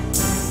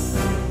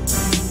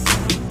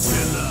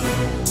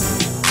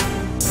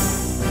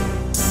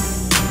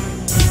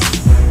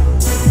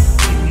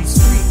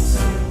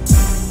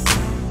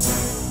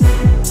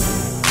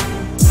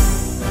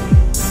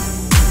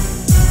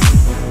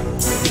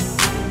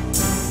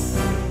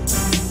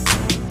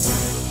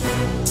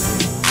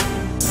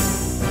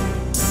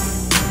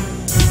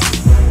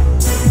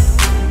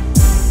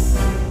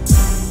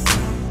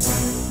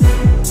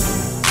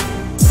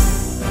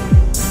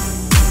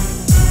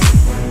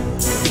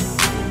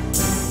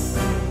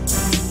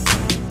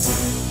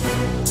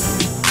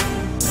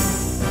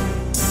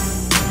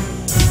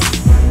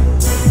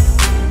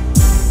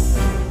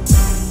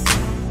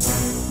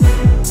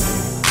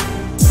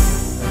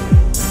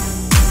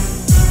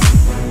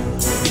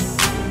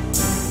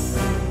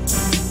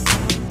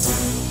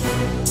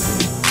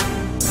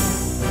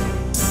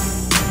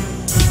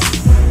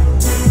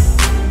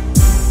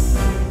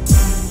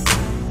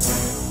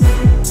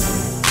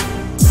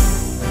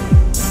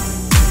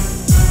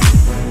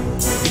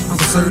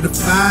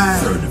 Certified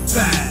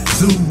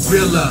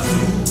Zoorilla.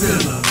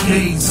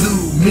 K-Zoo,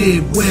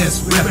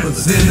 Midwest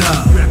representer.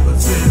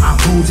 I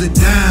hold it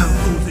down.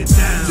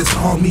 Just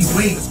call me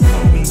Wait.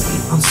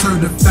 I'm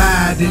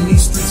certified in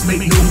these streets,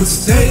 make no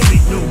mistake.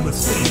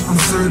 I'm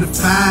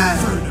certified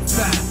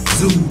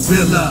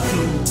Zoorilla.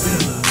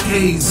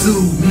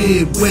 K-Zoo,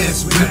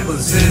 Midwest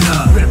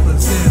representer.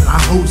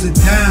 I hold it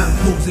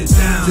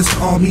down. Just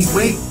call me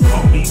Wait.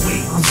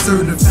 I'm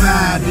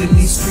certified in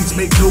these streets,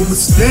 make no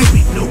mistake.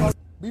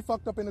 Be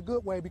fucked up in a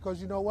good way,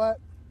 because you know what?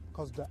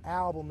 Because the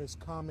album is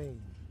coming.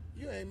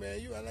 You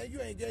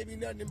ain't gave me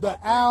nothing. The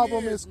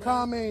album is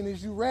coming.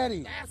 Is you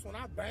ready? That's when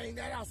I banged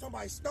that out.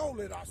 Somebody stole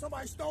it out.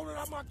 Somebody stole it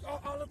out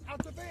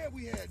the van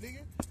we had,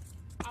 nigga.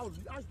 I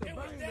used to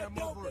bang that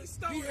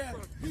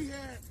motherfucker. He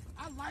had.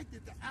 I liked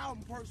it, the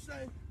album per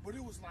se, but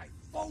it was like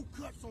 4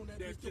 cuts on that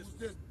bitch. It was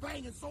just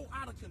banging so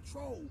out of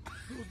control.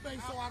 It was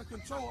banging so out of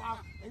control.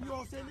 And you know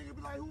what I'm saying? Nigga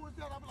be like, who is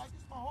that? I be like,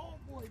 this my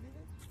homeboy,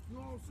 nigga. You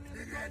know what I'm saying?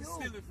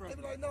 They be like, they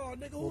be like, no,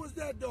 nigga, who is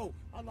that though?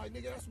 I'm like,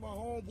 nigga, that's my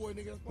homeboy,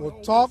 nigga. That's my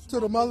homeboy. Talk to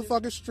the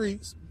motherfucking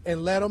streets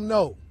and let them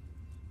know.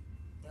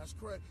 That's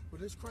crazy.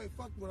 But it's crazy.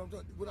 Fuck what I'm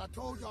doing. What I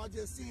told y'all, I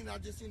just seen that.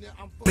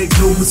 I'm fucking. Make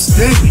no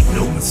mistake. Make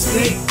no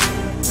mistake.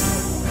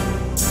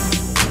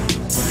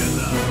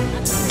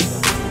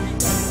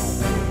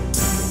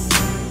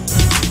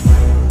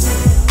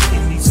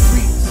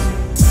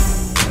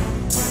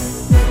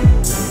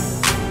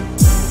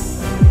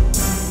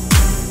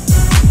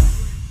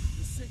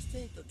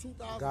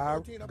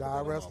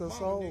 God rest her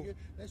soul. Nigga.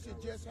 That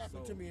shit just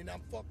happened to me and I'm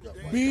fucked up.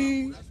 Right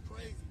Be now. That's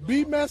crazy.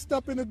 Be messed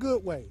up in a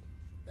good way.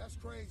 That's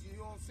crazy. You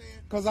know what I'm saying?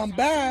 Cause I'm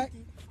back.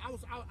 I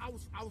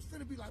was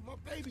finna be like my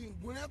baby.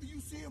 Whenever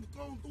you see him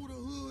going through the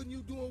hood and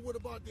you doing what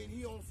about then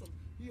he on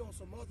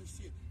some other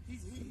shit. He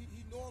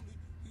normally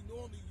you know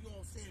what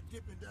I'm saying,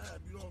 dip and dive.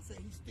 You know what I'm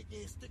saying?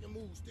 He stick and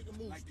move.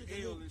 Like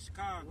the L in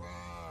Chicago.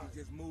 Right. He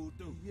just moved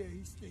through. Yeah,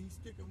 he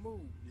stick and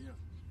move. Yeah.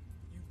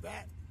 You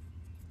back?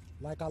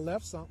 Like I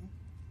left something.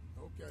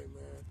 Okay,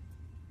 man.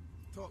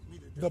 Talk me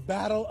to death. The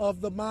battle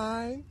of the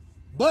mind.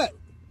 But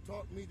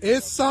Talk me to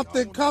it's death.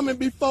 something coming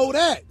before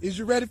that. Is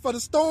you ready for the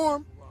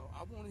storm? Well,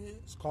 I want to hear.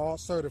 It's called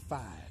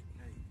Certified.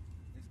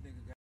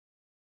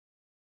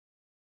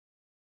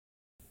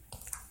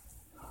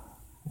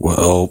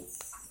 Well,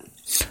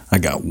 I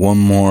got one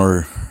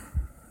more.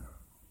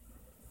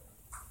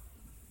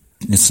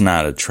 It's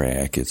not a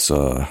track. It's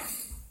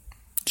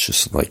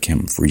just like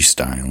him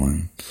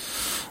freestyling.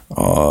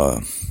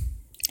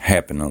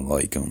 Happen to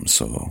like him,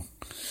 so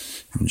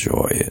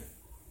enjoy it.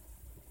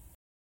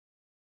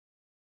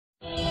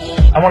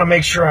 I want to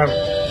make sure I'm...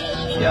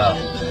 Yo.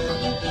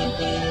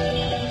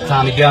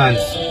 Tommy Guns.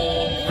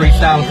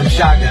 Freestyling from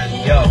Shotgun.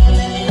 Yo.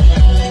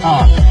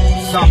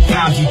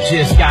 Sometimes you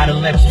just gotta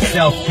let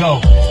yourself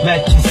go.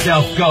 Let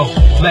yourself go.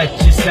 Let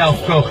yourself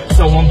go.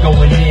 So I'm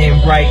going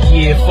in right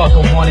here. Fuck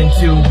a 1 and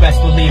 2.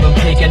 Best believe I'm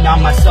taking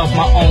on myself,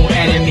 my own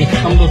enemy.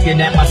 I'm looking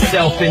at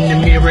myself in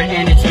the mirror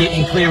and it's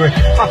getting clearer.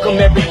 How come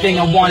everything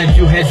I wanna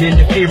do has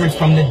interference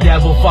from the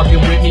devil fucking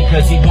with me?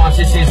 Cause he wants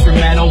this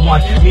instrumental,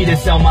 wants me to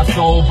sell my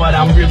soul. But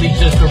I'm really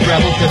just a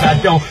rebel cause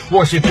I don't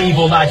worship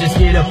evil. I just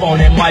hit up on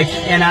that mic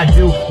and I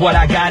do what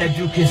I gotta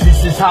do. Cause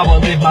this is how I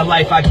live my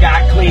life. I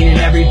got clean and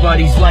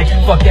everybody's like,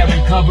 fuck that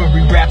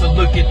recovery rapper,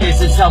 look at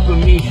this, it's helping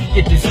me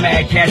get this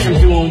mad cash.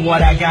 I'm doing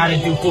what I gotta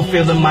do,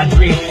 fulfilling my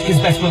dream. Cause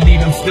best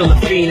believe I'm still a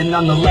fiend, and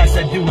nonetheless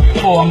I do it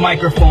for a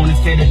microphone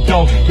instead of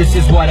dope. This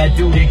is what I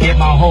do to get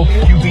my hope.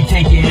 You be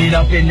taking it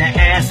up in the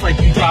ass like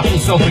you dropped some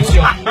soap and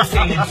show. This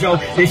ain't a joke,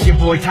 this your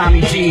boy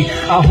Tommy G.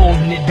 I'm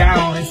holding it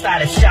down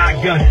inside a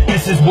shotgun.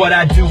 This is what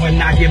I do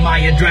and I get my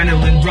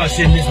adrenaline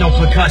rushing. There's no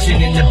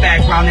percussion in the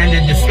background and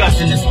the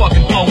discussion. This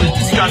fucking flow is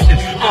disgusting.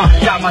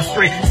 Got my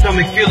straight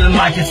stomach feeling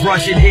like it's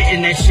rushing,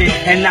 hitting that shit.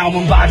 And now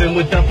I'm vibing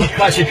with the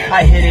percussion.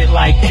 I hit it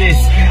like this,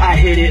 I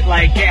hit it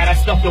like that. I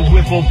stuffed a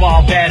wiffle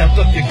ball bat up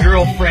the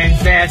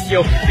girlfriend's ass.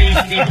 Yo,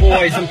 Beastie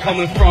Boys, I'm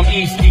coming from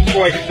East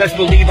Detroit. Best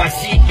believe I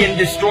seek and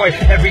destroy.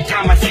 Every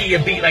time I see a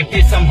beat like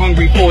this, I'm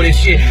hungry for this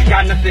shit.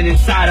 Got nothing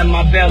inside of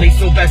my belly,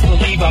 so best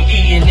believe I'm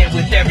eating it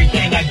with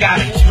everything I got.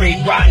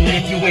 Straight rotten,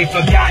 if you ain't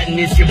forgotten,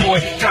 it's your boy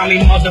Tommy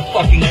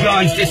motherfucking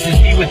Guns. This is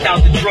me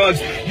without the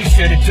drugs. You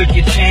should've took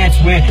your chance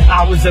when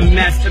I was a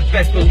mess. But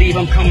best believe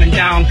I'm coming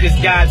down, cause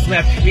God's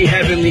left me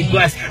heavenly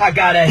blessed. I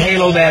got a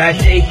halo that I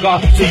take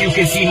off so you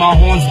can see my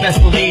horns.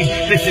 Best believe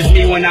this is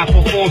me when I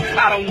perform.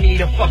 I don't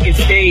need a fucking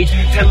stage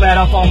to let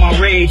off all my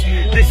rage.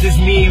 This is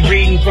me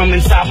reading from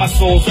inside my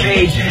soul's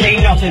page.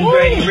 Ain't nothing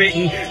ready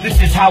written.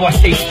 This is how I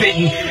stay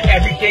spitting.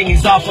 Everything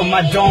is off of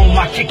my dome.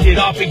 I kicked it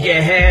off of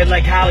your head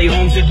like Holly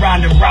Holmes and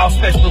Ronda Rouse.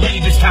 Best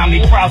believe it's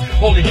Tommy Krause.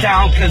 Hold it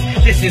down, cause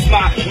this is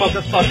my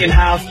motherfucking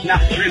house.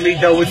 Not really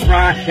though, it's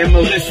Ryan and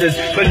Melissa's,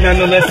 but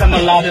nonetheless I'm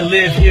allowed to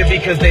live here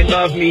because they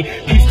love me.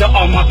 Peace to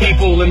all my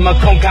people in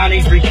Macomb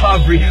County's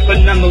recovery, but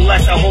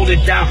nonetheless I hold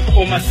it down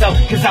for myself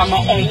cause I'm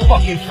my own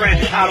fucking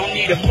friend. I don't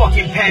need a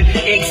fucking pen.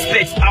 Ink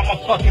spits out my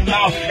fucking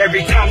mouth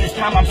every time this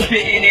time I'm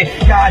spitting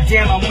it.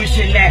 Goddamn, I'm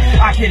wishing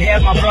that I could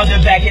have my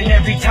brother back, and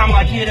every time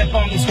I get up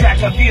on this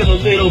track I feel a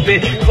little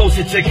bit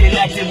closer to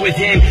connecting with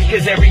him,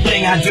 cause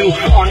everything I do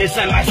on this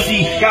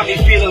MIC got me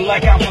feeling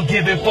like I'm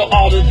forgiven for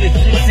all of the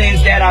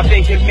sins that I've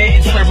been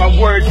committing. Slur my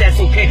words, that's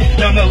okay.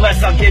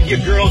 Nonetheless, I'll give your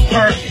girls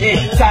birth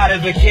inside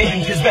of a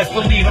kitten, cause best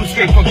believe believe I'm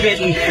straight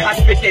forbidden. I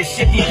spit that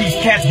shit that these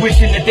cats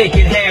wishing that they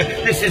could have.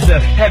 This is a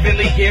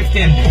heavenly gift,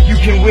 and you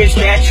can wish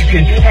that you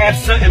can have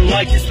something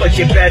like this, but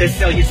you better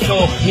sell your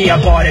soul. Me,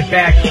 I bought it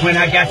back when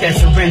I got that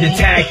surrender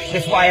tag.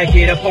 That's why I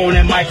get up on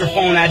that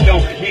microphone. I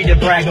don't need to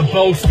brag or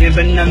boasting,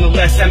 but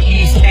nonetheless I'm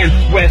East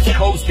and West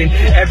Coasting.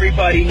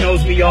 Everybody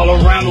knows me all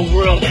around the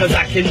world, cause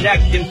I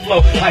connect and flow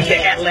like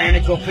the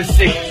Atlantic or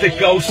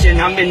Pacific Ocean.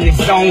 I'm in the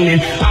zone,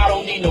 and I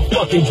don't need no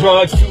fucking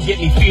drugs to get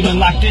me feeling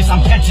like this.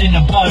 I'm catching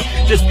a buzz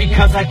just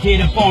because I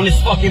get up on this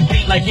fucking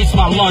beat like it's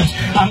my lunch.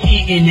 I'm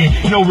eating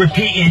it, no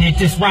repeating it.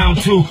 This round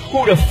 2.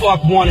 Who the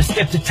fuck wanna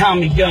step to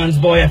Tommy guns,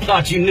 boy? I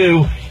thought you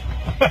knew.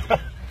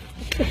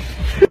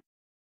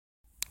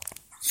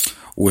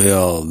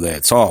 Well,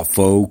 that's all,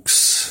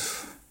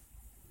 folks.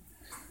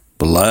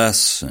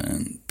 Bless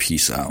and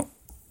peace out.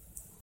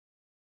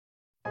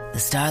 The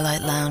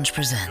Starlight Lounge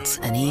presents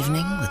An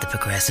Evening with the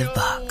Progressive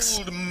Box.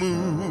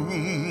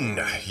 Moon,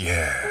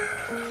 yeah.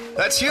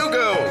 That's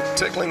Hugo,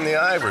 tickling the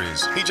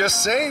ivories. He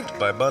just saved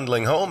by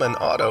bundling home and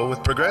auto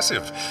with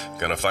Progressive.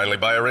 Gonna finally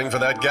buy a ring for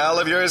that gal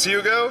of yours,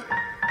 Hugo?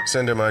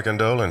 Send her my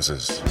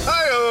condolences.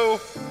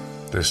 Hi-oh!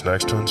 This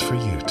next one's for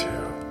you two.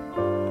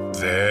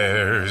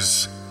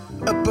 There's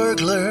a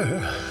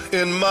burglar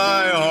in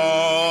my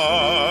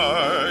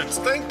heart.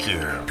 Thank you.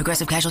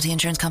 Progressive Casualty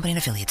Insurance Company and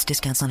Affiliates.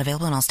 Discounts not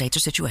available in all states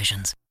or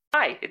situations.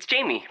 Hi, it's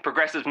Jamie,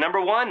 Progressive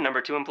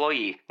 #1, #2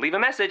 employee. Leave a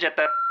message at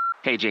the...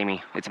 Hey,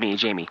 Jamie, it's me,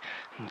 Jamie.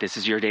 This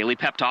is your daily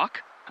pep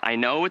talk. I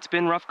know it's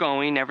been rough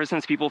going ever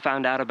since people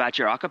found out about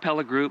your a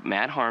cappella group,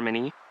 Mad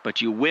Harmony,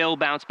 but you will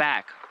bounce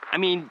back. I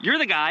mean, you're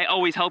the guy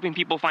always helping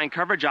people find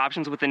coverage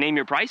options with the Name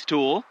Your Price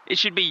tool. It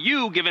should be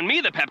you giving me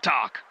the pep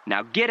talk.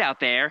 Now get out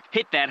there,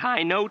 hit that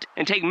high note,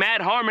 and take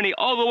Mad Harmony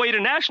all the way to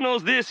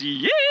nationals this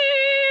year!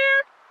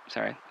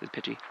 Sorry, it's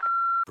pitchy.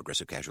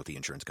 Progressive Casualty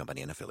Insurance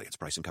Company and Affiliates.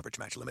 Price and coverage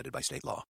match limited by state law.